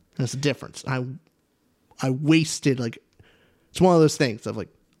excelled. That's the difference. I wasted, like, it's one of those things of, like,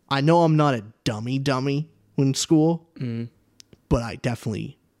 I know I'm not a dummy in school, but I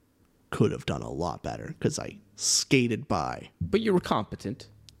definitely could have done a lot better because I skated by. But you were competent.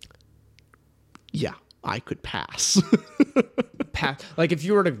 Yeah, I could pass. Like if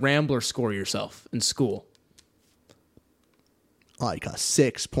you were to Rambler score yourself in school. Like a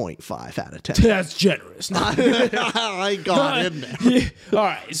 6.5 out of 10. That's generous. I got in there. Yeah. All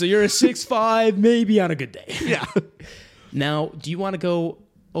right, so you're a 6.5 maybe on a good day. Yeah. Now, do you want to go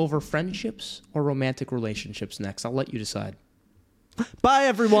over friendships or romantic relationships next? I'll let you decide. Bye,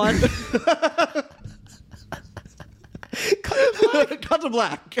 everyone. Cut to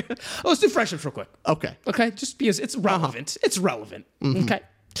black. Oh, let's do friendships real quick. Okay. Just because it's relevant. It's relevant. Mm-hmm. Okay.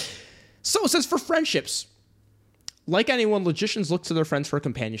 So it says for friendships, like anyone, logicians look to their friends for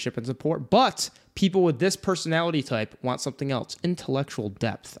companionship and support, but people with this personality type want something else, intellectual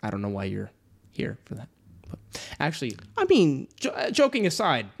depth. I don't know why you're here for that. But actually, I mean, joking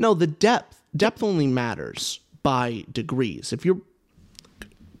aside. No, the depth only matters by degrees. If you're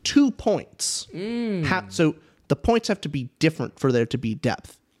 2 points, so the points have to be different for there to be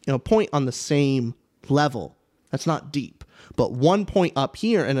depth. A point on the same level, that's not deep. But 1 point up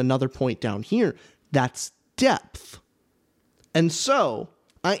here and another point down here, that's depth. And so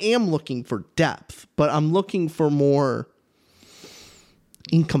I am looking for depth, but I'm looking for more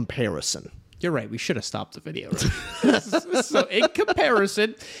in comparison. You're right. We should have stopped the video. Right? So in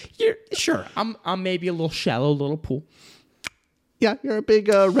comparison, sure. I'm maybe a little shallow, little pool. Yeah, you're a big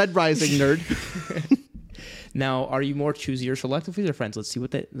Red Rising nerd. Now, are you more choosy or selective with your friends? Let's see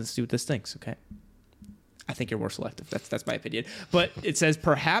what this thinks. Okay. I think you're more selective. That's my opinion. But it says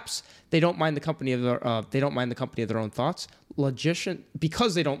perhaps they don't mind the company of their own thoughts.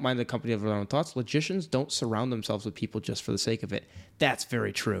 Because they don't mind the company of their own thoughts, logicians don't surround themselves with people just for the sake of it. That's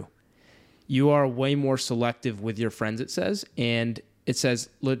very true. You are way more selective with your friends, it says. And it says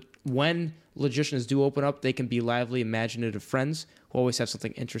when logicians do open up, they can be lively, imaginative friends who always have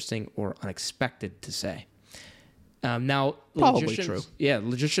something interesting or unexpected to say. Now, probably true. Yeah,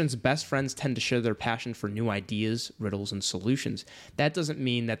 logicians' best friends tend to share their passion for new ideas, riddles, and solutions. That doesn't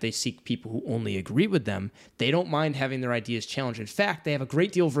mean that they seek people who only agree with them. They don't mind having their ideas challenged. In fact, they have a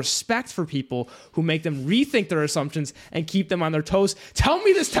great deal of respect for people who make them rethink their assumptions and keep them on their toes. Tell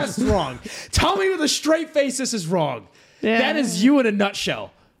me this test is wrong. Tell me with a straight face this is wrong. Yeah. That is you in a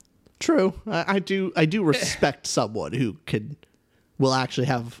nutshell. True. I do respect someone who will actually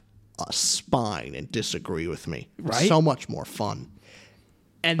have a spine and disagree with me. Right? So much more fun.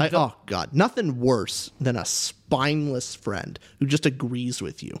 And oh God, nothing worse than a spineless friend who just agrees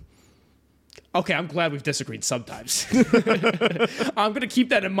with you. Okay, I'm glad we've disagreed sometimes. I'm going to keep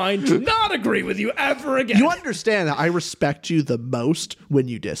that in mind to not agree with you ever again. You understand that I respect you the most when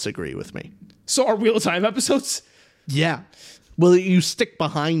you disagree with me. So are Wheel of Time episodes? Yeah. Well, you stick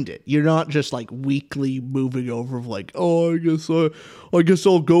behind it. You're not just like weakly moving over of like, oh, I guess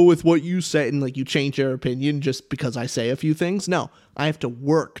I'll go with what you say, and like you change your opinion just because I say a few things. No, I have to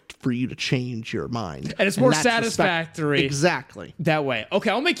work for you to change your mind, and it's more satisfactory. Exactly that way.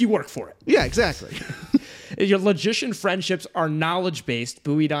 Okay, I'll make you work for it. Yeah, exactly. Your logician friendships are knowledge-based,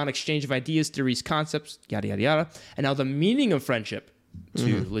 buoyed on exchange of ideas, theories, concepts, yada yada yada. And now the meaning of friendship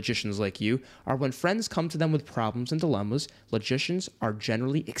to logicians like you are when friends come to them with problems and dilemmas, logicians are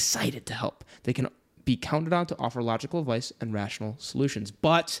generally excited to help. They can be counted on to offer logical advice and rational solutions.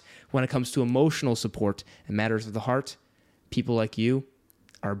 But when it comes to emotional support and matters of the heart, people like you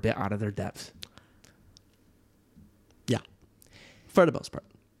are a bit out of their depth. Yeah. For the most part.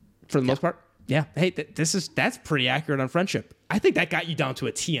 For the most part? Yeah. Hey, that's pretty accurate on friendship. I think that got you down to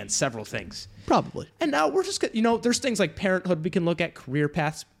a T on several things. Probably. And now we're just, there's things like parenthood we can look at, career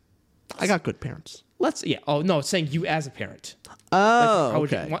paths. I got good parents. Oh, no, it's saying you as a parent. Oh,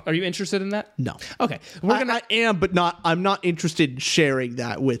 okay. Are you interested in that? No. Okay. I am, but I'm not interested in sharing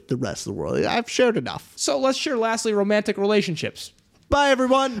that with the rest of the world. I've shared enough. So let's share lastly romantic relationships. Bye,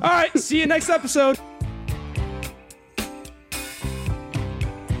 everyone. All right. See you next episode.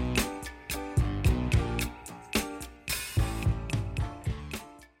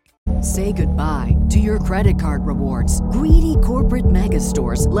 Say goodbye to your credit card rewards. Greedy corporate mega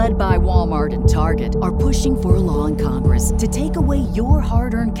stores, led by Walmart and Target, are pushing for a law in Congress to take away your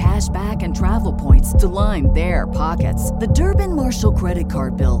hard-earned cash back and travel points to line their pockets. The Durbin-Marshall credit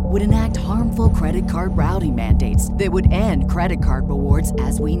card bill would enact harmful credit card routing mandates that would end credit card rewards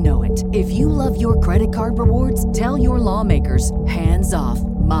as we know it. If you love your credit card rewards, tell your lawmakers, hands off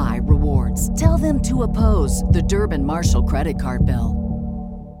my rewards. Tell them to oppose the Durbin-Marshall credit card bill.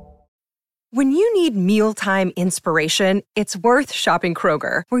 When you need mealtime inspiration, it's worth shopping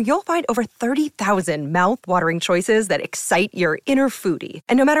Kroger, where you'll find over 30,000 mouth-watering choices that excite your inner foodie.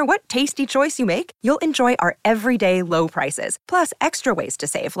 And no matter what tasty choice you make, you'll enjoy our everyday low prices, plus extra ways to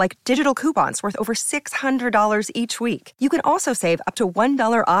save, like digital coupons worth over $600 each week. You can also save up to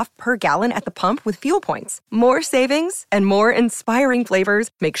 $1 off per gallon at the pump with fuel points. More savings and more inspiring flavors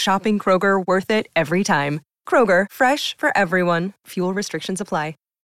make shopping Kroger worth it every time. Kroger, fresh for everyone. Fuel restrictions apply.